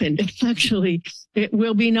it happened. Actually, it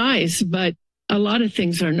will be nice, but a lot of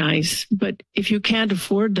things are nice. But if you can't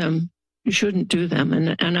afford them, you shouldn't do them.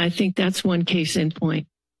 And I think that's one case in point.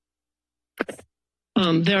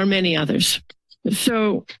 There are many others.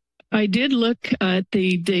 So I did look at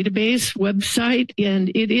the database website, and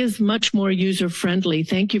it is much more user-friendly.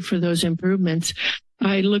 Thank you for those improvements.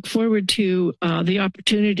 I look forward to the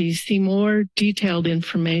opportunity to see more detailed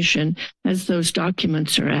information as those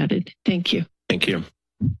documents are added. Thank you. Thank you.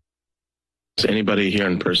 Is anybody here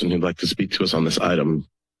in person who'd like to speak to us on this item?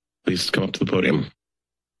 Please come up to the podium.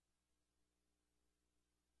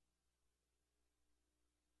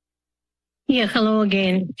 Yeah, hello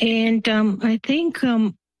again. And I think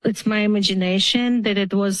it's my imagination that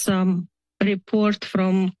it was a report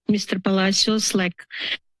from Mr. Palacios, like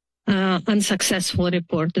unsuccessful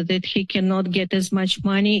report, that he cannot get as much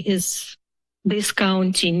money as this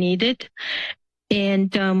county needed.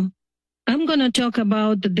 And I'm going to talk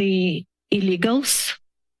about the illegals,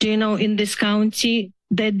 in this county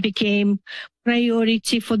that became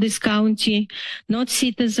priority for this county, not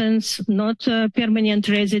citizens, not permanent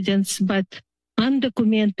residents, but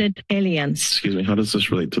undocumented aliens. Excuse me, how does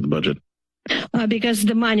this relate to the budget? Because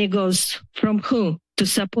the money goes from who to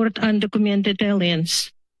support undocumented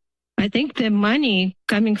aliens? I think the money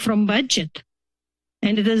coming from budget.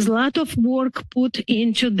 And there's a lot of work put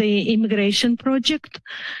into the immigration project.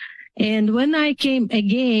 And when I came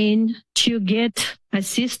again to get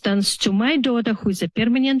assistance to my daughter, who is a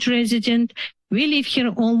permanent resident, we live here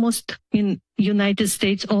almost in United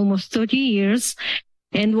States, almost 30 years.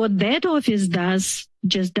 And what that office does,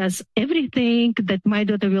 just does everything that my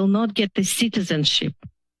daughter will not get the citizenship.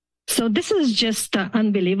 So this is just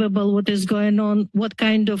unbelievable what is going on, what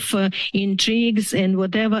kind of intrigues and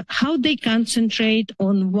whatever, how they concentrate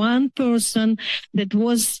on one person that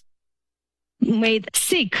was made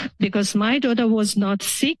sick, because my daughter was not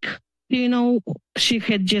sick, she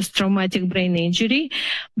had just traumatic brain injury,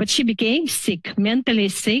 but she became sick, mentally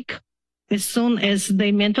sick, as soon as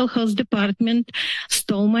the mental health department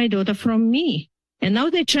stole my daughter from me. And now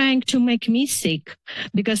they're trying to make me sick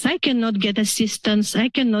because I cannot get assistance. I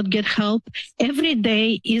cannot get help. Every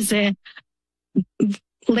day is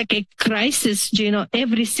like a crisis,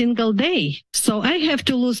 every single day. So I have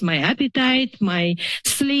to lose my appetite, my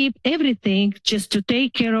sleep, everything just to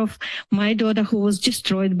take care of my daughter who was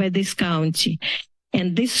destroyed by this county.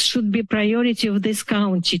 And this should be priority of this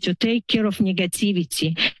county, to take care of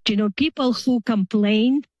negativity. People who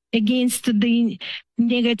complain against the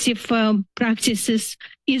negative practices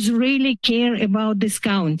is really care about this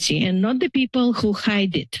county and not the people who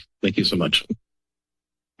hide it. Thank you so much.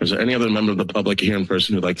 Is there any other member of the public here in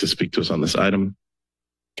person who'd like to speak to us on this item?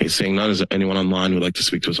 Okay, seeing none, is there anyone online who'd like to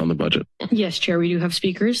speak to us on the budget? Yes, Chair, we do have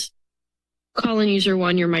speakers. Call-in user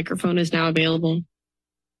 1, your microphone is now available.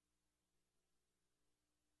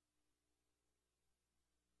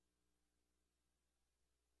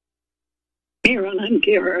 Aaron and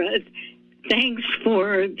Garrett, thanks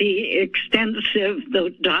for the extensive, though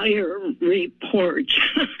dire report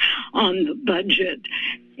on the budget.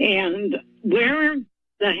 And where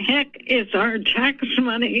the heck is our tax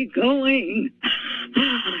money going?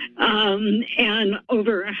 And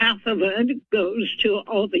over half of it goes to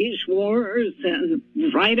all these wars and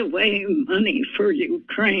right away money for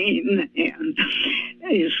Ukraine and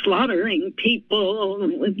slaughtering people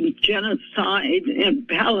with genocide in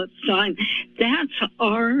Palestine. That's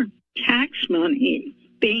our tax money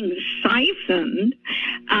being siphoned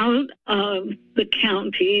out of the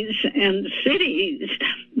counties and cities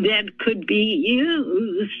that could be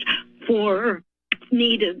used for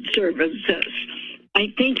needed services. I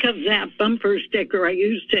think of that bumper sticker I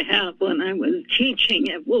used to have when I was teaching.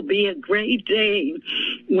 It will be a great day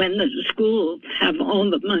when the schools have all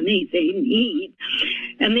the money they need.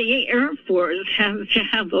 And the Air Force has to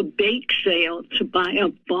have a bake sale to buy a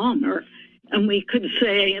bomber. And we could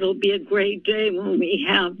say it'll be a great day when we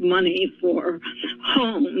have money for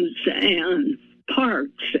homes and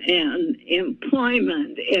parks and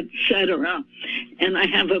employment, etc. And I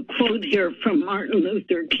have a quote here from Martin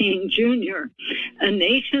Luther King Jr. A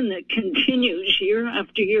nation that continues year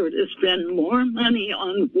after year to spend more money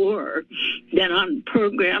on war than on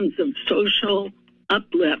programs of social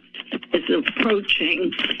uplift is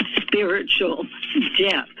approaching spiritual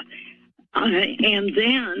death. And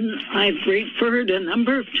then I've referred a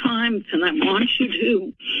number of times, and I want you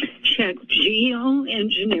to check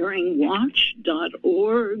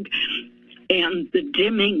geoengineeringwatch.org and the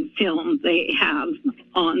dimming film they have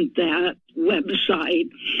on that website.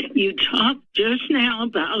 You talked just now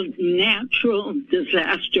about natural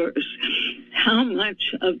disasters. How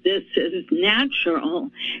much of this is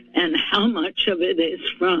natural and how much of it is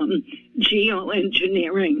from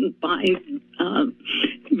geoengineering by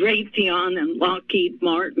Raytheon and Lockheed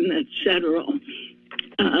Martin, etc.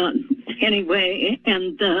 Anyway,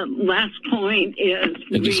 and the last point is...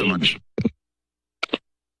 Thank you so much.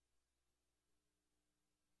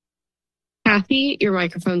 Kathy, your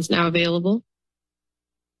microphone's now available.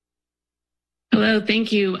 Hello,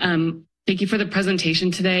 thank you. Thank you for the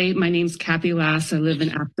presentation today. My name's Kathy Lass. I live in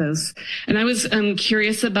Aptos. And I was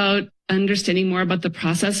curious about understanding more about the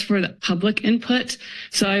process for the public input.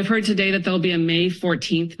 So I've heard today that there'll be a May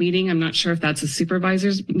 14th meeting. I'm not sure if that's a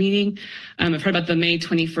supervisors meeting. I've heard about the May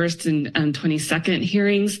 21st and 22nd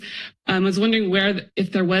hearings. I was wondering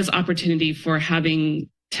if there was opportunity for having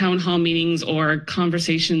town hall meetings or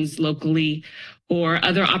conversations locally or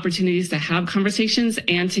other opportunities to have conversations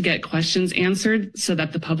and to get questions answered so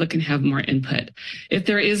that the public can have more input. If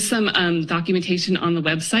there is some documentation on the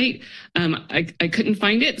website, I couldn't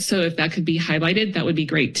find it. So if that could be highlighted, that would be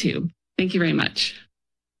great too. Thank you very much.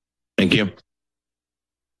 Thank you.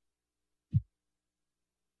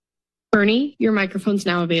 Bernie, your microphone's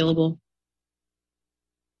now available.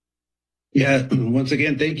 Yeah, once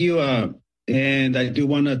again, thank you. And I do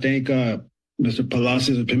want to thank Mr.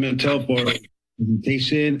 Palacios and Pimentel for the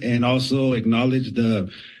presentation and also acknowledge the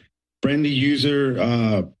friendly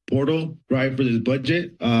user portal, right, for this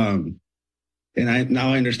budget. And now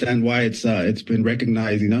I understand why it's been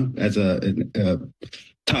recognized, as a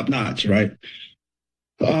top notch, right?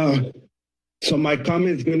 So my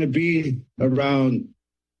comment is going to be around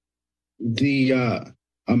the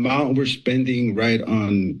amount we're spending, right,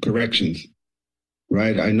 on corrections.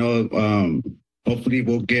 Right. I know hopefully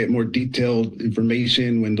we'll get more detailed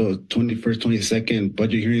information when the 21st, 22nd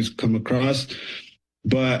budget hearings come across.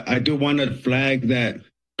 But I do want to flag that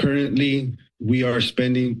currently we are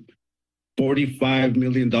spending $45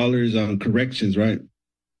 million on corrections, right?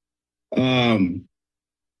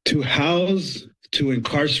 to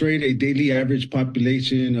incarcerate a daily average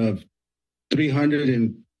population of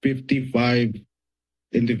 355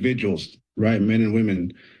 individuals, right? Men and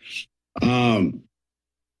women. $21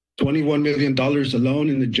 million alone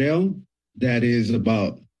in the jail. That is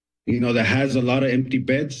about, that has a lot of empty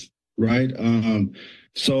beds, right?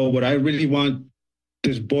 So what I really want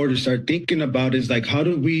this board to start thinking about is like, how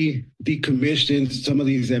do we decommission some of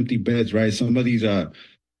these empty beds, right? Some of these, some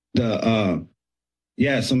of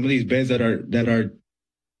these beds that are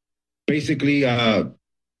basically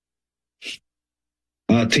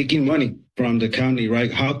taking money from the county,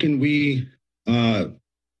 right? How can we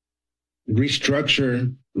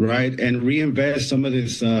restructure, right, and reinvest some of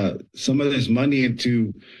this money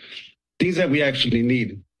into things that we actually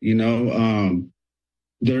need?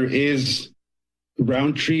 There is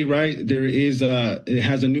Roundtree, right? It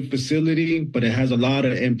has a new facility, but it has a lot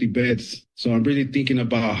of empty beds. So I'm really thinking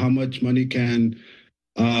about how much money can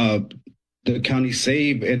the county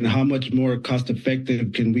save, and how much more cost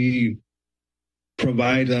effective can we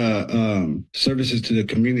provide services to the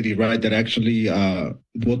community, right? That actually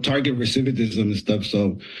will target recidivism and stuff.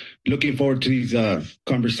 So looking forward to these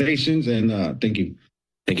conversations, and thank you.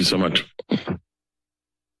 Thank you so much.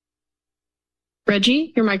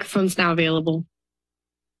 Reggie, your microphone's now available.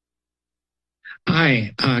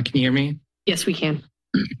 Hi, can you hear me? Yes, we can.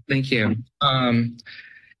 Thank you.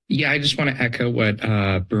 I just want to echo what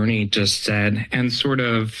Bernie just said, and sort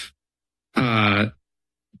of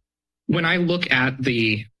when I look at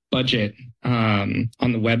the budget on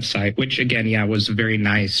the website, which again, was a very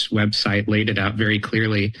nice website, laid it out very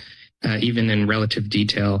clearly, even in relative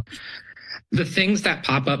detail. The things that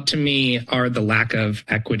pop up to me are the lack of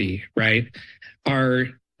equity, right? Our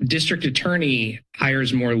district attorney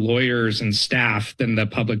hires more lawyers and staff than the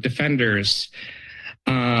public defenders.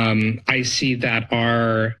 I see that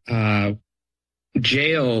our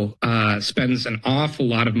jail spends an awful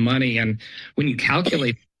lot of money, and when you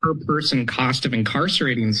calculate per person cost of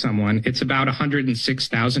incarcerating someone, it's about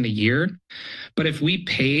 $106,000 a year. But if we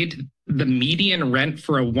paid the median rent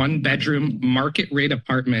for a 1-bedroom market rate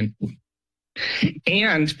apartment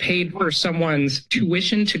and paid for someone's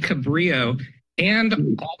tuition to Cabrillo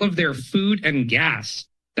and all of their food and gas,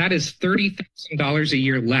 that is $30,000 a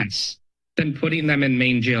year less than putting them in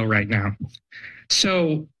main jail right now.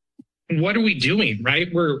 So what are we doing,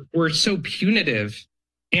 right? We're so punitive,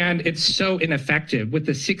 and it's so ineffective with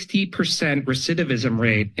the 60% recidivism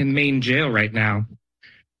rate in main jail right now.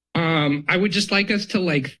 I would just like us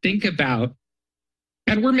to think about,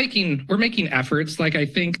 and we're making efforts. I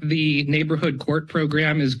think the neighborhood court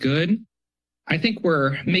program is good. I think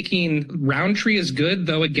we're making Roundtree is good,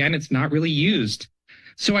 though again, it's not really used.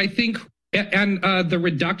 So I think, and the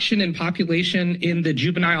reduction in population in the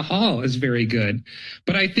juvenile hall is very good.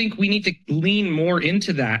 But I think we need to lean more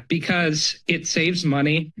into that because it saves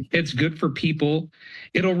money. It's good for people.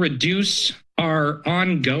 It'll reduce our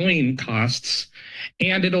ongoing costs,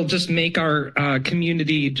 and it'll just make our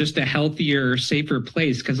community just a healthier, safer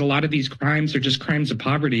place, because a lot of these crimes are just crimes of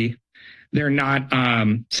poverty. They're not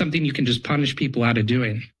something you can just punish people out of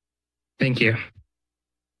doing. Thank you.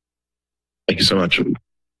 Thank you so much.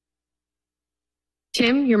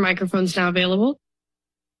 Tim, your microphone's now available.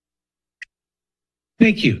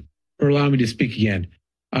 Thank you for allowing me to speak again.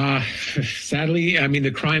 Sadly,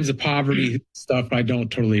 the crimes of poverty stuff I don't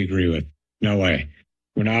totally agree with. No way.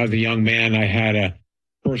 When I was a young man, I had a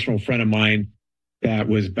personal friend of mine that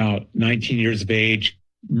was about 19 years of age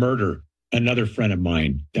murder another friend of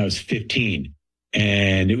mine that was 15.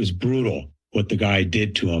 And it was brutal what the guy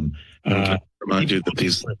did to him. Remind you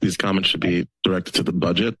that these comments should be directed to the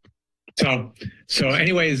budget. So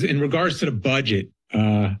anyways, in regards to the budget,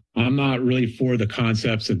 I'm not really for the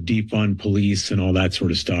concepts of defund police and all that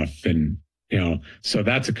sort of stuff. And, so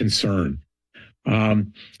that's a concern.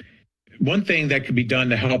 One thing that could be done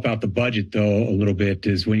to help out the budget, though, a little bit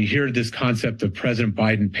is when you hear this concept of President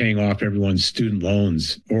Biden paying off everyone's student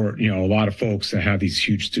loans, or, a lot of folks that have these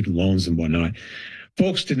huge student loans and whatnot.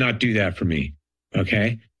 Folks did not do that for me.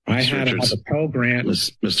 Okay. I had a Pell Grant.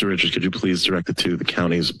 Mr. Richards, could you please direct it to the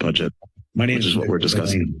county's budget? My name is what we're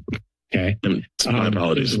discussing. Okay. My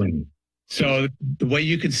apologies. So the way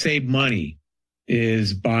you can save money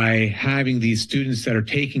is by having these students that are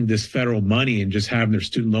taking this federal money and just having their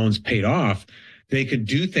student loans paid off. They could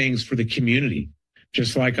do things for the community.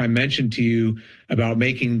 Just like I mentioned to you about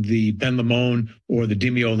making the Ben Limon or the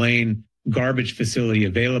Demio Lane garbage facility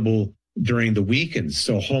available during the weekends,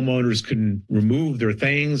 so homeowners can remove their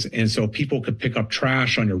things, and so people could pick up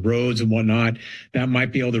trash on your roads and whatnot. That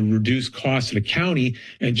might be able to reduce costs to the county.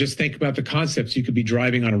 And just think about the concepts. You could be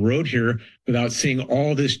driving on a road here without seeing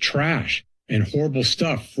all this trash. and horrible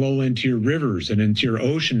stuff flow into your rivers and into your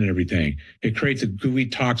ocean and everything. It creates a gooey,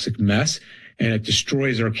 toxic mess, and it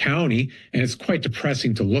destroys our county, and it's quite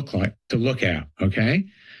depressing to look at. Okay,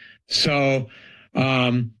 so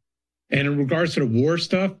and in regards to the war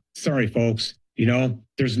stuff, sorry folks,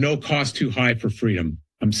 there's no cost too high for freedom.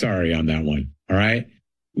 I'm sorry on that one. All right,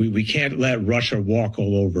 we can't let Russia walk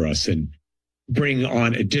all over us and bring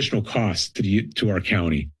on additional costs to our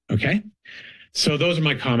county. Okay, so those are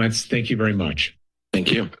my comments. Thank you very much.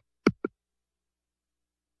 Thank you.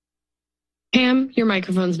 Pam, your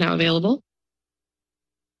microphone's now available.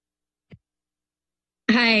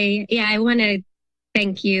 Hi. Yeah, I want to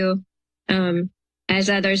thank you, as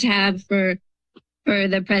others have, for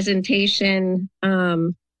the presentation.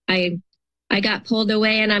 I got pulled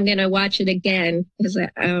away, and I'm going to watch it again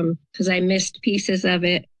because I missed pieces of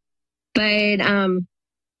it. But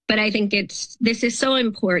I think this is so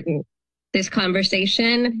important, this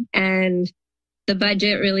conversation, and the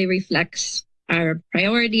budget really reflects our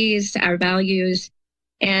priorities, our values,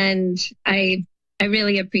 and I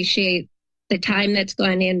really appreciate the time that's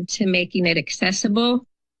gone into making it accessible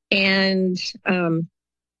and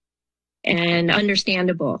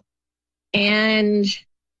understandable. And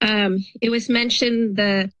it was mentioned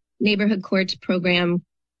the neighborhood courts program,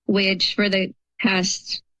 which for the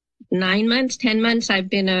past 9 months, 10 months, I've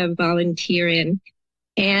been a volunteer in.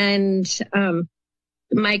 And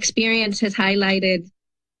my experience has highlighted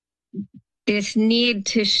this need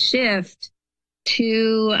to shift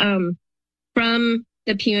to from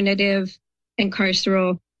the punitive and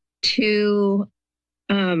carceral to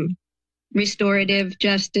restorative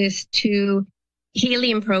justice to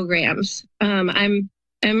healing programs. I'm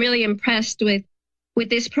really impressed with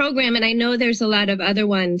this program, and I know there's a lot of other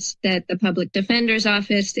ones that the Public Defender's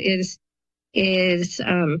Office is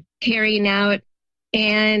carrying out.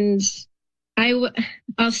 And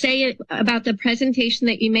I'll say about the presentation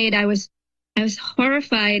that you made, I was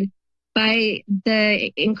horrified by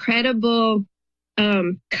the incredible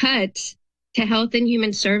cuts to Health and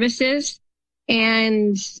Human Services,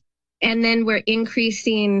 and then we're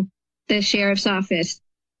increasing the Sheriff's Office.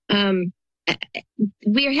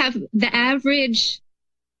 We have the average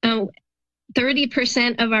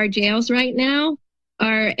 30% of our jails right now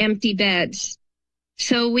are empty beds.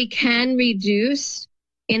 So we can reduce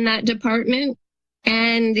in that department,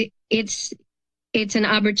 and it's an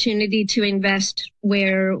opportunity to invest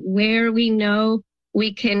where we know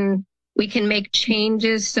we can make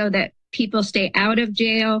changes so that people stay out of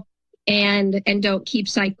jail and don't keep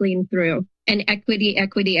cycling through. And equity.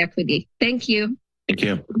 Thank you. Thank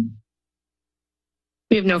you.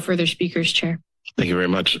 We have no further speakers, Chair. Thank you very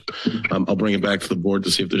much. I'll bring it back to the board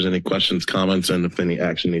to see if there's any questions, comments, and if any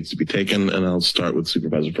action needs to be taken. And I'll start with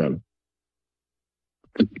Supervisor Friend.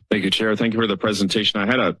 Thank you, Chair. Thank you for the presentation. I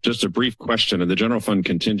had just a brief question. And the general fund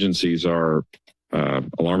contingencies are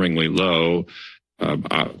alarmingly low,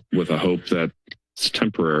 with a hope that it's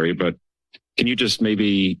temporary. But can you just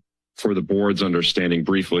maybe, for the board's understanding,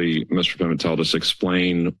 briefly, Mr. Pimentel, just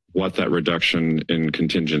explain what that reduction in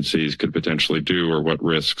contingencies could potentially do, or what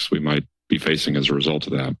risks we might be facing as a result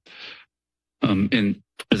of that? And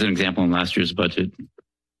as an example, in last year's budget,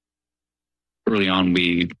 early on,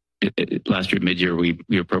 last year mid-year, we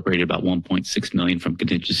appropriated about $1.6 million from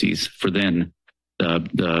contingencies for then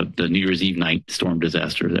the New Year's Eve night storm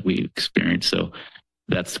disaster that we experienced. So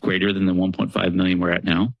that's greater than the 1.5 million we're at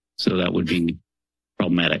now. So that would be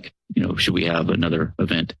problematic. Should we have another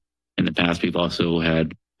event? In the past, we've also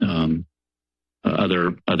had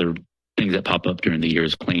other things that pop up during the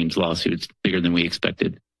year's claims lawsuits bigger than we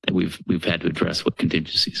expected that we've had to address with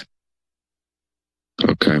contingencies.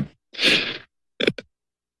 Okay.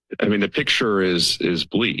 I mean, the picture is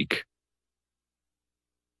bleak,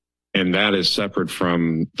 and that is separate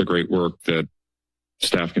from the great work that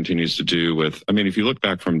staff continues to do with, if you look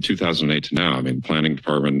back from 2008 to now, planning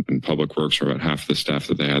department and public works are about half the staff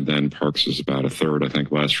that they had then. Parks is about a third, I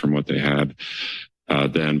think, less from what they had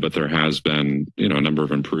then. But there has been, a number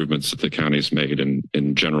of improvements that the county's made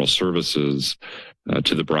in general services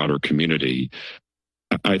to the broader community.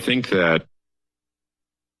 I think that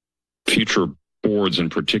future boards in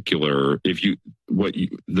particular, the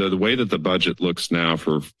way that the budget looks now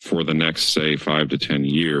for the next, say, 5 to 10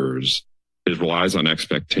 years, it relies on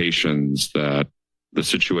expectations that the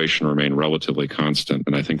situation remain relatively constant.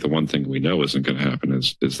 And I think the one thing we know isn't going to happen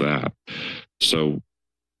is that. So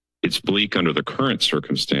it's bleak under the current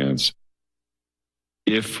circumstance.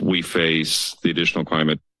 If we face the additional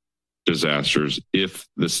climate disasters, if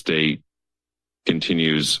the state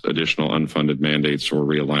continues additional unfunded mandates or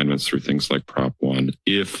realignments through things like Prop 1,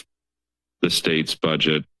 if the state's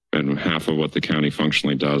budget and half of what the county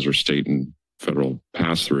functionally does are state and federal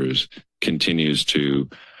pass-throughs continues to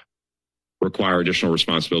require additional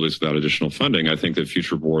responsibilities without additional funding, I think that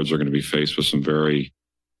future boards are going to be faced with some very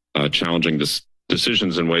challenging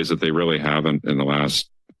decisions in ways that they really haven't in the last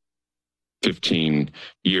 15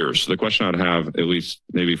 years. So the question I'd have, at least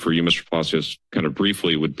maybe for you, Mr. Palacios, kind of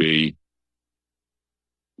briefly would be,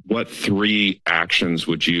 what 3 actions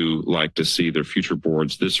would you like to see their future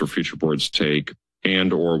boards, this or future boards take,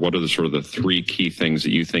 and or what are the sort of the 3 key things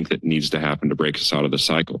that you think that needs to happen to break us out of the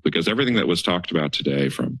cycle? Because everything that was talked about today,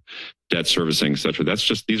 from debt servicing, et cetera, that's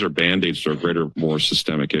just, these are band-aids to a greater, more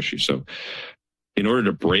systemic issue. So in order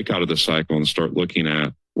to break out of the cycle and start looking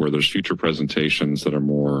at where there's future presentations that are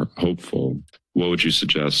more hopeful, what would you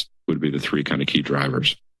suggest would be the 3 kind of key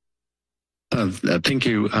drivers? Thank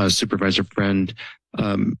you, Supervisor Friend.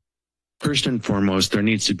 First and foremost, there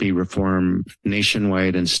needs to be reform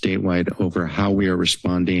nationwide and statewide over how we are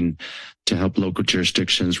responding to help local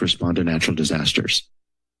jurisdictions respond to natural disasters.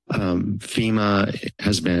 FEMA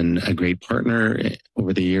has been a great partner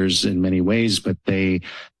over the years in many ways, but they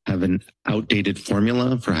have an outdated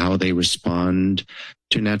formula for how they respond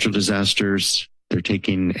to natural disasters. They're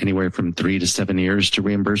taking anywhere from 3 to 7 years to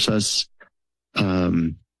reimburse us.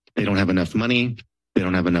 They don't have enough money. They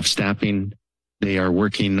don't have enough staffing. They are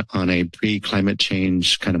working on a pre-climate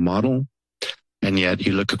change kind of model. And yet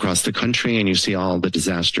you look across the country and you see all the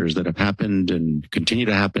disasters that have happened and continue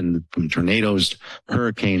to happen, from tornadoes,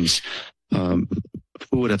 hurricanes. Who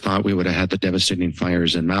would have thought we would have had the devastating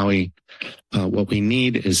fires in Maui? What we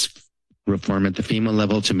need is reform at the FEMA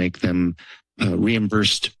level to make them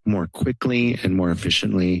reimbursed more quickly and more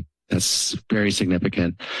efficiently. That's very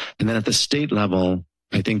significant. And then at the state level,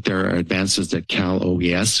 I think there are advances that Cal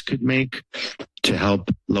OES could make to help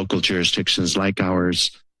local jurisdictions like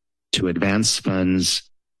ours to advance funds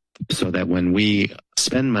so that when we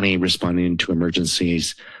spend money responding to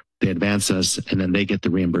emergencies, they advance us and then they get the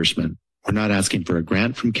reimbursement. We're not asking for a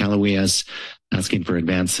grant from Cal OES, asking for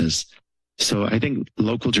advances. So I think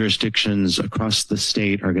local jurisdictions across the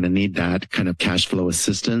state are going to need that kind of cash flow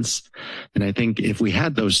assistance. And I think if we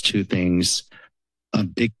had those 2 things, a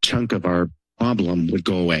big chunk of our problem would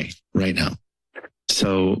go away right now.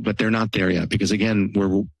 So, but they're not there yet, because again,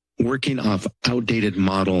 we're working off outdated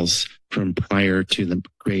models from prior to the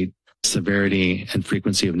great severity and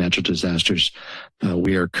frequency of natural disasters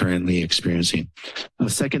we are currently experiencing. The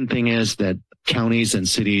second thing is that counties and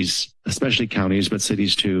cities, especially counties, but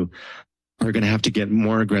cities too, are going to have to get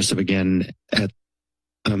more aggressive again at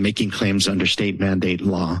making claims under state mandate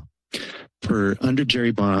law. Under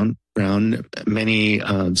Jerry Brown, many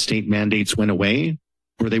state mandates went away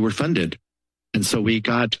or they were funded. And so we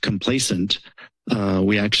got complacent.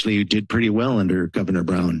 We actually did pretty well under Governor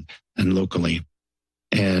Brown and locally.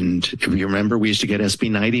 And if you remember, we used to get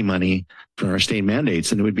SB 90 money for our state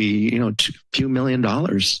mandates, and it would be, a few $1 million.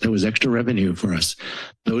 That was extra revenue for us.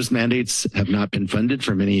 Those mandates have not been funded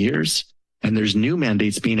for many years, and there's new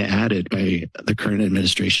mandates being added by the current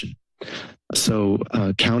administration. So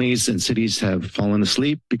counties and cities have fallen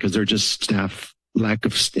asleep because they're just staff, lack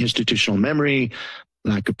of institutional memory,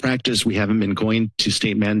 lack of practice. We haven't been going to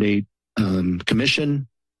state mandate commission.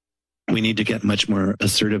 We need to get much more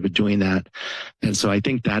assertive at doing that. And so I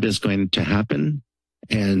think that is going to happen.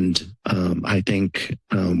 And I think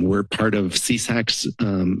we're part of CSAC's.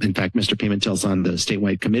 In fact, Mr. Pimentel's on the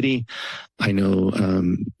statewide committee. I know,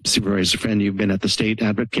 Supervisor Friend, you've been at the state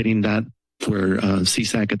advocating that for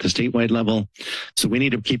CSAC at the statewide level. So we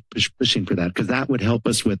need to keep pushing for that, because that would help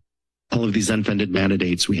us with all of these unfunded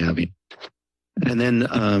mandates we have. And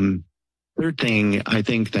then third thing, I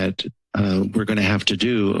think that we're going to have to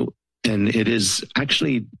do, and it is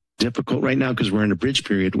actually difficult right now because we're in a bridge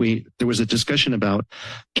period. There was a discussion about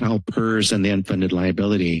CalPERS and the unfunded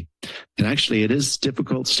liability. And actually it is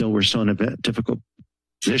difficult still. We're still in a difficult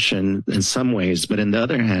position in some ways, but on the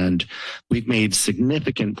other hand, we've made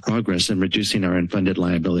significant progress in reducing our unfunded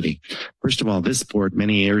liability. First of all, this board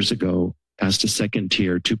many years ago passed a second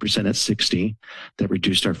tier, 2% at 60, that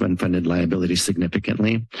reduced our unfunded liability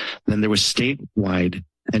significantly. Then there was statewide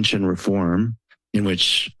pension reform, in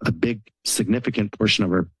which a big, significant portion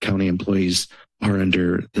of our county employees are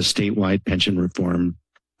under the statewide pension reform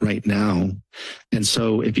right now. And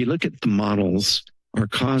so if you look at the models, our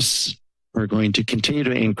costs are going to continue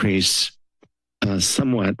to increase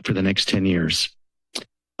somewhat for the next 10 years.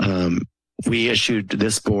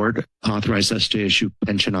 This board authorized us to issue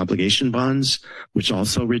pension obligation bonds, which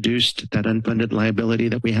also reduced that unfunded liability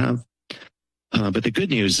that we have. But the good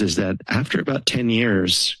news is that after about 10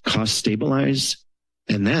 years, costs stabilize,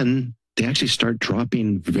 and then they actually start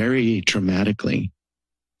dropping very dramatically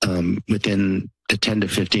within a 10 to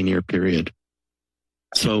 15 year period.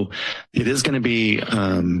 So it is going to be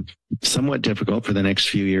somewhat difficult for the next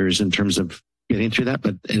few years in terms of getting through that.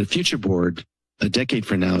 But in a future board, a decade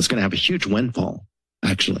from now, is going to have a huge windfall,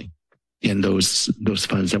 actually, in those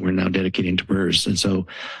funds that we're now dedicating to PERS. And so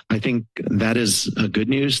I think that is a good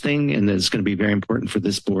news thing, and it's going to be very important for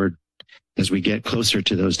this board as we get closer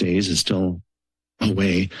to those days. Is still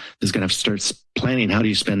away, is going to have to start planning how do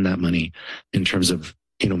you spend that money in terms of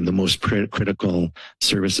the most critical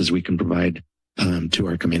services we can provide to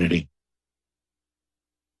our community.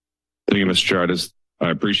 Thank you, Mr. Chair. I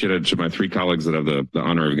appreciate it to my three colleagues that have the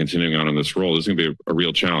honor of continuing on in this role. This is going to be a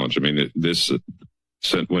real challenge. I mean,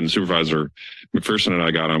 when Supervisor McPherson and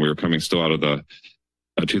I got on, we were coming still out of the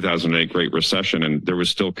 2008 Great Recession, and there was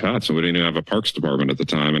still cuts, and we didn't even have a Parks Department at the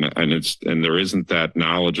time. And there isn't that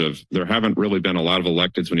knowledge of, there haven't really been a lot of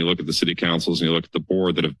electeds when you look at the city councils and you look at the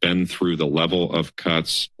board that have been through the level of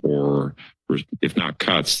cuts, or if not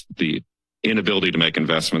cuts, the inability to make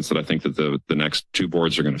investments that I think that the next two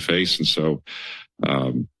boards are going to face. And so,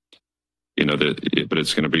 but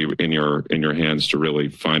it's going to be in your hands to really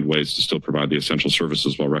find ways to still provide the essential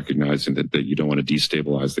services while recognizing that you don't want to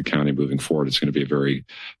destabilize the county moving forward. It's going to be a very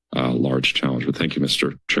large challenge. But thank you,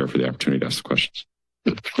 Mr. Chair, for the opportunity to ask the questions.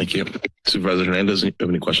 Thank you. Supervisor Hernandez, do you have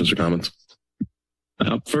any questions or comments?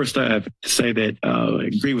 First, I have to say that I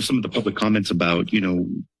agree with some of the public comments about,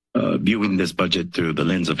 viewing this budget through the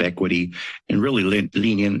lens of equity and really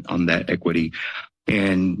lean in on that equity.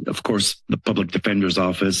 And of course, the public defender's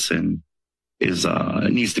office needs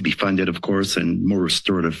to be funded, of course, and more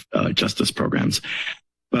restorative justice programs.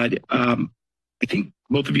 But I think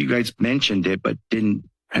both of you guys mentioned it, but didn't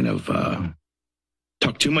kind of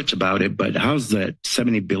talk too much about it. But how's that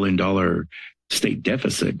 $70 billion state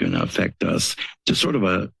deficit going to affect us? Just sort of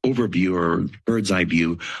a overview or bird's eye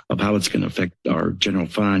view of how it's going to affect our general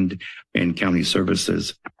fund and county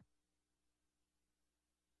services.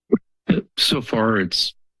 So far,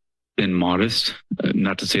 it's been modest.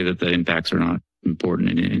 Not to say that the impacts are not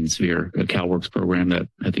important and severe. A CalWorks program that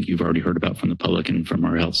I think you've already heard about from the public and from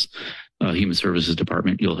our Health Human Services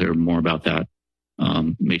Department. You'll hear more about that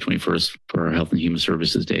May 21st for our Health and Human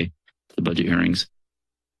Services Day, the budget hearings.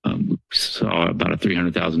 We saw about a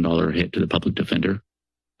 $300,000 hit to the public defender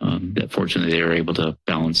that fortunately they were able to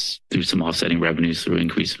balance through some offsetting revenues through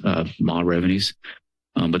increased MA revenues.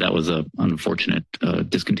 But that was an unfortunate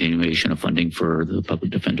discontinuation of funding for the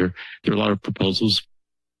public defender. There are a lot of proposals,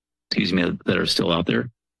 that are still out there.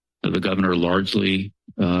 The governor largely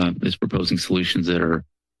is proposing solutions that are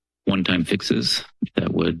one-time fixes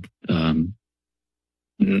that would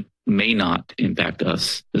may not impact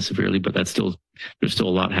us severely, but there's still a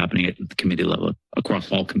lot happening at the committee level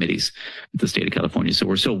across all committees at the state of California. So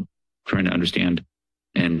we're still trying to understand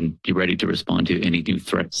and be ready to respond to any new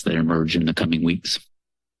threats that emerge in the coming weeks.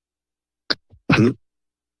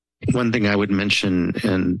 One thing I would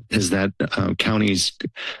mention is that counties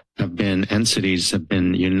and cities have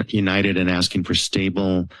been united in asking for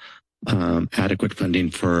stable, adequate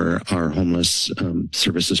funding for our homeless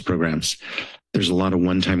services programs. There's a lot of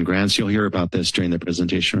one-time grants. You'll hear about this during the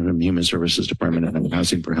presentation from the Human Services Department and the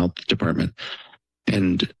Housing for Health Department.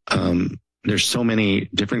 And there's so many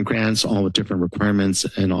different grants, all with different requirements,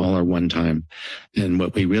 and all are one-time. And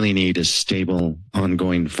what we really need is stable,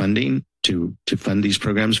 ongoing funding to fund these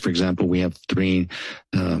programs. For example, we have 3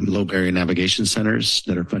 low barrier navigation centers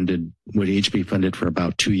that would each be funded for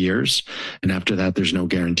about 2 years. And after that, there's no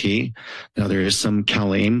guarantee. Now, there is some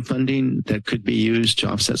CalAIM funding that could be used to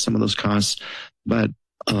offset some of those costs, but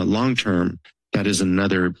long term, that is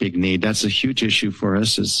another big need. That's a huge issue for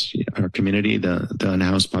us as our community, the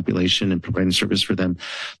unhoused population, and providing service for them.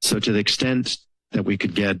 So to the extent that we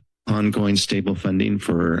could get ongoing stable funding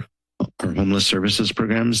for our homeless services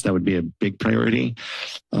programs, that would be a big priority.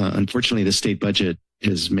 Unfortunately, the state budget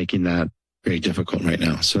is making that very difficult right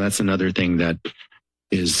now. So that's another thing that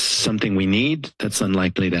is something we need that's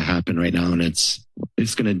unlikely to happen right now. And it's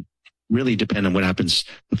going to really depend on what happens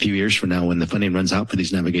a few years from now when the funding runs out for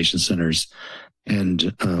these navigation centers and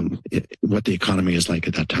what the economy is like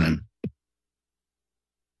at that time.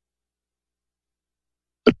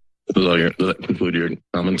 Does that conclude your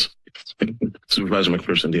comments? Supervisor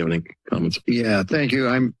McPherson, do you have any comments? Yeah, thank you.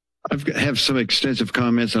 I have some extensive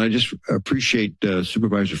comments, and I just appreciate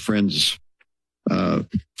Supervisor Friend's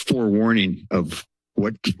forewarning of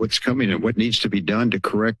what's coming and what needs to be done to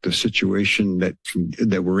correct the situation that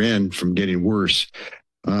we're in from getting worse.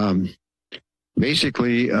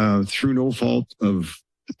 Basically, through no fault of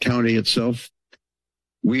the county itself,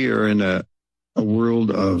 we are in a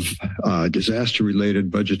world of disaster-related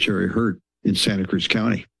budgetary hurt in Santa Cruz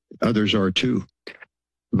County. Others are too.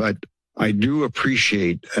 But I do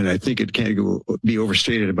appreciate, and I think it can't be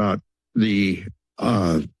overstated about the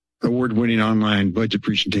award-winning online budget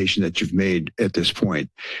presentation that you've made at this point.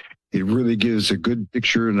 It really gives a good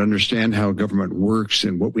picture and understand how government works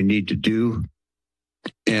and what we need to do.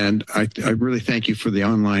 And I really thank you for the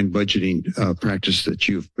online budgeting practice that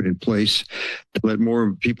you've put in place to let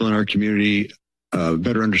more people in our community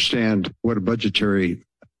better understand what a budgetary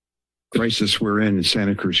crisis we're in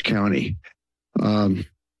Santa Cruz County.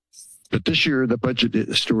 But this year, the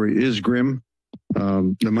budget story is grim.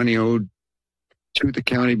 The money owed to the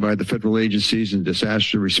county by the federal agencies in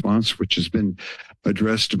disaster response, which has been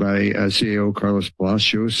addressed by CAO Carlos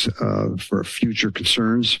Palacios for future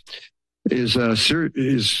concerns,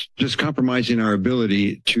 is just compromising our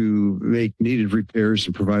ability to make needed repairs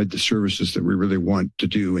and provide the services that we really want to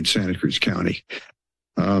do in Santa Cruz County.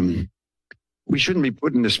 We shouldn't be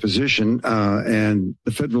put in this position, and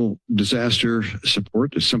the federal disaster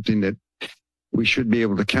support is something that we should be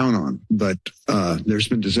able to count on. But there's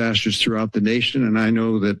been disasters throughout the nation, and I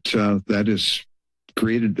know that that has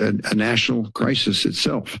created a national crisis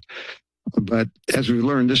itself. But as we've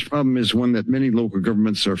learned, this problem is one that many local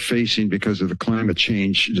governments are facing because of the climate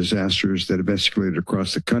change disasters that have escalated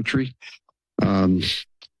across the country. And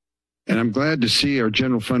I'm glad to see our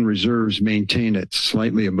general fund reserves maintain at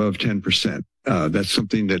slightly above 10%. That's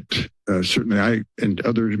something that certainly I and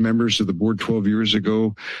other members of the board 12 years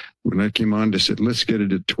ago, when I came on, just said, let's get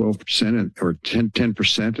it at 12% or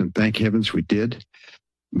 10%, and thank heavens we did.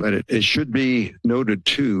 But it should be noted,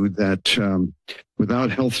 too, that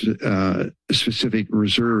without health-specific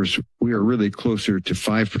reserves, we are really closer to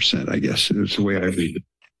 5%, I guess, is the way I read it.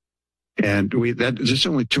 And that's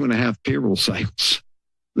only 2.5 payroll cycles.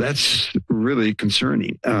 That's really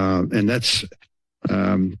concerning. And that's,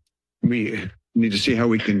 we need to see how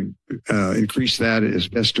we can increase that as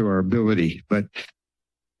best to our ability. But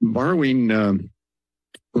borrowing,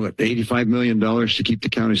 $85 million to keep the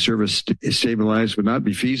county service stabilized would not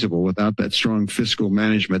be feasible without that strong fiscal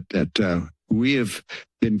management that we have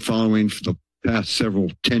been following for the past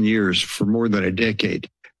 10 years, for more than a decade.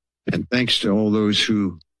 And thanks to all those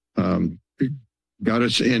who got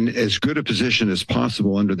us in as good a position as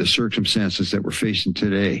possible under the circumstances that we're facing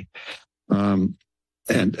today.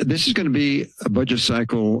 And this is going to be a budget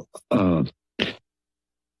cycle, the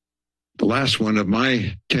last one of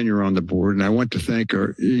my tenure on the board. And I want to thank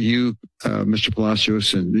you, Mr.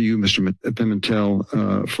 Palacios, and you, Mr.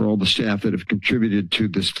 Pimentel, for all the staff that have contributed to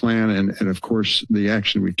this plan and of course, the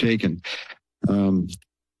action we've taken. We're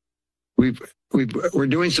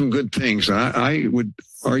doing some good things. I would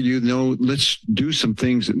argue, no, let's do some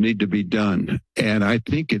things that need to be done. And I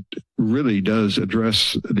think it really does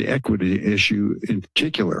address the equity issue in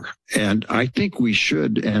particular. And I think we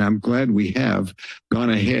should, and I'm glad we have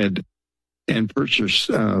gone ahead and purchased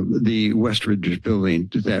the Westridge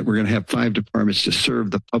building, that we're going to have 5 departments to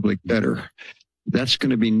serve the public better. That's going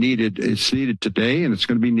to be needed. It's needed today, and it's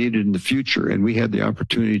going to be needed in the future. And we had the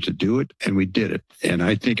opportunity to do it, and we did it. And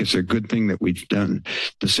I think it's a good thing that we've done.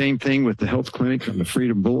 The same thing with the health clinic on the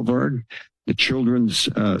Freedom Boulevard, the Children's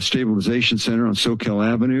Stabilization Center on Soquel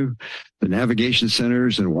Avenue, the navigation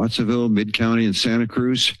centers in Watsonville, Mid-County, and Santa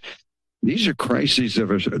Cruz. These are crises of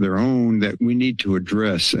their own that we need to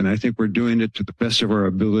address. And I think we're doing it to the best of our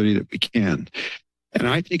ability that we can. And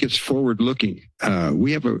I think it's forward-looking.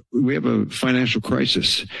 We have a financial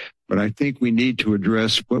crisis, but I think we need to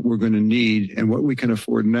address what we're going to need and what we can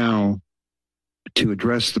afford now to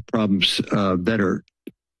address the problems that are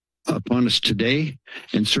upon us today,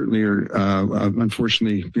 and certainly are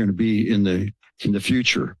unfortunately going to be in the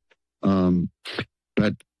future.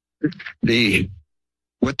 But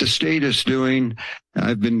what the state is doing,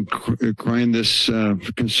 I've been crying this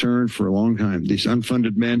concern for a long time. These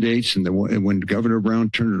unfunded mandates, and when Governor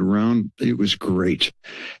Brown turned it around, it was great.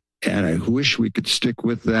 And I wish we could stick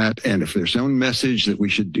with that. And if there's some message that we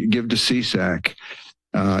should give to CSAC,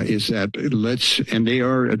 is that and they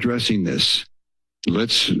are addressing this.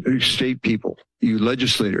 Let's state people, you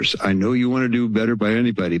legislators, I know you want to do better by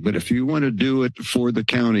anybody, but if you want to do it for the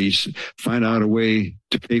counties, find out a way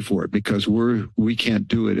to pay for it, because we can't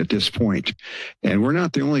do it at this point. And we're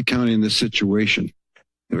not the only county in this situation.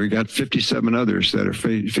 We got 57 others that are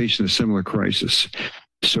facing a similar crisis.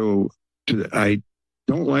 So I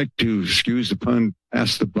don't like to, excuse the pun,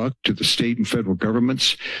 pass the buck to the state and federal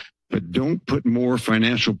governments, but don't put more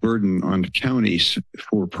financial burden on the counties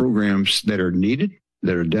for programs that are needed,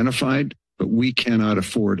 that are identified, but we cannot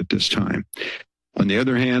afford at this time. On the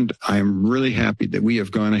other hand, I'm really happy that we have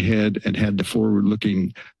gone ahead and had the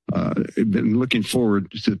been looking forward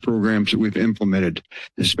to the programs that we've implemented,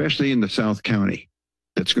 especially in the South County.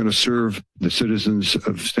 that's going to serve the citizens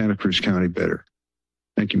of Santa Cruz County better.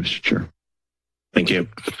 Thank you, Mr. Chair. Thank you.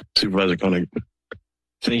 Supervisor Koenig.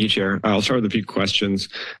 Thank you, Chair. I'll start with a few questions,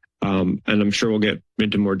 and I'm sure we'll get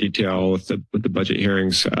into more detail with the budget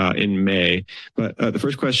hearings in May. But the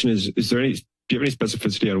first question is do you have any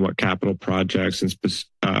specificity on what capital projects in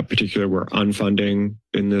particular were unfunding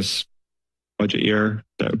in this budget year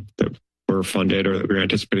that were funded or that we were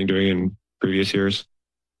anticipating doing in previous years?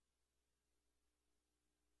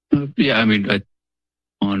 Yeah, I mean,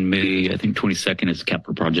 on May, I think 22nd is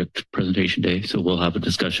capital project presentation day. So we'll have a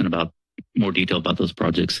discussion about more detail about those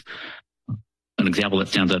projects. An example that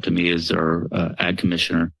stands out to me is our ag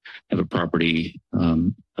commissioner have a property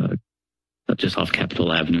just off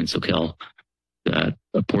Capitol Avenue in Soquel that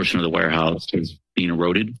a portion of the warehouse is being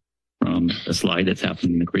eroded from a slide that's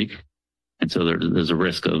happening in the creek. And so there's a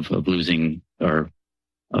risk of losing a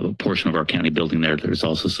portion of our county building there. There's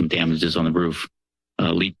also some damages on the roof,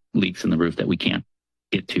 leaks in the roof that we can't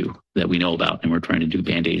get to, that we know about, and we're trying to do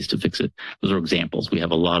Band-Aids to fix it. Those are examples. We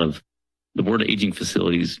have a lot of the word aging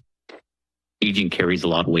facilities. Aging carries a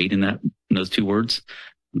lot of weight in those two words.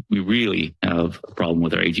 We really have a problem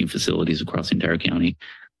with our aging facilities across the entire county.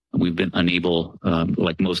 We've been unable,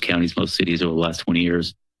 like most counties, most cities over the last 20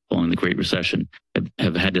 years following the Great Recession,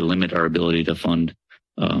 have had to limit our ability to fund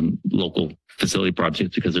local facility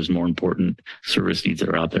projects because there's more important service needs that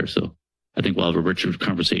are out there. So I think we'll have a richer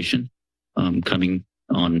conversation coming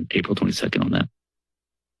on April 22nd on that.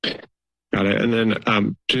 Got it. And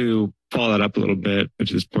then to follow that up a little bit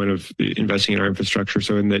to this point of investing in our infrastructure.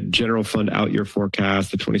 So in the general fund out year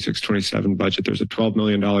forecast, the 26-27 budget, there's a $12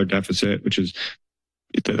 million deficit, which is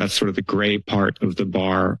that's sort of the gray part of the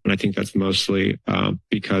bar. And I think that's mostly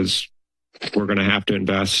because we're going to have to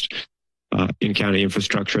invest in county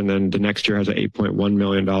infrastructure. And then the next year has an $8.1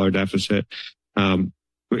 million deficit.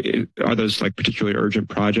 Are those like particularly urgent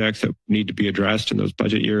projects that need to be addressed in those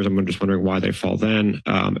budget years? I'm just wondering why they fall then.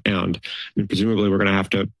 And I mean, presumably we're going to have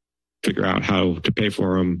to figure out how to pay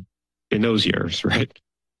for them in those years, right?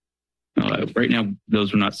 Right now,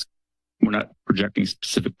 we're not projecting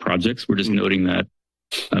specific projects. We're just noting that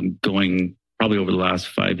going probably over the last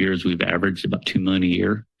 5 years, we've averaged about $2 million a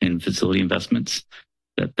year in facility investments.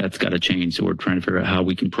 That's got to change. So we're trying to figure out how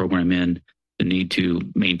we can program in the need to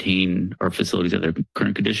maintain our facilities at their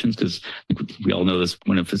current conditions, because we all know this,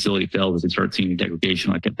 when a facility fails, we start seeing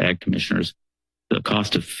degradation like at the ag commissioners. The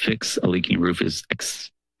cost to fix a leaking roof is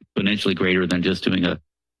exponentially greater than just doing a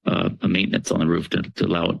maintenance on the roof to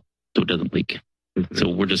allow it so it doesn't leak. Mm-hmm.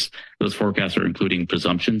 So those forecasts are including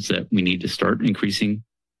presumptions that we need to start increasing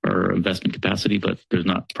our investment capacity, but there's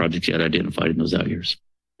not projects yet identified in those out years.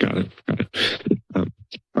 Got it. All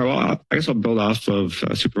right, well, I guess I'll build off of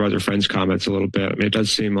Supervisor Friend's comments a little bit. I mean, it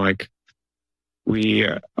does seem like we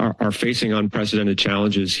are facing unprecedented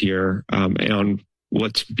challenges here, and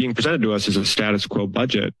what's being presented to us is a status quo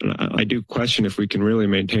budget. And I do question if we can really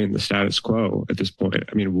maintain the status quo at this point.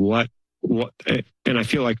 I mean, what, and I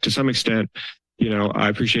feel like to some extent, I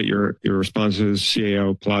appreciate your responses,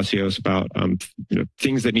 CAO Palacios, about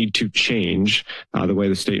things that need to change, the way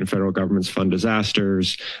the state and federal governments fund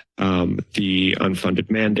disasters, the unfunded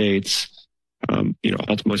mandates,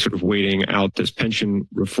 ultimately sort of waiting out this pension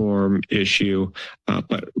reform issue. But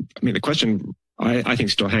I mean, the question I think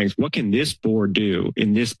still hangs: what can this board do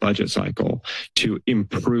in this budget cycle to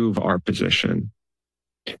improve our position?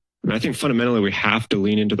 And I think fundamentally we have to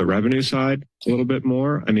lean into the revenue side a little bit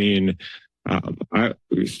more. I mean,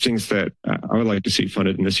 things that I would like to see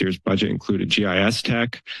funded in this year's budget included GIS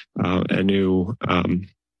tech, a new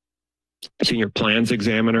senior plans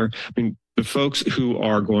examiner. I mean, the folks who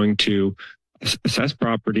are going to assess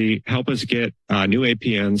property, help us get new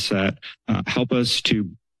APN set, help us to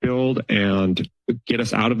build and get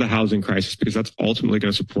us out of the housing crisis, because that's ultimately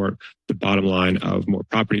going to support the bottom line of more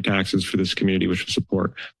property taxes for this community, which will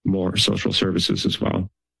support more social services as well.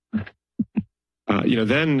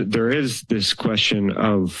 Then there is this question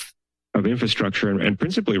of infrastructure and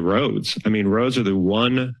principally roads. I mean, roads are the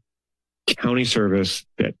one county service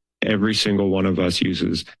that every single one of us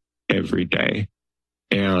uses every day.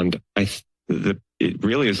 And it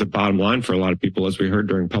really is the bottom line for a lot of people, as we heard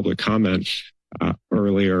during public comment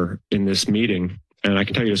earlier in this meeting. And I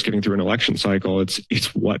can tell you, just getting through an election cycle,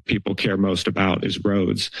 it's what people care most about is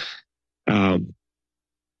roads. And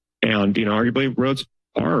arguably roads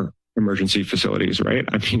are emergency facilities, right?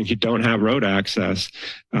 I mean, if you don't have road access,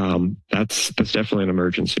 that's definitely an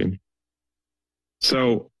emergency.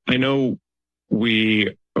 So I know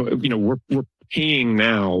we're paying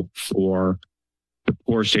now for the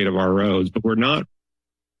poor state of our roads, but we're not.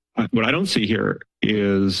 What I don't see here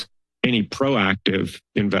is any proactive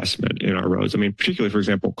investment in our roads. I mean, particularly, for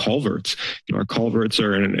example, culverts. Our culverts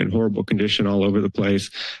are in horrible condition all over the place.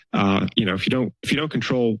 If you don't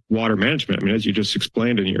control water management, I mean, as you just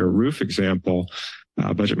explained in your roof example,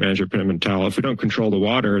 budget manager Pimentel, if we don't control the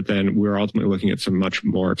water, then we're ultimately looking at some much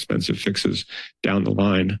more expensive fixes down the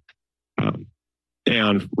line.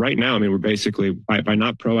 And right now, I mean, we're basically, by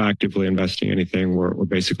not proactively investing anything, we're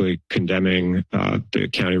basically condemning the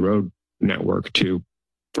county road network to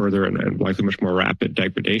further and likely much more rapid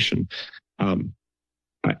degradation.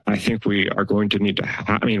 I think we are going to need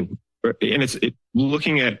to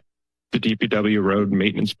looking at the DPW road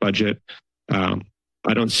maintenance budget,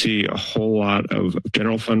 I don't see a whole lot of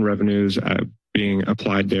general fund revenues being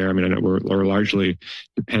applied there. I mean, I know we're largely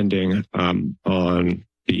depending on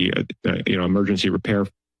the emergency repair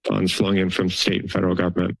funds flowing in from state and federal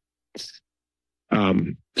government.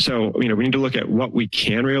 So, we need to look at what we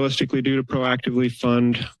can realistically do to proactively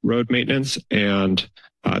fund road maintenance, and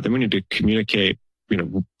then we need to communicate,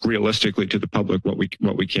 realistically to the public what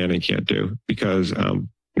we can and can't do, because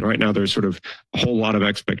right now there's sort of a whole lot of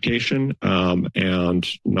expectation and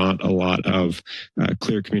not a lot of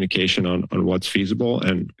clear communication on what's feasible.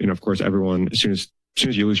 And of course, everyone, as soon as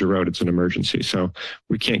you lose your road, it's an emergency. So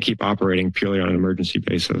we can't keep operating purely on an emergency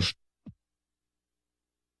basis.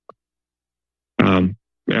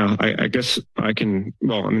 I guess I can,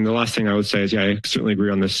 the last thing I would say is, I certainly agree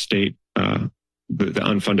on this state, the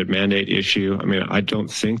unfunded mandate issue. I mean, I don't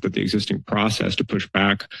think that the existing process to push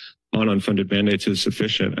back on unfunded mandates is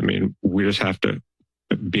sufficient. I mean, we just have to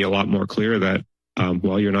be a lot more clear that,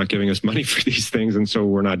 you're not giving us money for these things, and so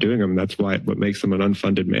we're not doing them. That's what makes them an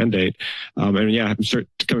unfunded mandate.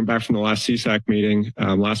 Coming back from the last CSAC meeting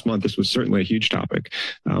last month, this was certainly a huge topic.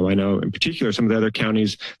 I know in particular some of the other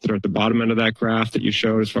counties that are at the bottom end of that graph that you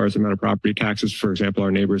showed as far as the amount of property taxes, for example,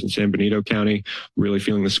 our neighbors in San Benito County, really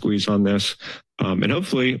feeling the squeeze on this. And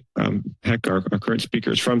hopefully, our current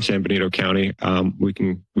speakers from San Benito County, we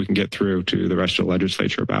can get through to the rest of the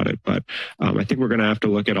legislature about it. But I think we're going to have to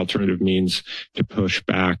look at alternative means to push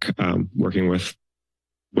back, working with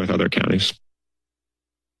other counties.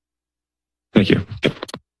 Thank you. Thank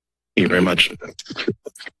you very much. Well,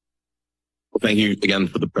 thank you again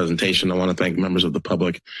for the presentation. I want to thank members of the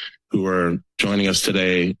public who are joining us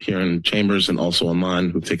today here in chambers and also online,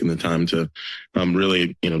 who've taken the time to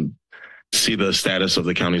really, see the status of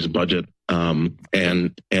the county's budget.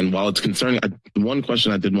 And while it's concerning, one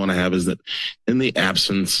question I did want to have is that in the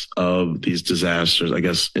absence of these disasters, I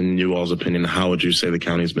guess in you all's opinion, how would you say the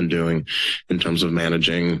county's been doing in terms of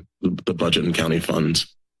managing the budget and county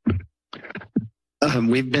funds?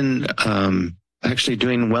 We've been actually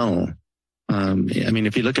doing well.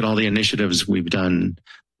 If you look at all the initiatives we've done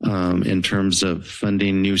in terms of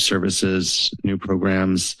funding new services, new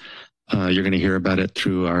programs, you're going to hear about it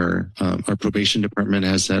through our probation department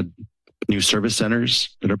has had new service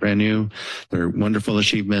centers that are brand new. They're wonderful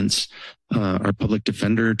achievements. Our public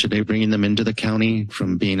defender today, bringing them into the county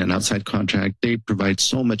from being an outside contract, they provide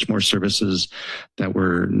so much more services that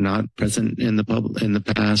were not present in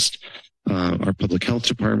the past. Our public health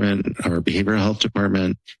department, our behavioral health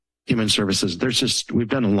department, human services. We've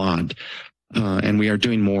done a lot, and we are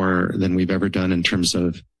doing more than we've ever done in terms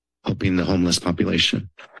of helping the homeless population.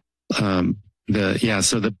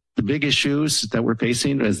 The big issues that we're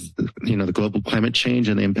facing is, the global climate change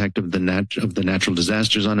and the impact of the natural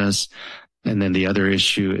disasters on us. And then the other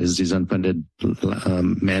issue is these unfunded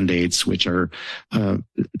mandates, which are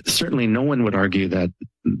certainly no one would argue that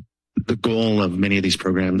the goal of many of these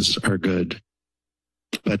programs are good.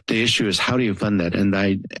 But the issue is, how do you fund that? And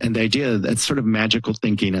the idea, that's sort of magical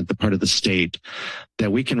thinking at the part of the state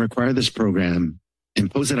that we can require this program,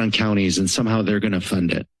 impose it on counties, and somehow they're going to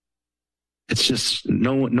fund it. It's just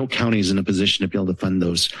no county is in a position to be able to fund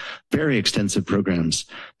those very extensive programs,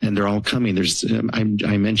 and they're all coming. There's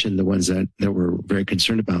I mentioned the ones that we're very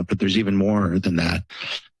concerned about, but there's even more than that.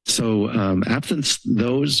 So absent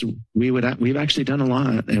those, we've actually done a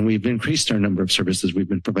lot, and we've increased our number of services we've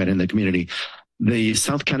been providing in the community. The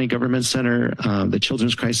South County Government Center, the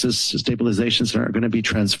Children's Crisis Stabilization Center are going to be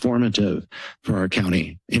transformative for our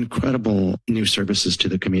county. Incredible new services to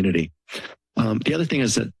the community. The other thing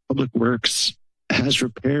is that Public Works has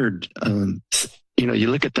repaired, you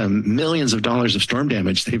look at the millions of dollars of storm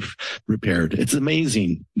damage they've repaired. It's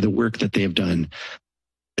amazing the work that they have done.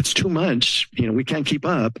 It's too much, we can't keep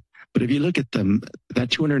up. But if you look at them, that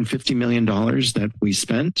 $250 million that we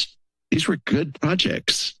spent, these were good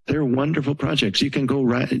projects. They're wonderful projects. You can go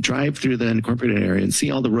drive through the incorporated area and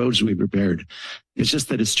see all the roads we've repaired. It's just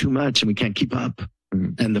that it's too much and we can't keep up.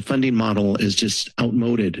 And the funding model is just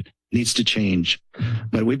outmoded needs to change.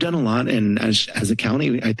 But we've done a lot, and as a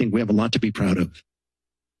county, I think we have a lot to be proud of.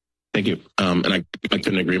 Thank you. And I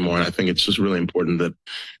couldn't agree more. And I think it's just really important that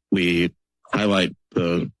we highlight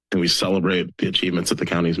and we celebrate the achievements that the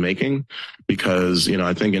county is making, because,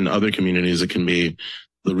 I think in other communities, it can be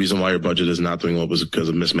the reason why your budget is not doing well was because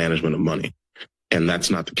of mismanagement of money. And that's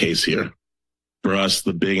not the case here. For us,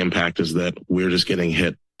 the big impact is that we're just getting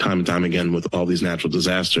hit time and time again with all these natural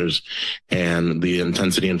disasters, and the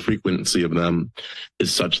intensity and frequency of them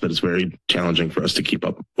is such that it's very challenging for us to keep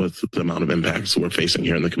up with the amount of impacts we're facing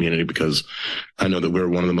here in the community, because I know that we're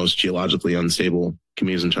one of the most geologically unstable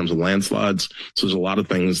communities in terms of landslides. So there's a lot of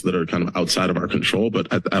things that are kind of outside of our control, but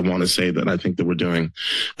I want to say that I think that we're doing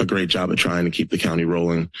a great job at trying to keep the county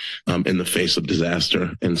rolling in the face of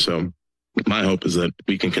disaster. And so my hope is that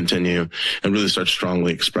we can continue and really start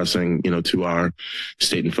strongly expressing, to our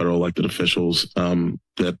state and federal elected officials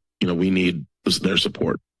that, we need their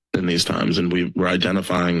support in these times. And we're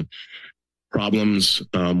identifying problems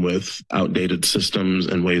with outdated systems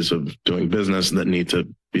and ways of doing business that need to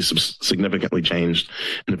be significantly changed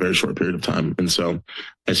in a very short period of time. And so,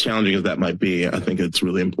 as challenging as that might be, I think it's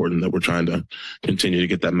really important that we're trying to continue to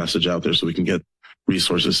get that message out there so we can get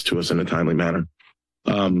resources to us in a timely manner.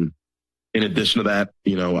 In addition to that,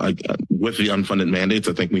 with the unfunded mandates,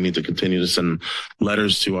 I think we need to continue to send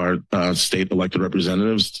letters to our state elected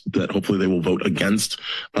representatives that hopefully they will vote against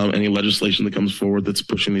any legislation that comes forward that's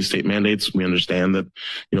pushing these state mandates. We understand that,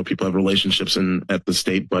 people have relationships at the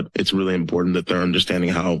state, but it's really important that they're understanding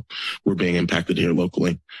how we're being impacted here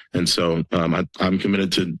locally. And so I'm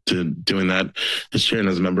committed to doing that as chair and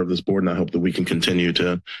as a member of this board, and I hope that we can continue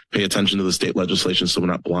to pay attention to the state legislation so we're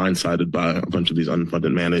not blindsided by a bunch of these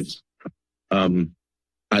unfunded mandates.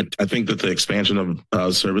 I think that the expansion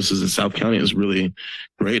of services in South County is really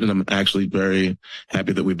great, and I'm actually very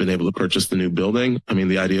happy that we've been able to purchase the new building. I mean,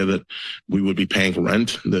 the idea that we would be paying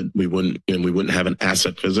rent, that we wouldn't have an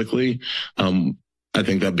asset physically, I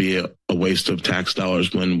think that'd be a waste of tax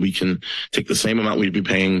dollars when we can take the same amount we'd be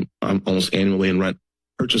paying almost annually in rent,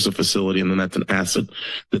 purchase a facility, and then that's an asset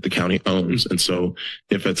that the county owns. And so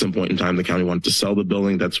if at some point in time the county wanted to sell the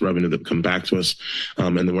building, that's revenue that would come back to us,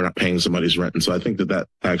 and then we're not paying somebody's rent. And so I think that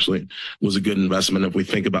actually was a good investment. If we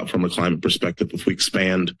think about from a climate perspective, if we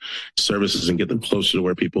expand services and get them closer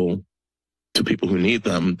to people who need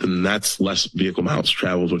them, then that's less vehicle miles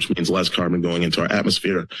traveled, which means less carbon going into our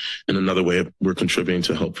atmosphere. And another way we're contributing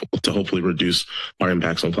to hopefully reduce our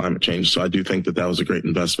impacts on climate change. So I do think that was a great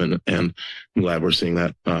investment, and I'm glad we're seeing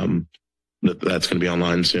that that's going to be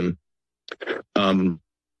online soon. I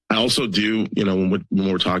also do, when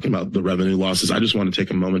we're talking about the revenue losses, I just want to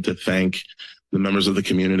take a moment to thank the members of the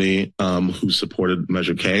community who supported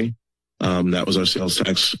Measure K. That was our sales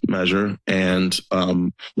tax measure. And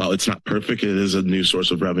while it's not perfect, it is a new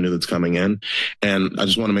source of revenue that's coming in. And I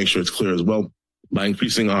just want to make sure it's clear as well. By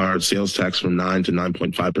increasing our sales tax from 9 to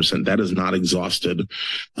 9.5%, that has not exhausted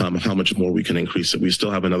how much more we can increase it. We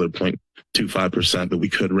still have another 0.25% that we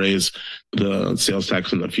could raise the sales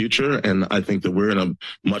tax in the future. And I think that we're in a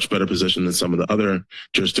much better position than some of the other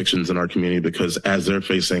jurisdictions in our community, because as they're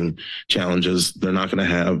facing challenges, they're not going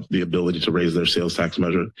to have the ability to raise their sales tax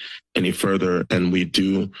measure any further. And we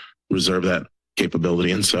do reserve that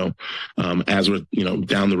capability. And so as we're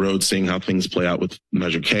down the road seeing how things play out with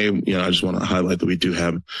Measure K, I just want to highlight that we do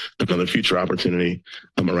have another future opportunity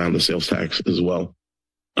around the sales tax as well.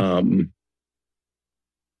 And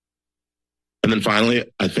then finally,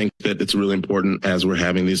 I think that it's really important as we're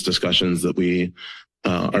having these discussions that we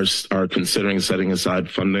are considering setting aside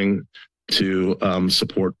funding to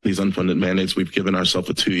support these unfunded mandates. We've given ourselves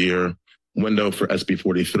a 2-year window for SB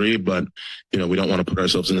 43, but we don't want to put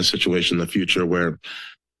ourselves in a situation in the future where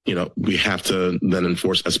we have to then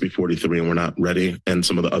enforce SB 43 and we're not ready, and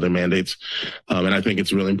some of the other mandates. And I think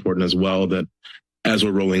it's really important as well that as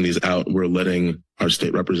we're rolling these out, we're letting our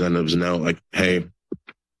state representatives know, like, hey,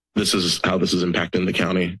 this is how this is impacting the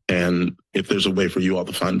county. And if there's a way for you all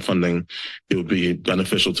to find funding, it would be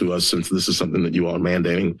beneficial to us, since this is something that you all are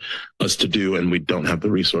mandating us to do and we don't have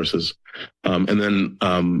the resources. And then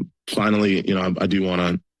finally, I do want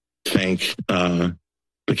to thank the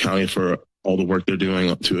county for all the work they're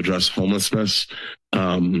doing to address homelessness.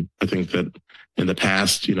 I think that in the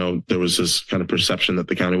past, there was this kind of perception that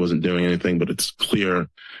the county wasn't doing anything, but it's clear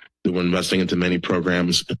that we're investing into many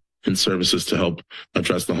programs and services to help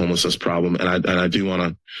address the homelessness problem. And I do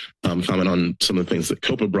want to comment on some of the things that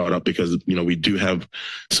COPA brought up, because, we do have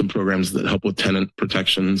some programs that help with tenant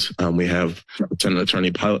protections. We have a tenant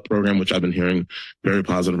attorney pilot program, which I've been hearing very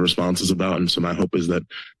positive responses about. And so my hope is that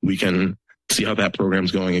we can see how that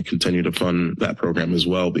program's going and continue to fund that program as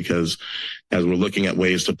well, because as we're looking at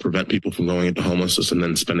ways to prevent people from going into homelessness and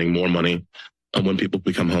then spending more money on when people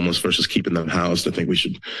become homeless versus keeping them housed, I think we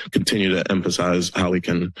should continue to emphasize how we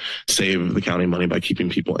can save the county money by keeping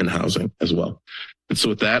people in housing as well. And so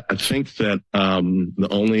with that, I think that the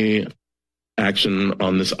only action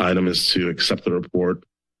on this item is to accept the report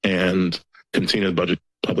and continue the budget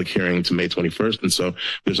public hearing to May 21st. And so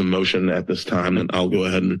there's a motion at this time, and I'll go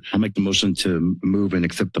ahead and I'll make the motion to move and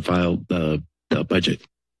accept the budget.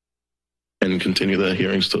 And continue the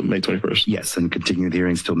hearings till May 21st. Yes, and continue the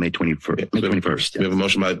hearings till May 21st. May 21st. We have a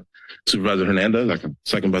motion by Supervisor Hernandez,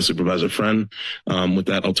 second by Supervisor Friend. With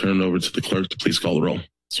that, I'll turn it over to the clerk to please call the roll.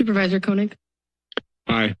 Supervisor Koenig,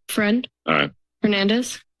 Aye. Friend, Aye.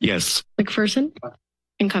 Hernandez, Yes. McPherson,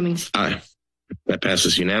 and Cummings. Aye. That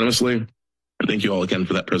passes unanimously. Thank you all again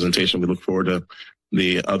for that presentation. We look forward to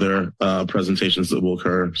the other presentations that will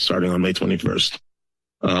occur starting on May 21st.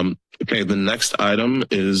 Okay, the next item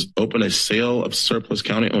is open a sale of surplus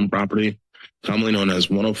county-owned property, commonly known as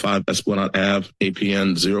 105 Esplanade Ave,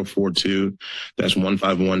 APN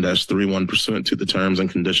 042-151-31, pursuant to the terms and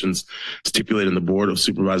conditions stipulated in the Board of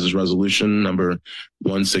Supervisors Resolution number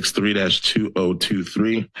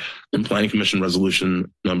 163-2023 and Planning Commission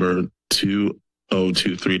Resolution number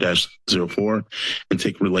 2023-04, and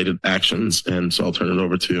take related actions. And so I'll turn it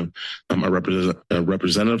over to our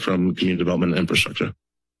representative from Community Development and Infrastructure.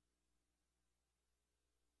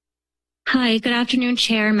 Hi, good afternoon,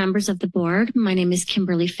 Chair and members of the board. My name is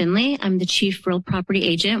Kimberly Finley. I'm the Chief Real Property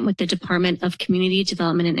Agent with the Department of Community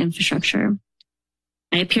Development and Infrastructure.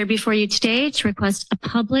 I appear before you today to request a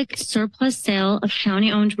public surplus sale of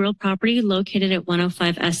county-owned real property located at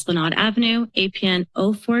 105 Esplanade Avenue, APN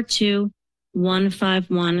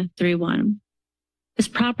 042-15131. This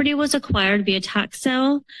property was acquired via tax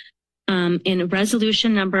sale in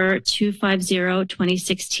resolution number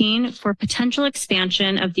 250-2016 for potential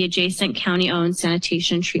expansion of the adjacent county-owned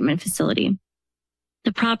sanitation treatment facility.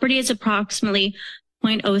 The property is approximately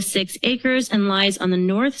 0.06 acres and lies on the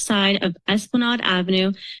north side of Esplanade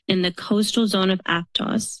Avenue in the coastal zone of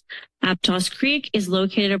Aptos. Aptos Creek is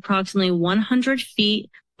located approximately 100 feet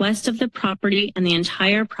west of the property, and the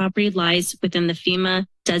entire property lies within the FEMA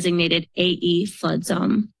designated AE flood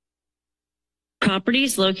zone.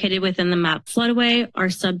 Properties located within the MAP floodway are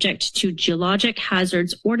subject to geologic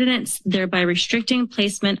hazards ordinance, thereby restricting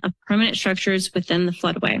placement of permanent structures within the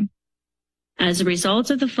floodway. As a result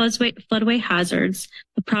of the floodway hazards,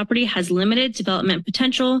 the property has limited development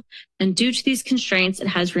potential, and due to these constraints, it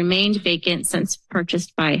has remained vacant since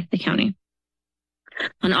purchased by the county.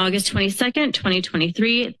 On August 22nd,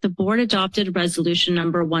 2023, the board adopted resolution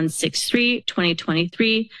number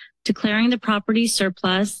 163-2023, declaring the property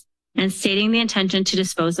surplus and stating the intention to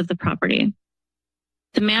dispose of the property.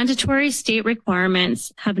 The mandatory state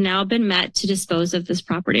requirements have now been met to dispose of this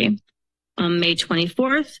property. On May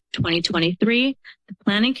 24th, 2023, the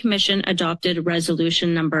Planning Commission adopted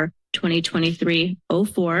resolution number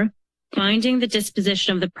 2023-04, finding the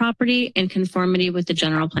disposition of the property in conformity with the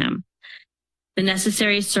general plan. The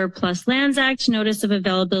necessary Surplus Lands Act notice of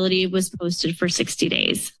availability was posted for 60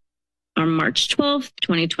 days. On March 12th,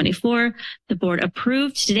 2024, the board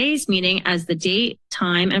approved today's meeting as the date,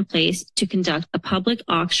 time, and place to conduct a public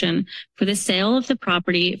auction for the sale of the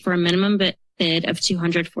property for a minimum bid of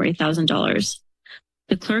 $240,000.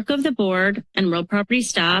 The clerk of the board and real property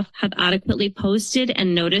staff have adequately posted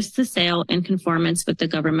and noticed the sale in conformance with the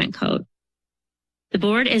government code. The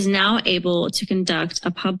board is now able to conduct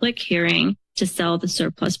a public hearing to sell the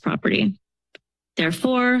surplus property.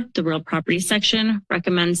 Therefore, the real property section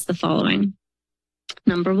recommends the following.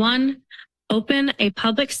 Number 1, open a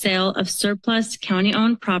public sale of surplus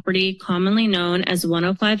county-owned property commonly known as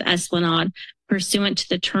 105 Esplanade pursuant to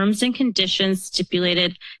the terms and conditions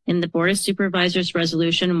stipulated in the Board of Supervisors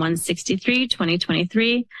Resolution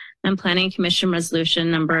 163-2023 and Planning Commission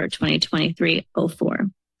Resolution number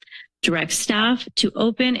 2023-04. Direct staff to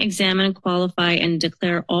open, examine, qualify, and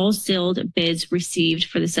declare all sealed bids received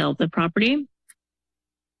for the sale of the property.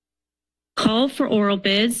 Call for oral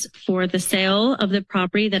bids for the sale of the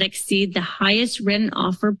property that exceed the highest written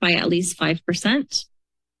offer by at least 5%.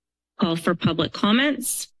 Call for public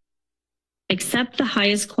comments. Accept the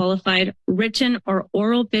highest qualified written or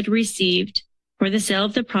oral bid received for the sale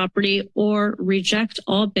of the property, or reject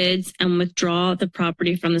all bids and withdraw the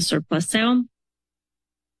property from the surplus sale.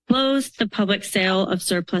 Close the public sale of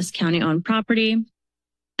surplus county-owned property,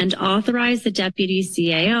 and authorize the Deputy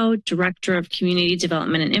CAO, Director of Community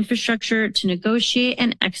Development and Infrastructure, to negotiate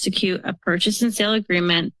and execute a purchase and sale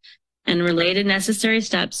agreement and related necessary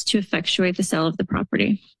steps to effectuate the sale of the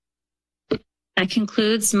property. That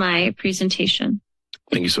concludes my presentation.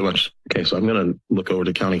 Thank you so much. Okay, so I'm going to look over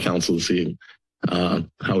to County Council to see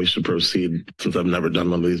how we should proceed, since I've never done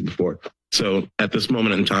one of these before. So at this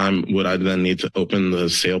moment in time, would I then need to open the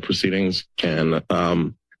sale proceedings and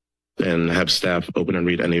have staff open and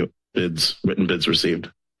read any written bids received?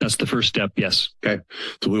 That's the first step, yes. Okay,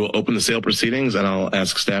 so we will open the sale proceedings, and I'll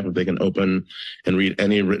ask staff if they can open and read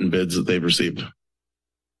any written bids that they've received.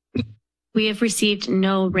 We have received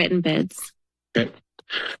no written bids. Okay.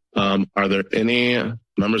 Are there any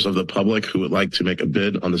members of the public who would like to make a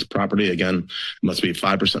bid on this property? Again, it must be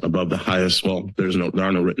 5% above the highest. Well, there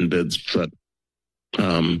are no written bids, but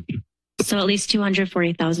so at least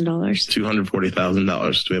 $240,000.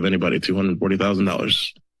 $240,000. Do we have anybody?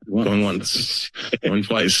 $240,000. Going once, going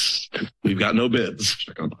twice. We've got no bids.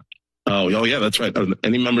 Oh yeah, that's right. Are there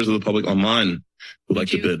any members of the public online who would like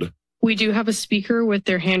to bid? We do have a speaker with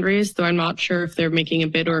their hand raised, though I'm not sure if they're making a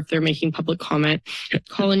bid or if they're making public comment. Okay.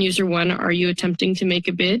 Call in user 1. Are you attempting to make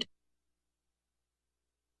a bid?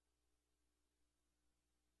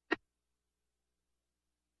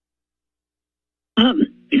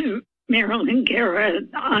 Marilyn Garrett,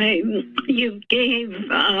 you gave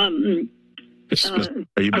are you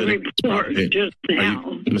a report just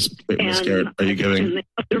now. Miss Garrett, are you giving?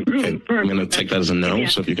 Okay, I'm going to take that as a no. Yeah.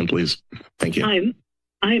 So if you can please, thank you.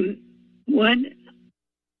 I'm what?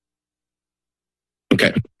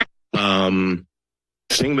 Okay.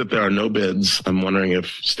 Seeing that there are no bids, I'm wondering if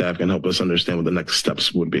staff can help us understand what the next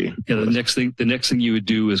steps would be. Yeah, the next thing you would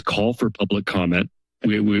do is call for public comment.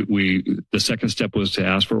 The second step was to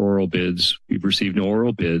ask for oral bids. We've received no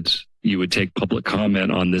oral bids. You would take public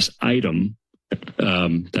comment on this item.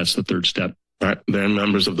 That's the third step. All right. There are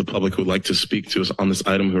members of the public who would like to speak to us on this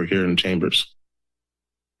item who are here in chambers.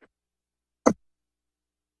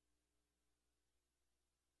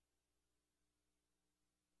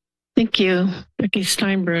 Thank you, Becky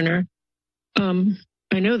Steinbruner.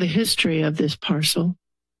 I know the history of this parcel.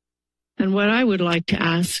 And what I would like to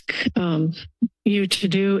ask you to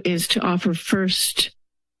do is to offer first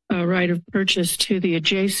right of purchase to the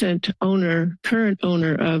adjacent owner, current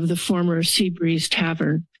owner of the former Seabreeze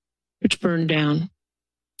Tavern, which burned down.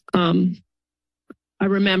 I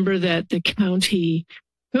remember that the county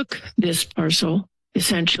took this parcel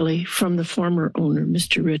essentially from the former owner,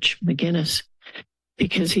 Mr. Rich McGinnis,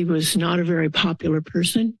 because he was not a very popular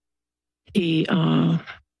person. He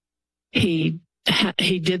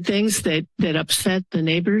did things that upset the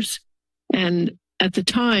neighbors. And at the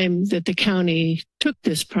time that the county took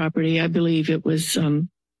this property, I believe it was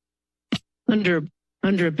under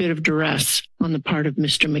a bit of duress on the part of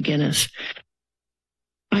Mr. McGinnis.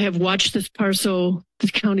 I have watched this parcel, the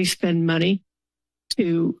county spend money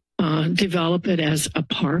to develop it as a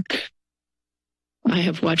park. I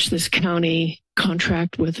have watched this county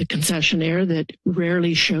contract with a concessionaire that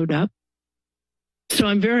rarely showed up. So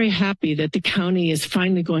I'm very happy that the county is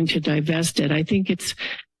finally going to divest it. I think it's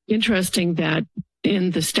interesting that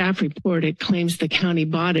in the staff report, it claims the county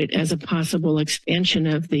bought it as a possible expansion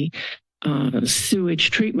of the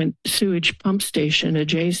sewage pump station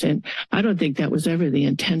adjacent. I don't think that was ever the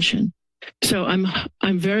intention. So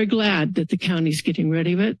I'm very glad that the county's getting rid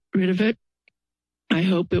of it. I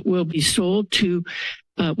hope it will be sold to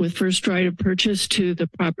with first right of purchase to the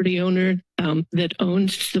property owner that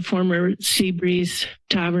owns the former Seabreeze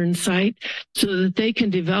Tavern site, so that they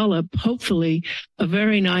can develop, hopefully, a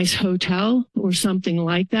very nice hotel or something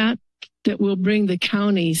like that will bring the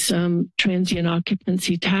county some transient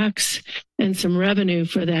occupancy tax and some revenue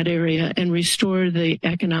for that area and restore the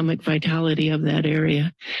economic vitality of that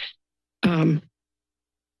area.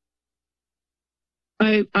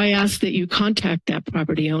 I ask that you contact that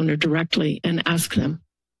property owner directly and ask them.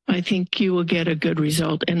 I think you will get a good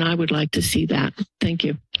result, and I would like to see that. Thank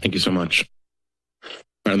you. Thank you so much.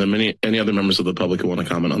 Are there any other members of the public who want to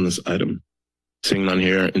comment on this item? Seeing none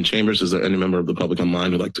here in chambers, is there any member of the public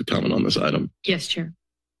online who'd like to comment on this item? Yes, Chair.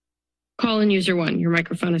 Call in user 1. Your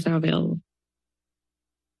microphone is now available.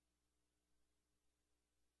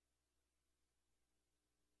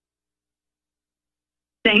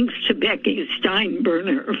 Thanks to Becky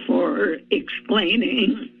Steinbruner for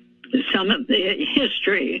explaining some of the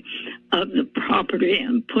history of the property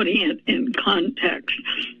and putting it in context.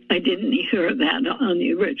 I didn't hear that on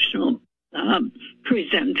the original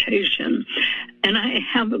presentation. And I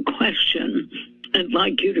have a question I'd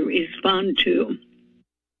like you to respond to.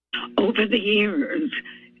 Over the years,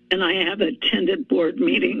 and I have attended board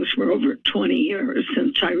meetings for over 20 years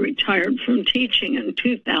since I retired from teaching in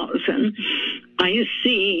 2000, I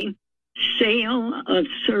see sale of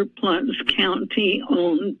surplus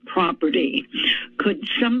county-owned property. Could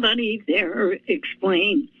somebody there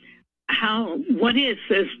explain what is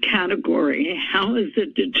this category? How is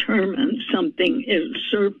it determined something is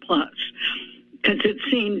surplus? Because it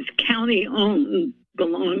seems county-owned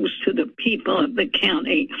belongs to the people of the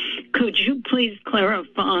county. Could you please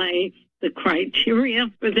clarify the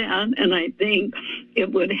criteria for that? And I think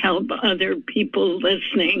it would help other people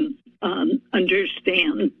listening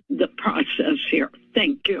understand the process here.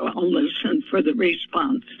 Thank you. I'll listen for the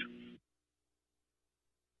response.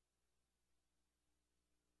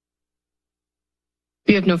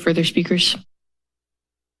 We have no further speakers.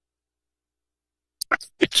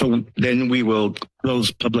 So then we will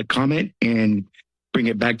close public comment and bring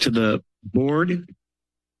it back to the board.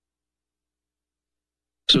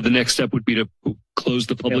 So the next step would be to close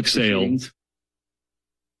the public sale.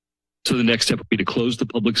 So the next step would be to close the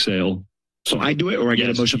public sale. So I do it, or I get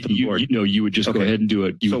a motion from the board? No, you would just go ahead and do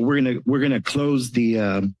it. So we're gonna close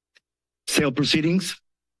the sale proceedings,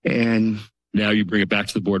 and now you bring it back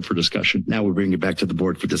to the board for discussion. Now we'll bring it back to the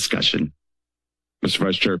board for discussion. Mr.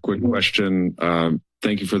 Vice Chair, quick question.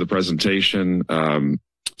 Thank you for the presentation.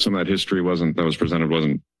 Some of that history that was presented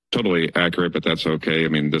wasn't totally accurate, but that's okay. I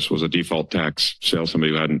mean, this was a default tax sale,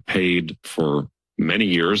 somebody who hadn't paid for many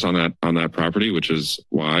years on that property, which is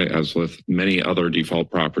why, as with many other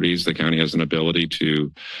default properties, the county has an ability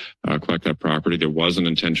to collect that property. There was an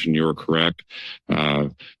intention, you're correct,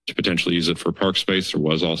 to potentially use it for park space. There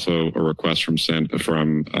was also a request for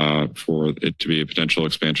it to be a potential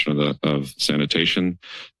expansion of sanitation.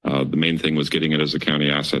 The main thing was getting it as a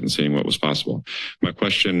county asset and seeing what was possible. My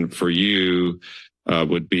question for you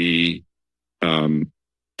would be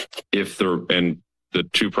if the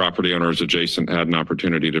two property owners adjacent had an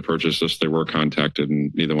opportunity to purchase this, they were contacted, and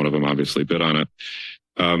neither one of them obviously bid on it.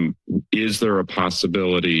 Is there a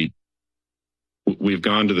possibility, we've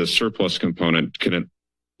gone to the surplus component,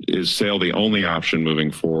 is sale the only option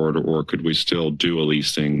moving forward, or could we still do a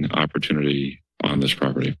leasing opportunity on this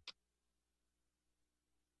property?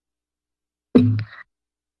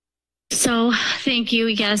 So thank you.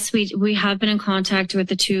 Yes, we have been in contact with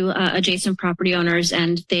the two adjacent property owners,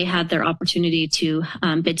 and they had their opportunity to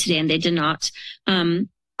bid today, and they did not.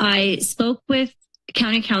 I spoke with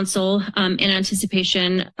County Council in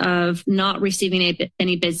anticipation of not receiving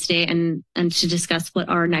any bids today and to discuss what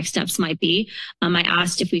our next steps might be. I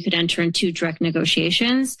asked if we could enter into direct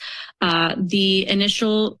negotiations. The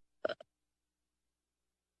initial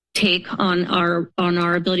take on our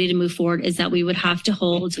ability to move forward is that we would have to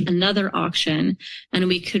hold another auction, and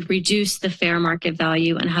we could reduce the fair market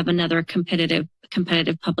value and have another competitive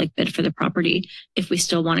public bid for the property if we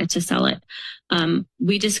still wanted to sell it.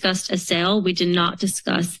 We discussed a sale. We did not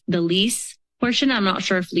discuss the lease portion. I'm not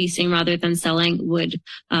sure if leasing rather than selling would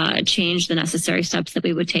change the necessary steps that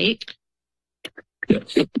we would take.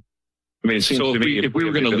 I mean, it seems so to me if we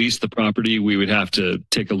were going to lease the property, we would have to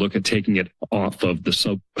take a look at taking it off of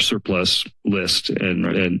the surplus list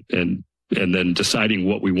and then deciding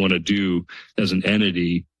what we want to do as an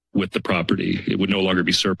entity with the property. It would no longer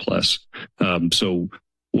be surplus. So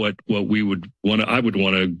what we would want to, I would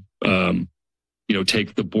want to,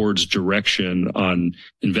 take the board's direction on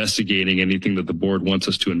investigating anything that the board wants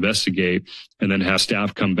us to investigate, and then have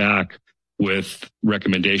staff come back with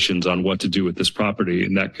recommendations on what to do with this property.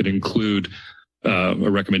 And that could include a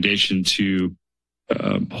recommendation to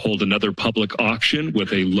hold another public auction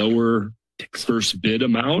with a lower first bid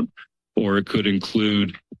amount, or it could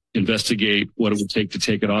include investigate what it would take to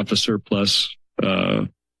take it off the surplus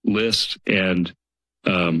list and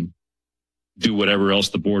do whatever else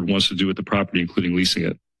the board wants to do with the property, including leasing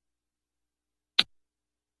it.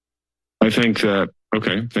 I think that,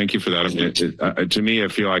 okay, thank you for that. I mean, to me, I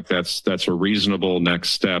feel like that's a reasonable next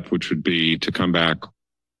step, which would be to come back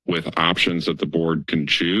with options that the board can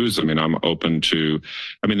choose. I mean, I'm open to,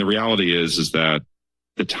 the reality is that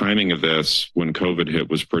the timing of this when COVID hit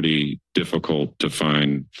was pretty difficult to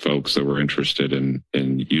find folks that were interested in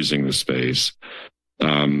using the space.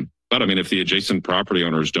 But I mean, if the adjacent property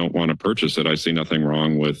owners don't want to purchase it, I see nothing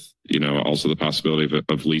wrong with, also the possibility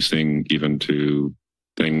of leasing even to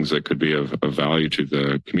things that could be of value to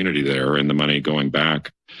the community there, and the money going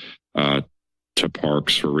back to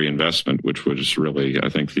parks for reinvestment, which was really, I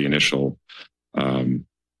think, the initial, one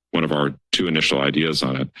of our two initial ideas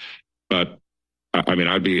on it. But I mean,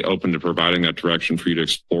 I'd be open to providing that direction for you to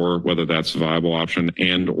explore whether that's a viable option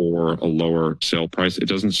and or a lower sale price. It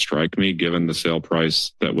doesn't strike me, given the sale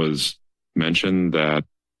price that was mentioned, that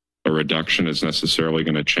a reduction is necessarily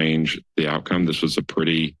going to change the outcome. This was a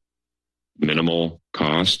pretty minimal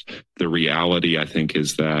cost. The reality, I think,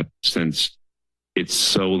 is that since it's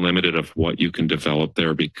so limited of what you can develop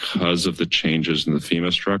there because of the changes in the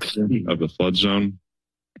FEMA structure of the flood zone,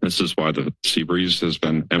 This is why the Seabreeze has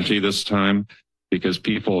been empty this time, because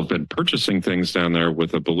people have been purchasing things down there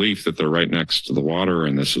with a belief that they're right next to the water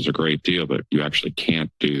and this is a great deal, but you actually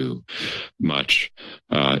can't do much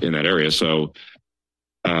in that area. So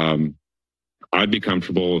I'd be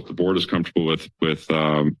comfortable if the board is comfortable with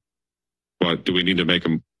what do we need to make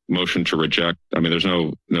a motion to reject? I mean, there's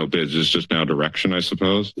no bids. It's just now direction, I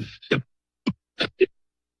suppose. Yep.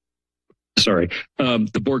 Sorry.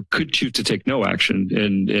 The board could choose to take no action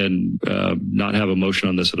and not have a motion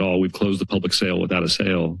on this at all. We've closed the public sale without a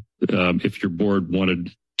sale. If your board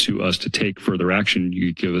wanted us to take further action,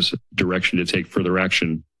 you give us direction to take further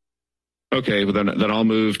action. Okay, well then I'll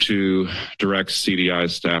move to direct CDI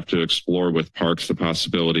staff to explore with parks the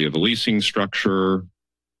possibility of a leasing structure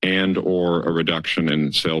and or a reduction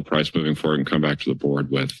in sale price moving forward, and come back to the board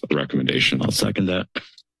with a recommendation. I'll second that.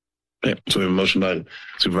 Okay, so we have a motion by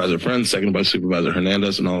Supervisor Friend, seconded by Supervisor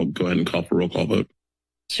Hernandez, and I'll go ahead and call for roll call vote.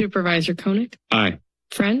 Supervisor Koenig, Aye.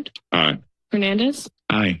 Friend, Aye. Hernandez,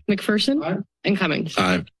 Aye. McPherson, Aye. and Cummings.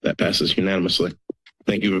 Aye. That passes unanimously.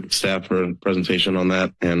 Thank you, staff, for the presentation on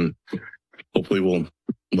that, and hopefully when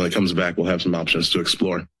it comes back, we'll have some options to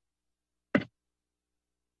explore.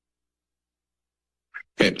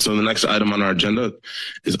 Okay, so the next item on our agenda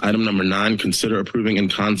is item number 9, consider approving in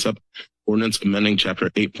concept ordinance amending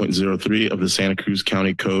chapter 8.03 of the Santa Cruz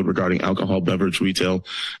County Code regarding alcohol beverage retail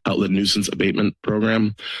outlet nuisance abatement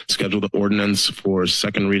program. Schedule the ordinance for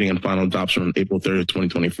second reading and final adoption on April 30th,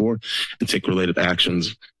 2024, and take related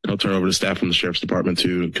actions. I'll turn over to staff from the Sheriff's Department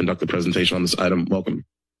to conduct the presentation on this item. Welcome.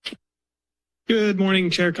 Good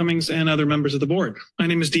morning, Chair Cummings and other members of the board. My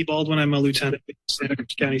name is Dee Baldwin. I'm a lieutenant at the Santa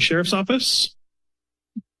Cruz County Sheriff's Office.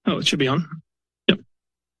 Oh, it should be on. Yep.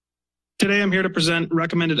 Today, I'm here to present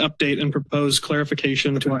recommended update and proposed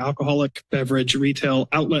clarification to our alcoholic beverage retail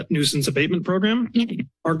outlet nuisance abatement program.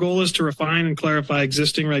 Our goal is to refine and clarify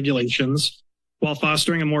existing regulations while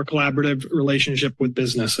fostering a more collaborative relationship with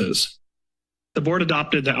businesses. The board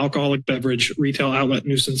adopted the alcoholic beverage retail outlet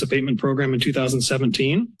nuisance abatement program in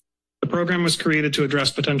 2017. The program was created to address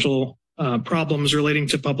potential problems relating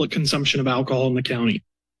to public consumption of alcohol in the county.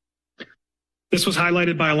 This was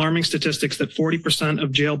highlighted by alarming statistics that 40%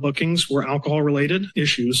 of jail bookings were alcohol-related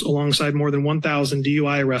issues, alongside more than 1,000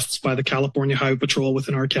 DUI arrests by the California Highway Patrol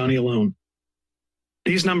within our county alone.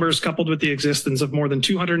 These numbers, coupled with the existence of more than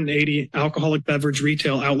 280 alcoholic beverage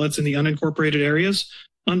retail outlets in the unincorporated areas,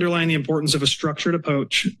 underline the importance of a structured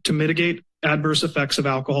approach to mitigate adverse effects of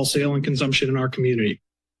alcohol sale and consumption in our community.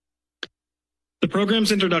 The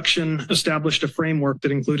program's introduction established a framework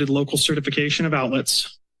that included local certification of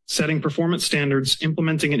outlets, setting performance standards,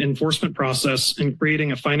 implementing an enforcement process, and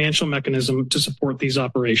creating a financial mechanism to support these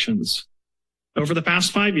operations. Over the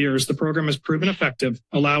past 5 years, the program has proven effective,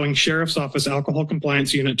 allowing Sheriff's Office Alcohol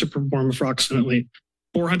Compliance Unit to perform approximately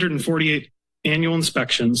 448 annual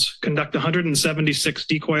inspections, conduct 176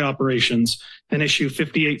 decoy operations, and issue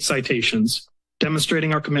 58 citations,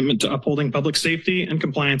 demonstrating our commitment to upholding public safety and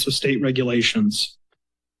compliance with state regulations.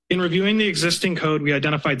 In reviewing the existing code, we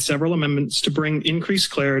identified several amendments to bring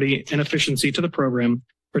increased clarity and efficiency to the program,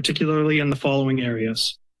 particularly in the following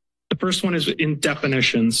areas. The first one is in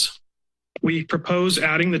definitions. We propose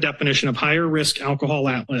adding the definition of higher risk alcohol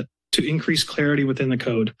outlet to increase clarity within the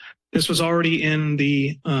code. This was already in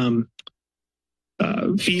the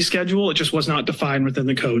fee schedule. It just was not defined within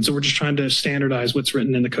the code. So we're just trying to standardize what's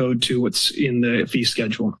written in the code to what's in the fee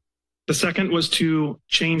schedule. The second was to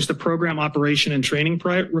change the program operation and training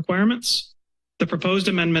requirements. The proposed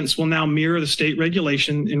amendments will now mirror the state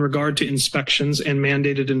regulation in regard to inspections and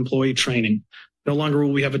mandated employee training. No longer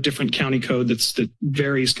will we have a different county code that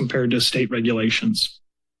varies compared to state regulations.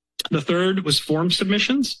 The third was form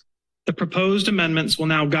submissions. The proposed amendments will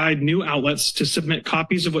now guide new outlets to submit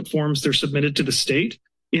copies of what forms they're submitted to the state,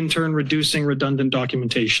 in turn reducing redundant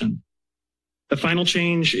documentation. The final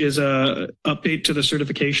change is a update to the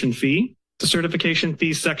certification fee. The certification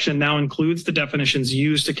fee section now includes the definitions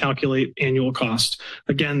used to calculate annual cost.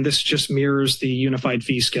 Again, this just mirrors the unified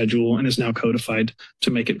fee schedule and is now codified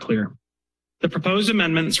to make it clear. The proposed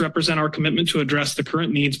amendments represent our commitment to address the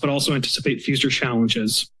current needs, but also anticipate future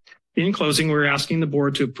challenges. In closing, we're asking the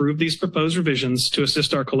board to approve these proposed revisions to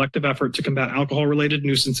assist our collective effort to combat alcohol-related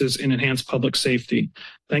nuisances and enhance public safety.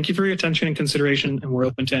 Thank you for your attention and consideration, and we're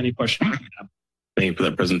open to any questions you have. Thank you for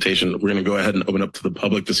that presentation. We're going to go ahead and open up to the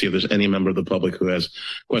public to see if there's any member of the public who has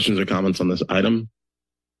questions or comments on this item.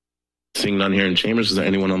 Seeing none here in chambers, is there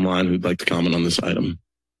anyone online who'd like to comment on this item?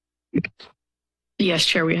 Yes,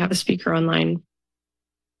 Chair, we have a speaker online.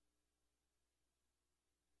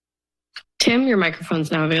 Tim, your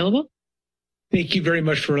microphone's now available. Thank you very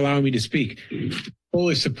much for allowing me to speak.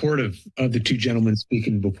 Fully supportive of the two gentlemen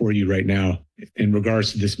speaking before you right now in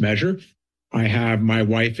regards to this measure. I have my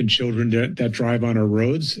wife and children that drive on our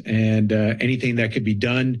roads, and anything that could be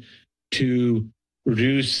done to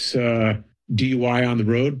reduce DUI on the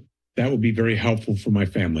road, that would be very helpful for my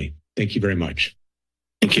family. Thank you very much.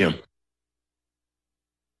 Thank you.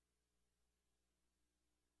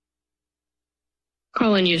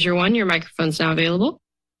 Call-in user 1, your microphone's now available.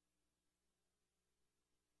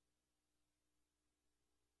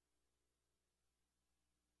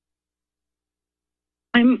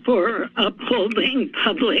 I'm for upholding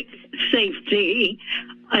public safety.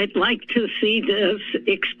 I'd like to see this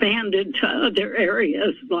expanded to other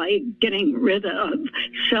areas, like getting rid of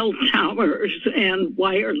cell towers and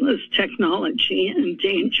wireless technology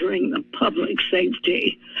endangering the public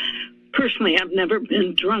safety. Personally, I've never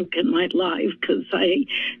been drunk in my life because I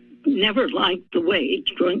never liked the way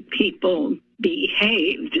drunk people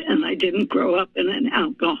behaved, and I didn't grow up in an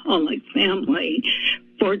alcoholic family,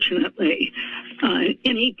 fortunately.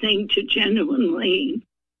 Anything to genuinely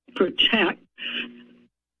protect,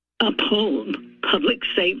 uphold public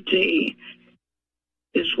safety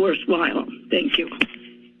is worthwhile. Thank you.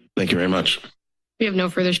 Thank you very much. We have no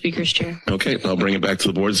further speakers, Chair. Okay, I'll bring it back to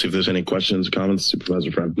the board, see if there's any questions, comments.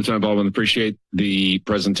 Supervisor Friend. Lieutenant Baldwin, appreciate the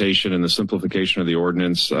presentation and the simplification of the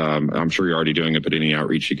ordinance. I'm sure you're already doing it, but any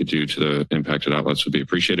outreach you could do to the impacted outlets would be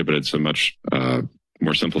appreciated, but it's a much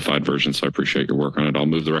more simplified version, so I appreciate your work on it. I'll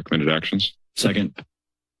move the recommended actions. Second.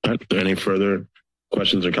 All right, are there any further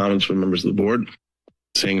questions or comments from members of the board?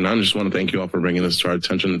 Seeing none, just want to thank you all for bringing this to our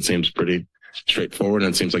attention. It seems pretty straightforward,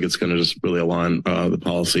 and it seems like it's going to just really align the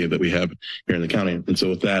policy that we have here in the county. And so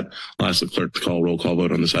with that, I'll ask the clerk to call a roll call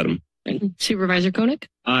vote on this item. Supervisor Koenig?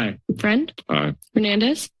 Aye. Friend? Aye.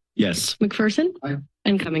 Hernandez? Yes. McPherson? Aye.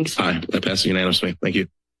 And Cummings? Aye. That passes unanimously. Thank you.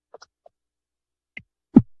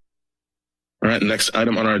 All right, next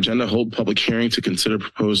item on our agenda, hold public hearing to consider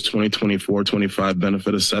proposed 2024-25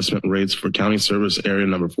 benefit assessment rates for County Service Area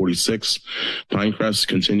number 46, Pinecrest.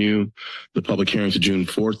 Continue the public hearing to June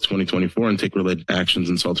 4th, 2024, and take related actions.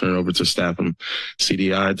 And so I'll turn it over to staff from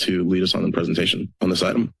CDI to lead us on the presentation on this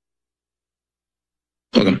item.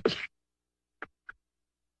 Welcome.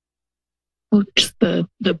 Oh, just the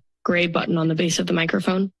gray button on the base of the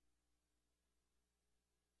microphone.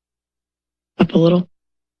 Up a little.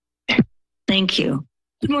 Thank you.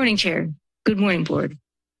 Good morning, Chair. Good morning, Board.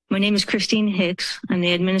 My name is Christine Hicks. I'm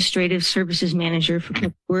the Administrative Services Manager for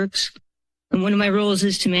Public Works, and one of my roles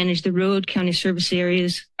is to manage the road county service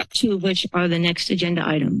areas, two of which are the next agenda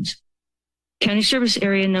items. County Service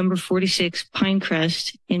Area number 46,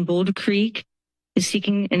 Pinecrest in Boulder Creek, is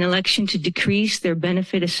seeking an election to decrease their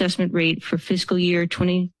benefit assessment rate for fiscal year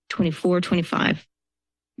 2024-25.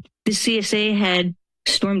 This CSA had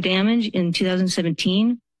storm damage in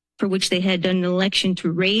 2017, for which they had done an election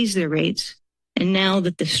to raise their rates. And now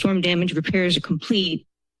that the storm damage repairs are complete,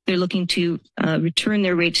 they're looking to return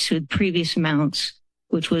their rates to the previous amounts,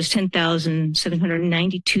 which was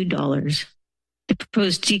 $10,792. The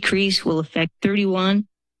proposed decrease will affect 31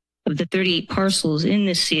 of the 38 parcels in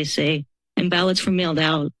this CSA, and ballots were mailed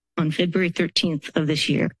out on February 13th of this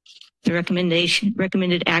year. The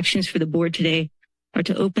recommended actions for the board today are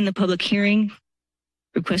to open the public hearing,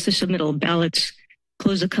 request the submittal of ballots,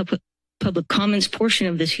 close the public comments portion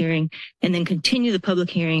of this hearing, and then continue the public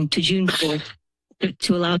hearing to June 4th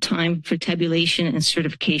to allow time for tabulation and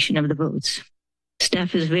certification of the votes.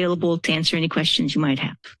 Staff is available to answer any questions you might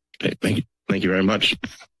have. Okay, thank you. Thank you very much.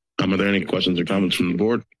 Are there any questions or comments from the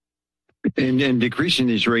board? And decreasing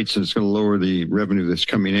these rates is going to lower the revenue that's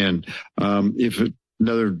coming in. If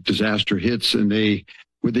another disaster hits and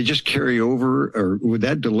would they just carry over, or would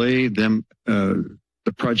that delay them,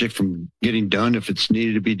 the project from getting done if it's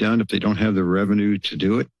needed to be done, if they don't have the revenue to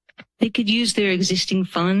do it? They could use their existing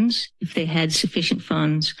funds if they had sufficient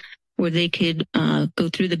funds, or they could go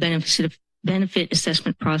through the benefit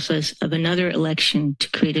assessment process of another election to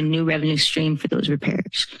create a new revenue stream for those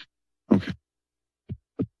repairs. Okay.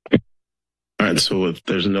 All right, so if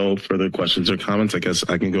there's no further questions or comments, I guess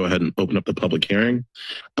I can go ahead and open up the public hearing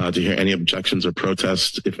to hear any objections or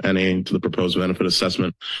protests, if any, to the proposed benefit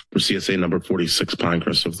assessment for CSA number 46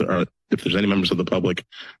 Pinecrest. So if there's any members of the public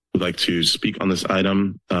who would like to speak on this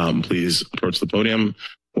item, please approach the podium,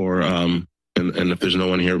 or and if there's no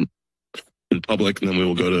one here in public, then we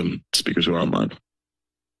will go to speakers who are online.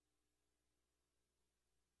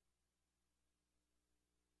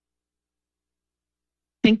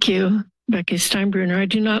 Thank you. Becky Steinbruner. I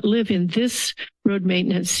do not live in this road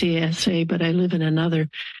maintenance CSA, but I live in another.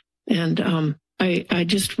 And I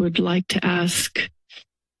just would like to ask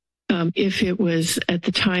if it was at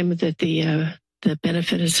the time that the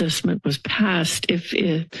benefit assessment was passed, if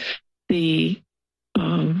the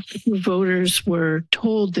voters were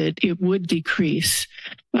told that it would decrease.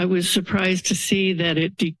 I was surprised to see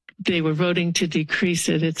that they were voting to decrease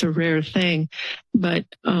it. It's a rare thing, but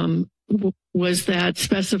was that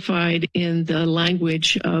specified in the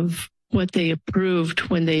language of what they approved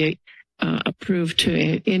when they approved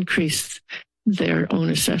to increase their own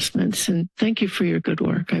assessments? And thank you for your good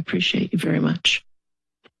work. I appreciate you very much.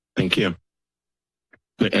 Thank you. Are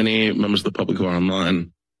there any members of the public who are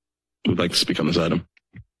online who would like to speak on this item?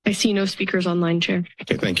 I see no speakers online, Chair.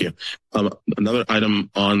 Okay, thank you. Another item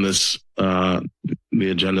on this, the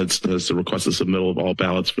agenda is the request of submittal of all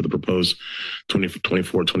ballots for the proposed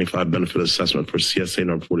 2024-25 benefit assessment for CSA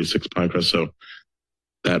number 46 Pinecrest. So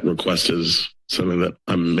that request is something that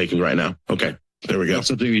I'm making right now. Okay, there we go. That's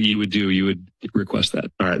something that you would do. You would request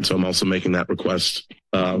that. All right, so I'm also making that request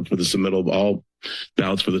for the submittal of all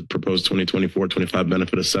ballots for the proposed 2024-25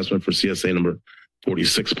 benefit assessment for CSA number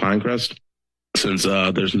 46 Pinecrest. Since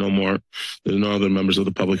there's no other members of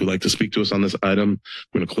the public who'd like to speak to us on this item,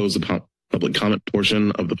 we're going to close the public comment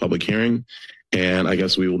portion of the public hearing. And I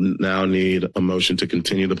guess we will now need a motion to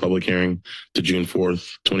continue the public hearing to June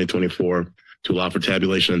 4th, 2024, to allow for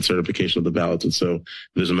tabulation and certification of the ballots. And so if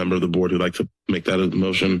there's a member of the board who'd like to make that a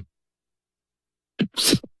motion.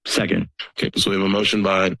 Second. Okay, so we have a motion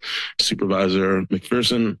by Supervisor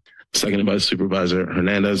McPherson, seconded by Supervisor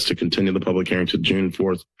Hernandez to continue the public hearing to June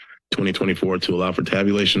 4th, 2024 to allow for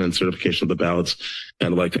tabulation and certification of the ballots.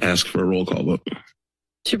 And I'd like to ask for a roll call vote.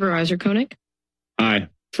 Supervisor Koenig? Aye.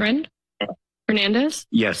 Friend? Hernandez?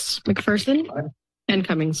 Yes. McPherson? And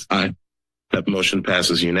Cummings? Aye. That motion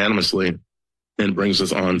passes unanimously and brings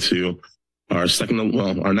us on to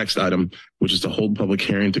our next item, which is to hold public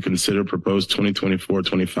hearing to consider proposed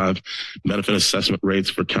 2024-25 benefit assessment rates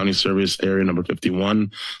for County Service Area number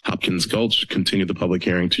 51, Hopkins Gulch. Continue the public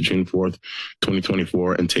hearing to June 4th,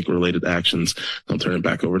 2024, and take related actions. I'll turn it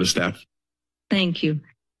back over to staff. Thank you.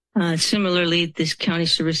 Similarly, this County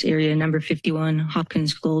Service Area number 51,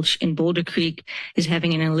 Hopkins Gulch in Boulder Creek, is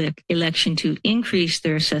having an election to increase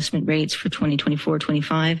their assessment rates for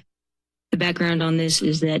 2024-25. The background on this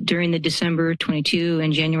is that during the December 22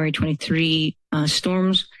 and January 23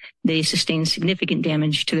 storms, they sustained significant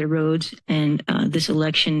damage to their roads. And this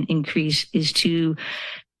election increase is to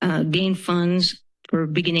gain funds for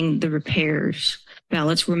beginning the repairs.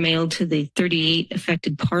 Ballots were mailed to the 38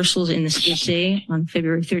 affected parcels in the CSA on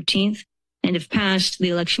February 13th. And if passed, the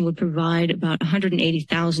election would provide about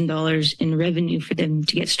 $180,000 in revenue for them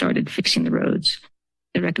to get started fixing the roads.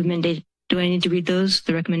 The recommended Do I need to read those,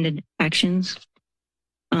 the recommended actions?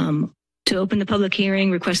 To open the public hearing,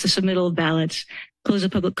 request the submittal of ballots, close the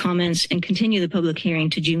public comments, and continue the public hearing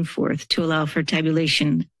to June 4th to allow for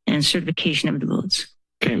tabulation and certification of the votes.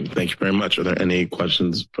 Okay, thank you very much. Are there any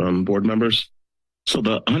questions from board members? So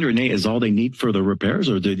the 108 is all they need for the repairs,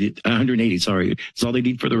 or the 180, sorry, is all they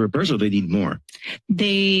need for the repairs, or they need more?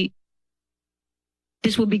 This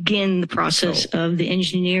will begin the process of the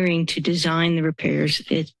engineering to design the repairs.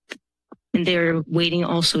 And they're waiting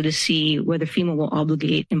also to see whether FEMA will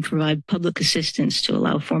obligate and provide public assistance to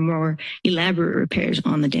allow for more elaborate repairs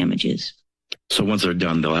on the damages. So once they're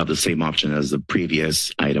done, they'll have the same option as the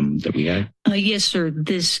previous item that we had? Yes, sir.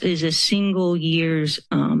 This is a single year's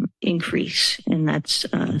increase, and that's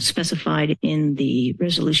specified in the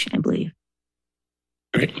resolution, I believe.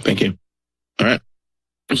 Great, thank you. All right.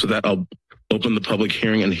 So that I'll open the public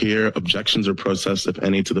hearing and hear objections or protests, if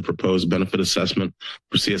any, to the proposed benefit assessment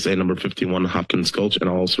for CSA number 51 Hopkins Gulch, and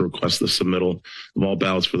I'll also request the submittal of all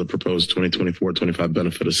ballots for the proposed 2024-25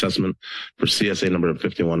 benefit assessment for CSA number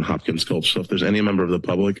 51 Hopkins Gulch. So if there's any member of the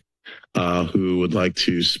public who would like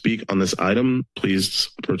to speak on this item, please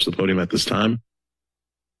approach the podium at this time.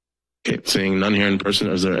 Okay, seeing none here in person,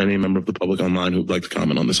 is there any member of the public online who would like to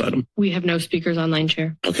comment on this item? We have no speakers online,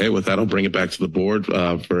 Chair. Okay, with that, I'll bring it back to the board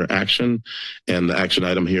for action. And the action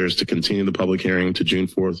item here is to continue the public hearing to June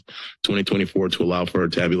 4th, 2024 to allow for a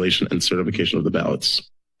tabulation and certification of the ballots.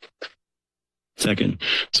 Second.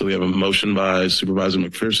 So we have a motion by Supervisor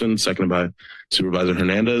McPherson, seconded by Supervisor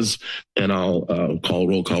Hernandez, and I'll call a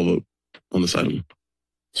roll call vote on this item.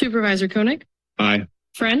 Supervisor Koenig? Aye.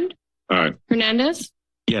 Friend? Aye. Hernandez?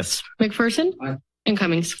 Yes. McPherson? Aye. And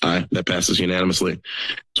Cummings? Aye, that passes unanimously.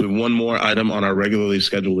 So we have one more item on our regularly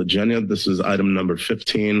scheduled agenda. This is item number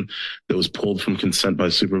 15 that was pulled from consent by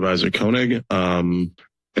Supervisor Koenig.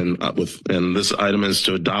 And this item is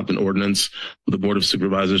to adopt an ordinance of the Board of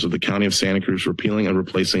Supervisors of the County of Santa Cruz repealing and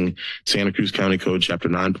replacing Santa Cruz County Code Chapter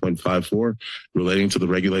 9.54 relating to the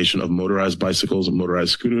regulation of motorized bicycles,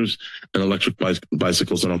 motorized scooters, and electric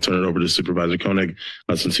bicycles. And I'll turn it over to Supervisor Koenig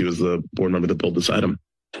since he was the board member that pulled this item.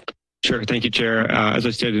 Sure. Thank you, Chair. As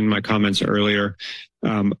I stated in my comments earlier,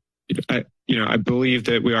 I believe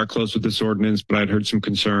that we are close with this ordinance, but I'd heard some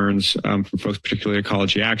concerns from folks, particularly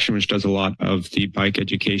Ecology Action, which does a lot of the bike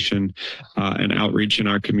education and outreach in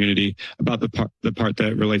our community, about the part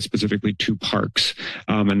that relates specifically to parks.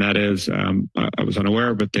 And that is, I was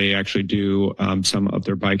unaware, but they actually do some of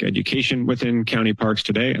their bike education within county parks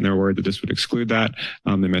today, and they're worried that this would exclude that.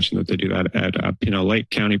 They mentioned that they do that at Pinot Lake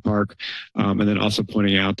County Park, and then also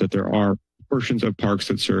pointing out that there are portions of parks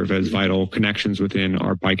that serve as vital connections within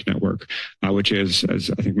our bike network, which is,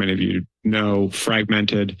 as I think many of you know,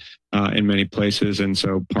 fragmented in many places. And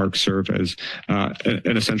so parks serve as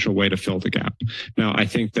an essential way to fill the gap. Now, I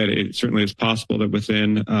think that it certainly is possible that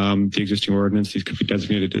within the existing ordinance, these could be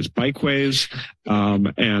designated as bikeways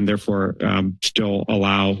and therefore still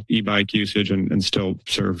allow e-bike usage and still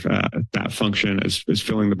serve that function as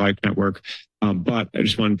filling the bike network. But I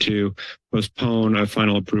just wanted to postpone a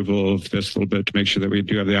final approval of this a little bit to make sure that we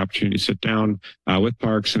do have the opportunity to sit down with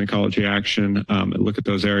Parks and Ecology Action and look at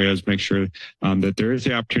those areas, make sure that there is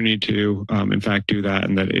the opportunity to, in fact, do that,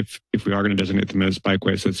 and that if we are going to designate them as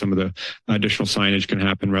bikeways, that some of the additional signage can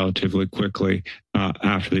happen relatively quickly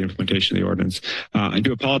after the implementation of the ordinance. I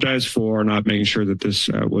do apologize for not making sure that this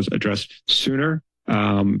was addressed sooner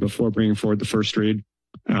before bringing forward the first read,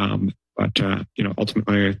 but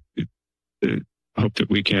ultimately, I hope that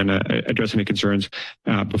we can address any concerns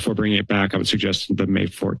before bringing it back. I would suggest the May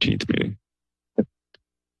 14th meeting.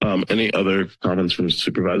 Any other comments from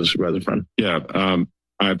Supervisor Friend? Yeah,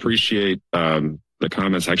 I appreciate the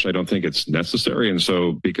comments. Actually, I don't think it's necessary. And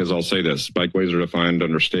so, because I'll say this, bikeways are defined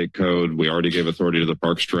under state code. We already gave authority to the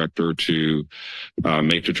parks director to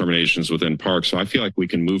make determinations within parks. So I feel like we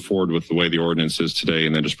can move forward with the way the ordinance is today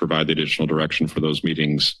and then just provide the additional direction for those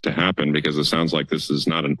meetings to happen, because it sounds like this is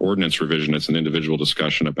not an ordinance revision. It's an individual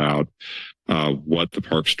discussion about what the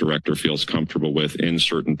parks director feels comfortable with in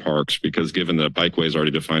certain parks, because given that bikeways are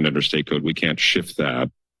already defined under state code, we can't shift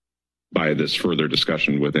that by this further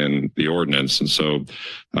discussion within the ordinance. And so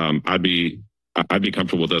I'd be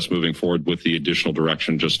comfortable with us moving forward with the additional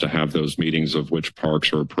direction just to have those meetings of which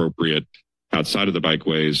parks are appropriate outside of the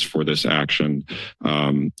bikeways for this action.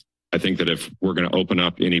 I think that if we're going to open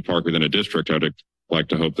up any park within a district, I'd like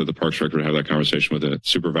to hope that the parks director would have that conversation with the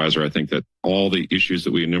supervisor. I think that all the issues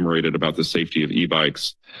that we enumerated about the safety of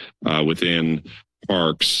e-bikes within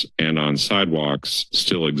parks and on sidewalks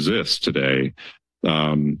still exist today.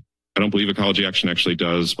 I don't believe Ecology Action actually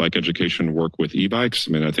does bike education work with e-bikes.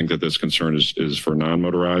 I mean, I think that this concern is for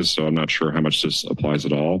non-motorized, so I'm not sure how much this applies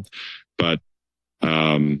at all. But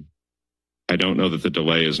I don't know that the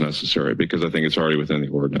delay is necessary because I think it's already within the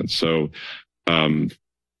ordinance. So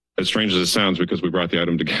as strange as it sounds, because we brought the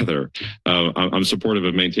item together, I'm supportive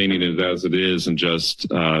of maintaining it as it is and just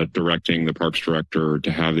directing the parks director to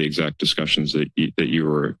have the exact discussions that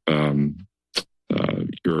you're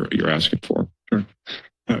asking for. Sure.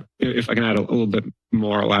 If I can add a little bit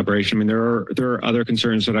more elaboration, I mean, there are other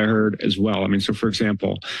concerns that I heard as well. I mean, so for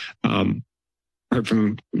example, I heard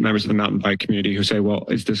from members of the mountain bike community who say, well,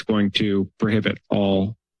 is this going to prohibit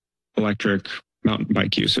all electric mountain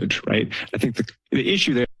bike usage, right? I think the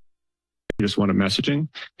issue there is just one of messaging,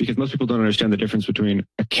 because most people don't understand the difference between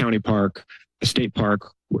a county park, a state park,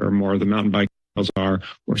 where more of the mountain bike trails are,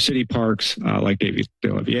 or city parks like De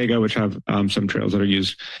La Viega, which have some trails that are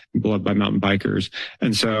used and beloved by mountain bikers.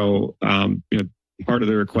 And so, part of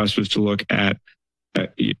the request was to look at,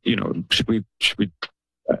 should we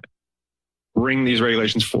bring these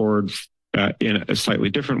regulations forward in a slightly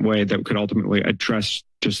different way that could ultimately address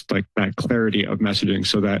just like that clarity of messaging,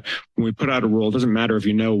 so that when we put out a rule, it doesn't matter if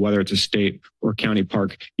you know whether it's a state or county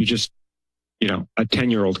park, you just, a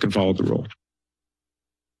 10-year-old can follow the rule.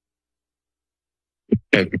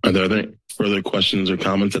 Okay. Are there any further questions or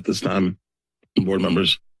comments at this time, board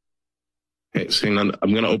members? Okay, seeing none,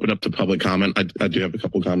 I'm going to open up to public comment. I do have a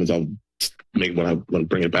couple of comments. I'll make when I want to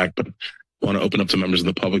bring it back, but I want to open up to members of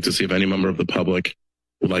the public to see if any member of the public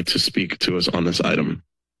would like to speak to us on this item.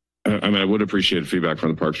 I mean, I would appreciate feedback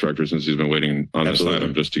from the parks director since he's been waiting on Absolutely. This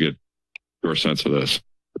item just to get your sense of this.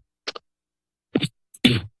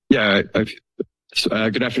 Yeah.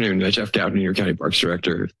 Good afternoon, Jeff Dowden, New York County Parks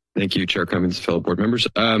Director. Thank you, Chair Cummins, fellow board members.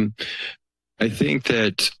 I think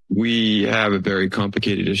that we have a very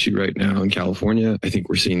complicated issue right now in California. I think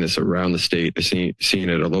we're seeing this around the state, seeing it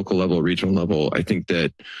at a local level, regional level. I think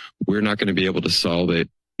that we're not going to be able to solve it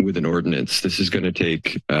with an ordinance. This is going to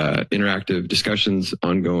take interactive discussions,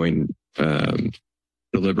 ongoing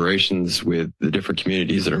deliberations with the different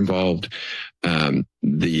communities that are involved.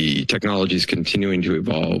 The technology is continuing to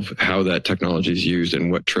evolve, how that technology is used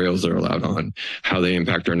and what trails they're allowed on, how they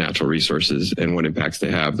impact our natural resources and what impacts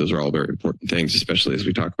they have. Those are all very important things, especially as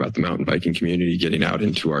we talk about the mountain biking community getting out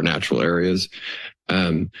into our natural areas.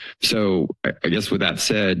 So I guess with that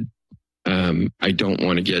said, I don't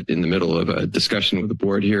want to get in the middle of a discussion with the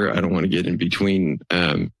board here. I don't want to get in between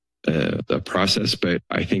the process, but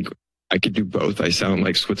I think I could do both. I sound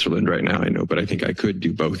like Switzerland right now, I know, but I think I could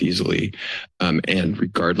do both easily. And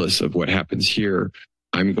regardless of what happens here,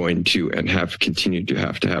 I'm going to and have continued to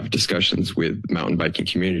have discussions with the mountain biking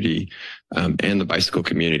community and the bicycle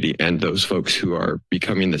community and those folks who are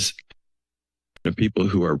becoming this people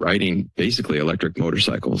who are riding basically electric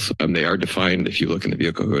motorcycles. They are defined, if you look in the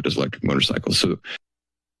vehicle code, as electric motorcycles. So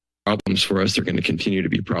problems for us, they're going to continue to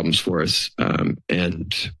be problems for us.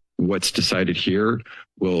 And what's decided here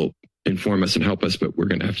will inform us and help us, but we're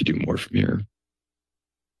going to have to do more from here.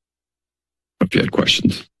 If you had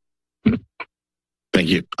questions. Thank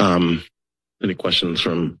you. Any questions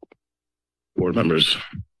from board members?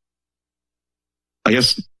 I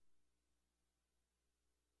guess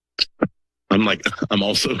I'm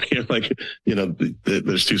also here, like, you know,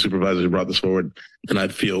 there's two supervisors who brought this forward, and I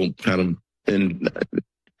feel kind of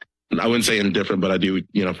I wouldn't say indifferent, but I do,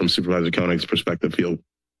 you know, from Supervisor Koenig's perspective, feel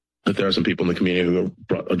that there are some people in the community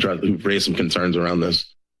who've raised some concerns around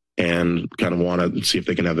this and kind of want to see if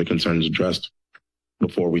they can have their concerns addressed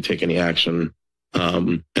before we take any action.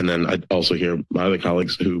 And then I also hear my other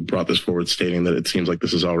colleagues who brought this forward stating that it seems like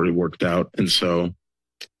this is already worked out. And so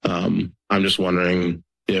I'm just wondering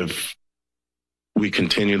if we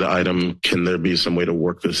continue the item, can there be some way to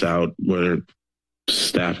work this out where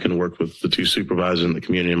staff can work with the two supervisors and the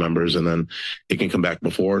community members, and then it can come back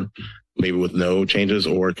before, maybe with no changes,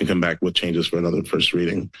 or it can come back with changes for another first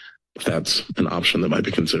reading. If that's an option that might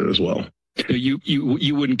be considered as well.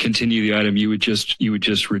 You wouldn't continue the item. You would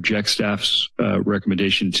just reject staff's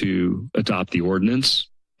recommendation to adopt the ordinance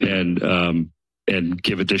and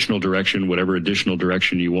give additional direction, whatever additional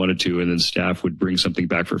direction you wanted to, and then staff would bring something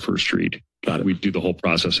back for first read. Got it. We'd do the whole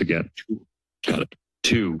process again. Got it.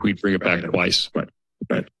 Two, we'd bring it back twice.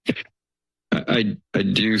 Right. I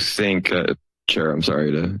do think, Chair, I'm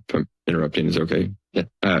sorry if I'm interrupting. Is okay?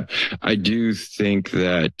 Yeah. I do think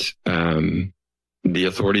that the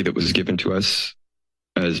authority that was given to us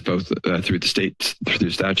as both through the state, through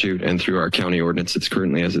statute, and through our county ordinance that's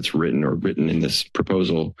currently as it's written or written in this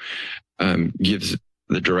proposal, gives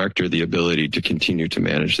the director the ability to continue to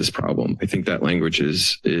manage this problem. I think that language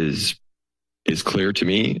is clear to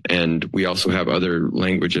me, and we also have other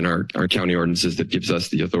language in our county ordinances that gives us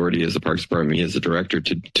the authority as the Parks Department, me as the director,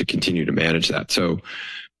 to continue to manage that. So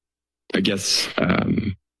I guess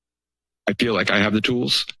I feel like I have the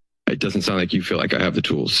tools. It doesn't sound like you feel like I have the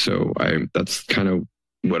tools. So that's kind of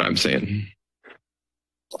what I'm saying.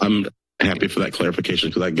 I'm happy for that clarification,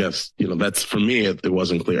 because I guess, you know, that's, for me, it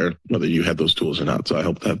wasn't clear whether you had those tools or not. So I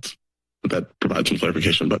hope that provides some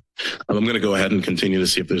clarification. But I'm going to go ahead and continue to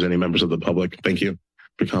see if there's any members of the public. Thank you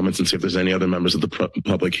for comments, and see if there's any other members of the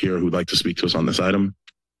public here who'd like to speak to us on this item.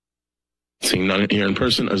 Seeing none here in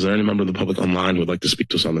person, is there any member of the public online who would like to speak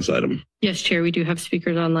to us on this item? Yes, Chair, we do have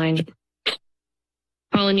speakers online.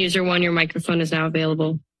 Call-in user 1, your microphone is now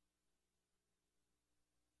available.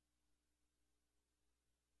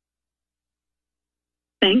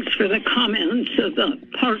 Thanks for the comments of the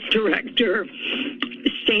park director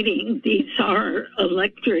stating these are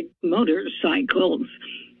electric motorcycles.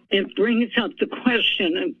 It brings up the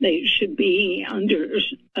question if they should be under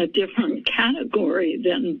a different category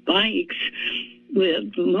than bikes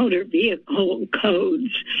with motor vehicle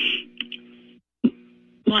codes.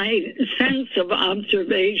 My sense of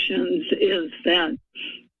observations is that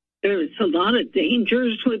there's a lot of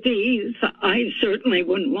dangers with these. I certainly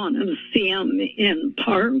wouldn't want to see them in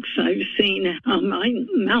parks. I've seen how my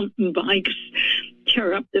mountain bikes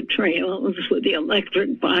tear up the trails with the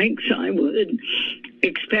electric bikes. I would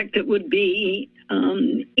expect it would be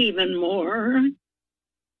even more.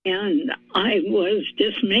 And I was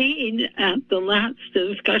dismayed at the last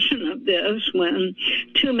discussion of this when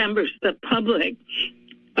two members of the public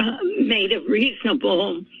made a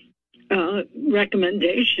reasonable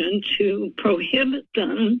recommendation to prohibit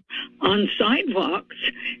them on sidewalks.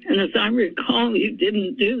 And as I recall, you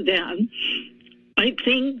didn't do that. I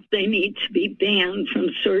think they need to be banned from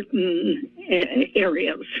certain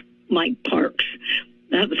areas like parks.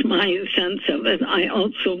 That's my sense of it. I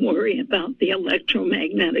also worry about the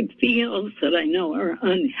electromagnetic fields that I know are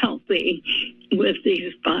unhealthy with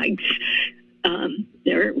these bikes.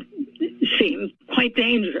 They seem quite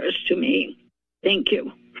dangerous to me. Thank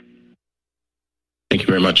you. Thank you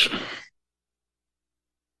very much.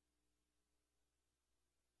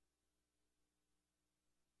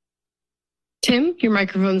 Tim, your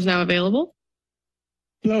microphone is now available.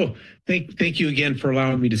 Hello. Thank you again for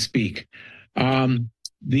allowing me to speak.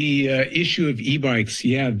 The issue of e-bikes,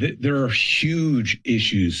 there are huge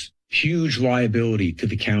issues, huge liability to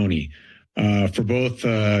the county for both,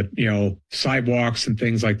 sidewalks and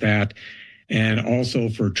things like that, and also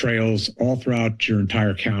for trails all throughout your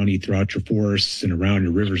entire county, throughout your forests and around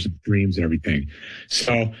your rivers and streams and everything.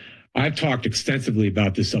 So I've talked extensively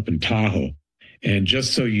about this up in Tahoe. And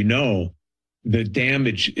just so you know, the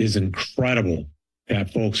damage is incredible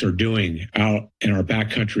that folks are doing out in our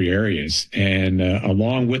backcountry areas. And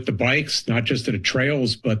along with the bikes, not just to the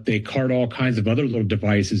trails, but they cart all kinds of other little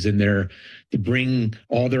devices in there to bring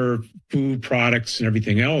all their food products and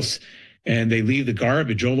everything else. And they leave the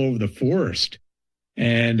garbage all over the forest.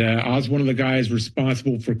 And I was one of the guys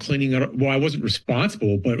responsible for cleaning it up. Well, I wasn't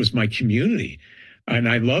responsible, but it was my community. And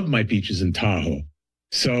I love my beaches in Tahoe.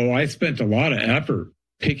 So I spent a lot of effort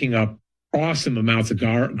picking up awesome amounts of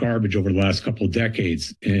garbage over the last couple of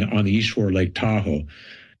decades on the East Shore Lake Tahoe.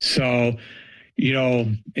 So,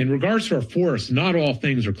 in regards to our forests, not all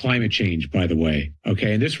things are climate change, by the way.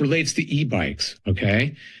 Okay. And this relates to e-bikes.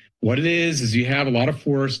 Okay. What it is you have a lot of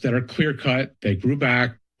forests that are clear cut. They grew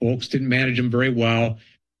back. Folks didn't manage them very well.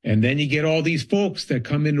 And then you get all these folks that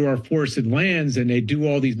come into our forested lands and they do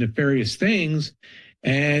all these nefarious things.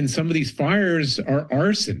 And some of these fires are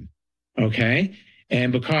arson. Okay.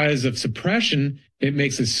 And because of suppression, it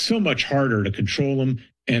makes it so much harder to control them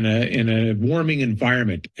in a warming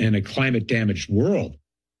environment in a climate damaged world.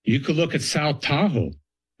 You could look at South Tahoe.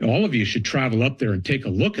 All of you should travel up there and take a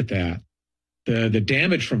look at that. The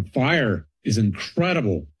damage from fire is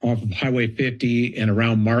incredible off of Highway 50 and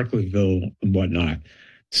around Markleysville and whatnot.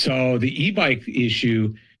 So the e-bike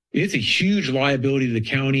issue is a huge liability to the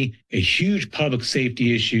county, a huge public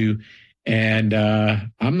safety issue. And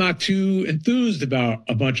I'm not too enthused about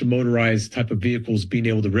a bunch of motorized type of vehicles being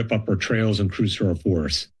able to rip up our trails and cruise through our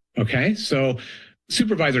forests. Okay, so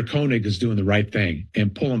Supervisor Koenig is doing the right thing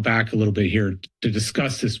and pulling back a little bit here to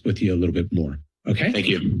discuss this with you a little bit more. Okay, Thank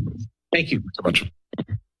you. Thank you so much.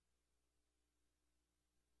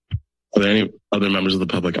 Are there any other members of the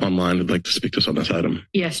public online who'd like to speak to us on this item?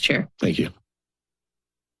 Yes, Chair. Thank you.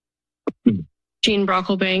 Jean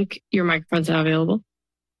Brocklebank, your microphone's now available.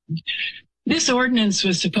 This ordinance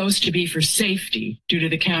was supposed to be for safety due to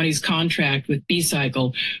the county's contract with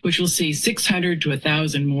B-Cycle, which will see 600 to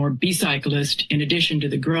 1,000 more B-cyclists in addition to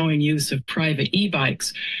the growing use of private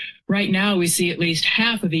e-bikes. Right now, we see at least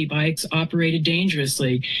half of e-bikes operated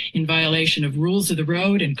dangerously in violation of rules of the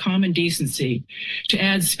road and common decency. To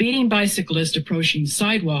add speeding bicyclists approaching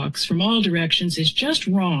sidewalks from all directions is just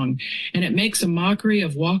wrong, and it makes a mockery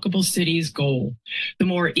of Walkable City's goal. The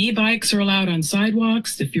more e-bikes are allowed on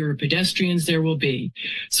sidewalks, the fewer pedestrians there will be.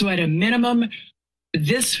 So at a minimum,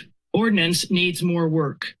 this ordinance needs more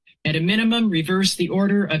work. At a minimum, reverse the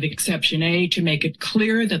order of Exception A to make it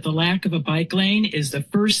clear that the lack of a bike lane is the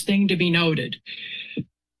first thing to be noted.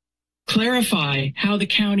 Clarify how the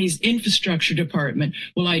county's infrastructure department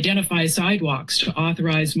will identify sidewalks to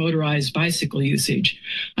authorize motorized bicycle usage.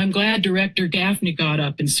 I'm glad Director Gaffney got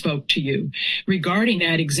up and spoke to you. Regarding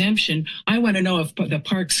that exemption, I want to know if the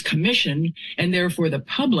Parks Commission, and therefore the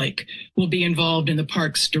public, will be involved in the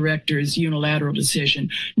Parks Director's unilateral decision,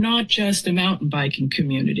 not just the mountain biking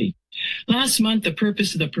community. Last month, the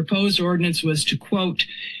purpose of the proposed ordinance was to, quote,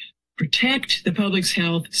 protect the public's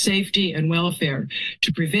health, safety, and welfare,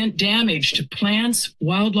 to prevent damage to plants,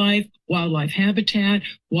 wildlife habitat,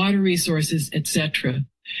 water resources, etc.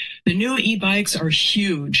 The new e-bikes are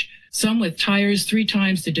huge, some with tires 3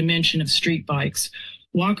 times the dimension of street bikes.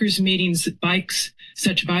 Walkers meeting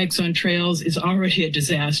such bikes on trails is already a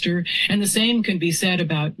disaster, and the same can be said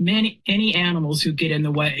about any animals who get in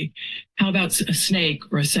the way. How about a snake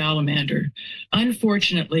or a salamander?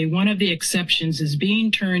 Unfortunately, one of the exceptions is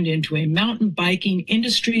being turned into a mountain biking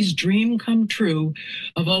industry's dream come true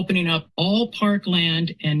of opening up all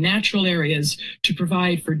parkland and natural areas to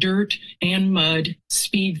provide for dirt and mud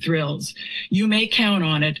speed thrills. You may count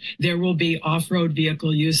on it. There will be off-road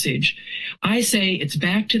vehicle usage. I say it's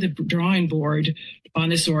back to the drawing board on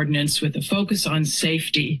this ordinance with a focus on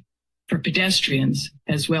safety for pedestrians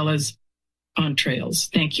as well as on trails.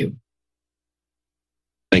 Thank you.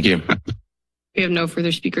 Thank you. We have no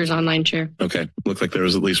further speakers online, Chair. Okay. Looks like there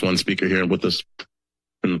was at least one speaker here with us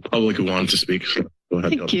in the public who wanted to speak. So go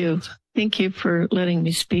ahead. Thank you. Thank you for letting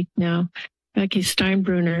me speak now. Becky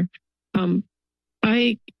Steinbrunner.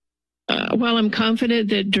 I while I'm confident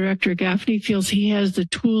that Director Gaffney feels he has the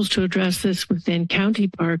tools to address this within county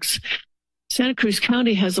parks, Santa Cruz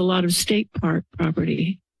County has a lot of state park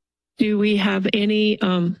property. Do we have any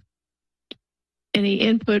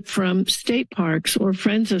input from state parks or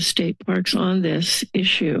friends of state parks on this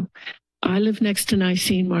issue? I live next to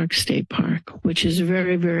Nicene Mark State Park, which is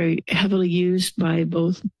very, very heavily used by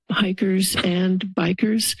both hikers and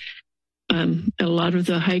bikers. A lot of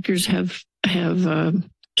the hikers have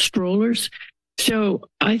strollers. So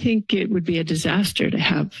I think it would be a disaster to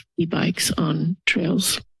have e-bikes on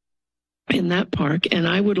trails in that park. And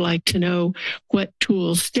I would like to know what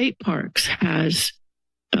tools state parks has,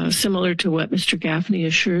 similar to what Mr. Gaffney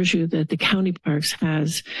assures you that the county parks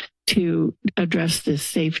has, to address this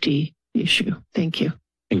safety issue. Thank you.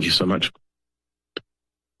 Thank you so much.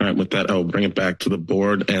 All right, with that, I'll bring it back to the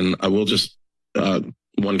board. And I will just,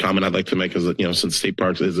 one comment I'd like to make is that, since state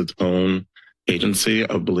parks is its own agency,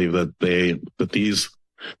 I believe that the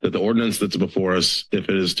ordinance that's before us, if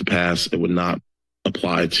it is to pass, it would not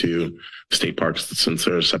apply to state parks since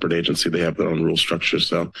they're a separate agency. They have their own rule structure.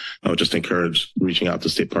 So I would just encourage reaching out to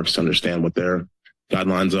state parks to understand what their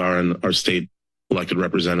guidelines are, and our state elected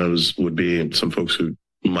representatives would be some folks who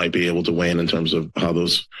might be able to weigh in terms of how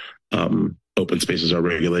those open spaces are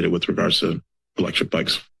regulated with regards to electric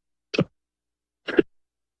bikes. So.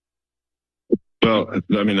 Well,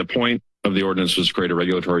 I mean, the point of the ordinance was to create a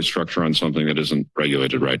regulatory structure on something that isn't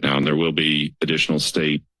regulated right now. And there will be additional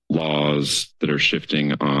state laws that are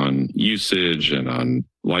shifting on usage and on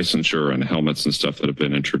licensure and helmets and stuff that have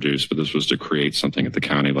been introduced. But this was to create something at the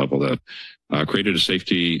county level that created a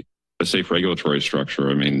safe regulatory structure.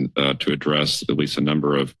 I mean, to address at least a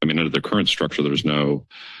number of, under the current structure, there's no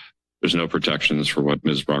protections for what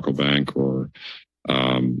Ms. Brocklebank or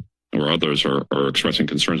others are expressing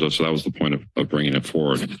concerns of. So that was the point of bringing it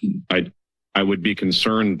forward. I would be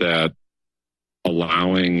concerned that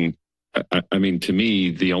allowing, to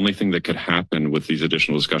me, the only thing that could happen with these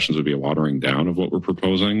additional discussions would be a watering down of what we're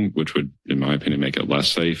proposing, which would, in my opinion, make it less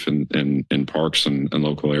safe in parks and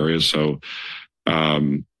local areas. So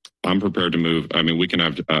I'm prepared to move. We can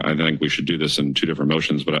have, I think we should do this in two different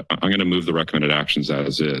motions, but I'm going to move the recommended actions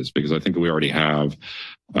as is, because I think we already have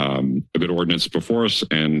a good ordinance before us,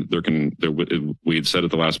 and we had said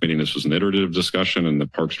at the last meeting this was an iterative discussion, and the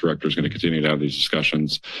Parks Director is going to continue to have these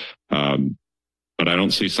discussions. But I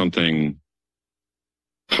don't see something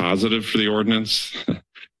positive for the ordinance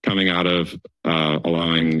coming out of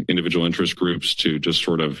allowing individual interest groups to just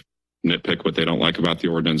sort of nitpick what they don't like about the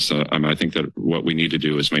ordinance. I think that what we need to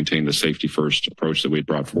do is maintain the safety first approach that we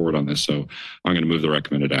brought forward on this. So I'm going to move the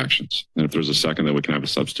recommended actions. And if there's a second, then we can have a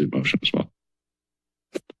substitute motion as well.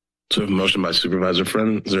 So we have a motion by Supervisor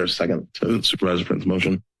Friend. Is there a second to Supervisor Friend's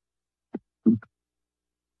motion?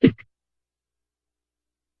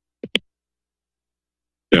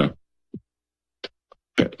 Yeah.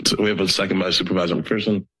 Okay. So we have a second by Supervisor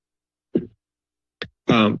McPherson.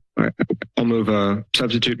 All right. I'll move a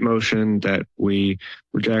substitute motion that we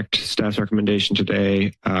reject staff's recommendation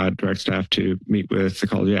today, direct staff to meet with the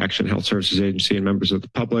Ecology Action Health Services Agency and members of the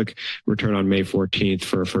public, return on May 14th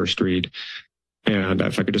for a first read. And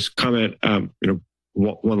if I could just comment,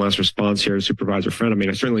 one last response here to Supervisor Friend.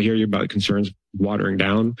 I certainly hear you about concerns watering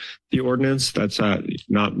down the ordinance. That's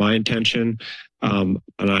not my intention. And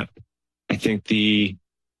I think the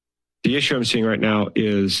issue I'm seeing right now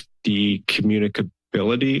is the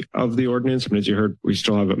communicability of the ordinance. As you heard, we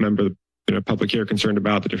still have a member of the public here concerned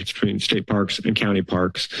about the difference between state parks and county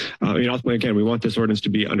parks. Ultimately, again, we want this ordinance to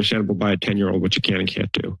be understandable by a 10-year-old, which you can and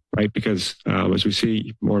can't do, right? Because as we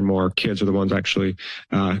see, more and more kids are the ones actually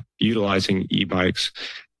utilizing e-bikes.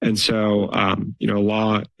 And so,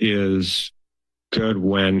 law is good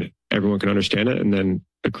when everyone can understand it and then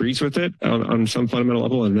agrees with it on some fundamental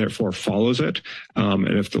level and therefore follows it. And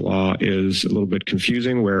if the law is a little bit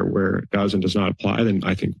confusing where it does and does not apply, then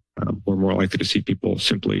I think we're more likely to see people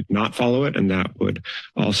simply not follow it. And that would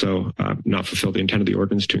also not fulfill the intent of the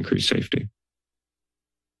ordinance to increase safety.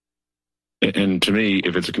 And to me,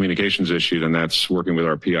 if it's a communications issue, then that's working with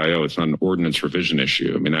our PIO. It's not an ordinance revision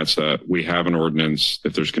issue. That's we have an ordinance.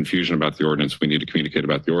 If there's confusion about the ordinance, we need to communicate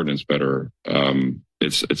about the ordinance better.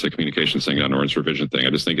 It's a communications thing, not an ordinance revision thing. I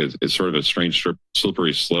just think it's sort of a strange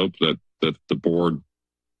slippery slope that the board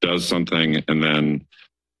does something and then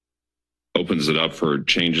opens it up for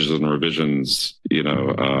changes and revisions,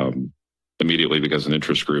 immediately because an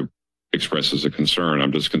interest group expresses a concern.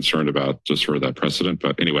 I'm just concerned about just sort of that precedent.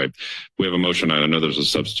 But anyway, we have a motion. I know there's a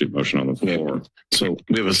substitute motion on the floor. Okay. So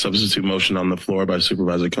we have a substitute motion on the floor by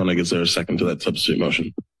Supervisor Koenig. Is there a second to that substitute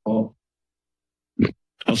motion? I'll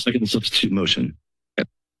second the substitute motion.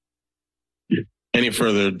 Any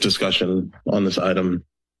further discussion on this item?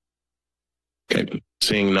 Okay,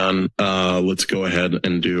 seeing none, let's go ahead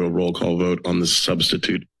and do a roll call vote on the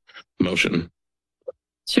substitute motion.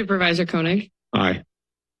 Supervisor Koenig, Aye.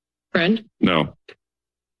 Friend, No.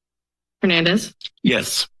 Hernandez,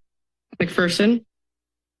 Yes. McPherson,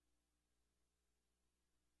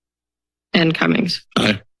 and Cummings.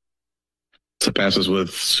 Aye. So passes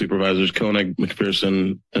with Supervisors Koenig,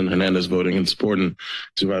 McPherson, and Hernandez voting in support, and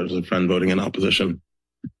Supervisors Friend voting in opposition.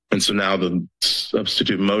 And so now the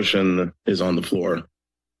substitute motion is on the floor.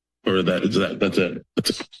 Or that's it. That's it.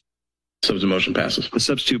 Substitute motion passes. The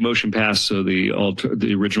substitute motion passed, so the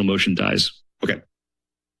original motion dies. Okay.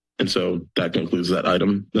 And so that concludes that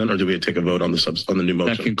item then, or do we take a vote on the new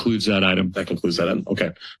motion? That concludes that item. That concludes that item.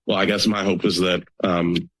 Okay. Well, I guess my hope is that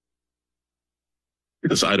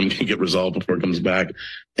this item can get resolved before it comes back.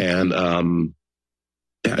 And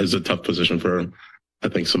yeah, it's a tough position for, I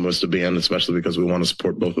think, some of us to be in, especially because we want to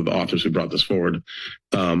support both of the authors who brought this forward.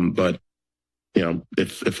 But you know,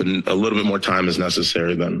 if a little bit more time is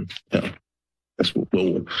necessary, then yeah, I guess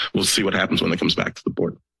we'll see what happens when it comes back to the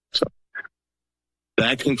board. So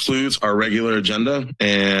that concludes our regular agenda,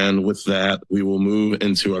 and with that, we will move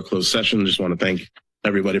into our closed session. Just want to thank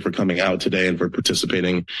everybody for coming out today and for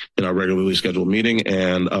participating in our regularly scheduled meeting.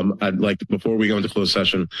 And I'd like to, before we go into closed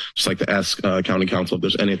session, just like to ask County Council if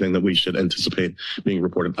there's anything that we should anticipate being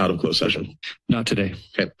reported out of closed session. Not today.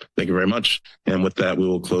 Okay, thank you very much. And with that, we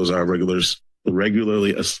will close our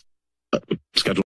regularly scheduled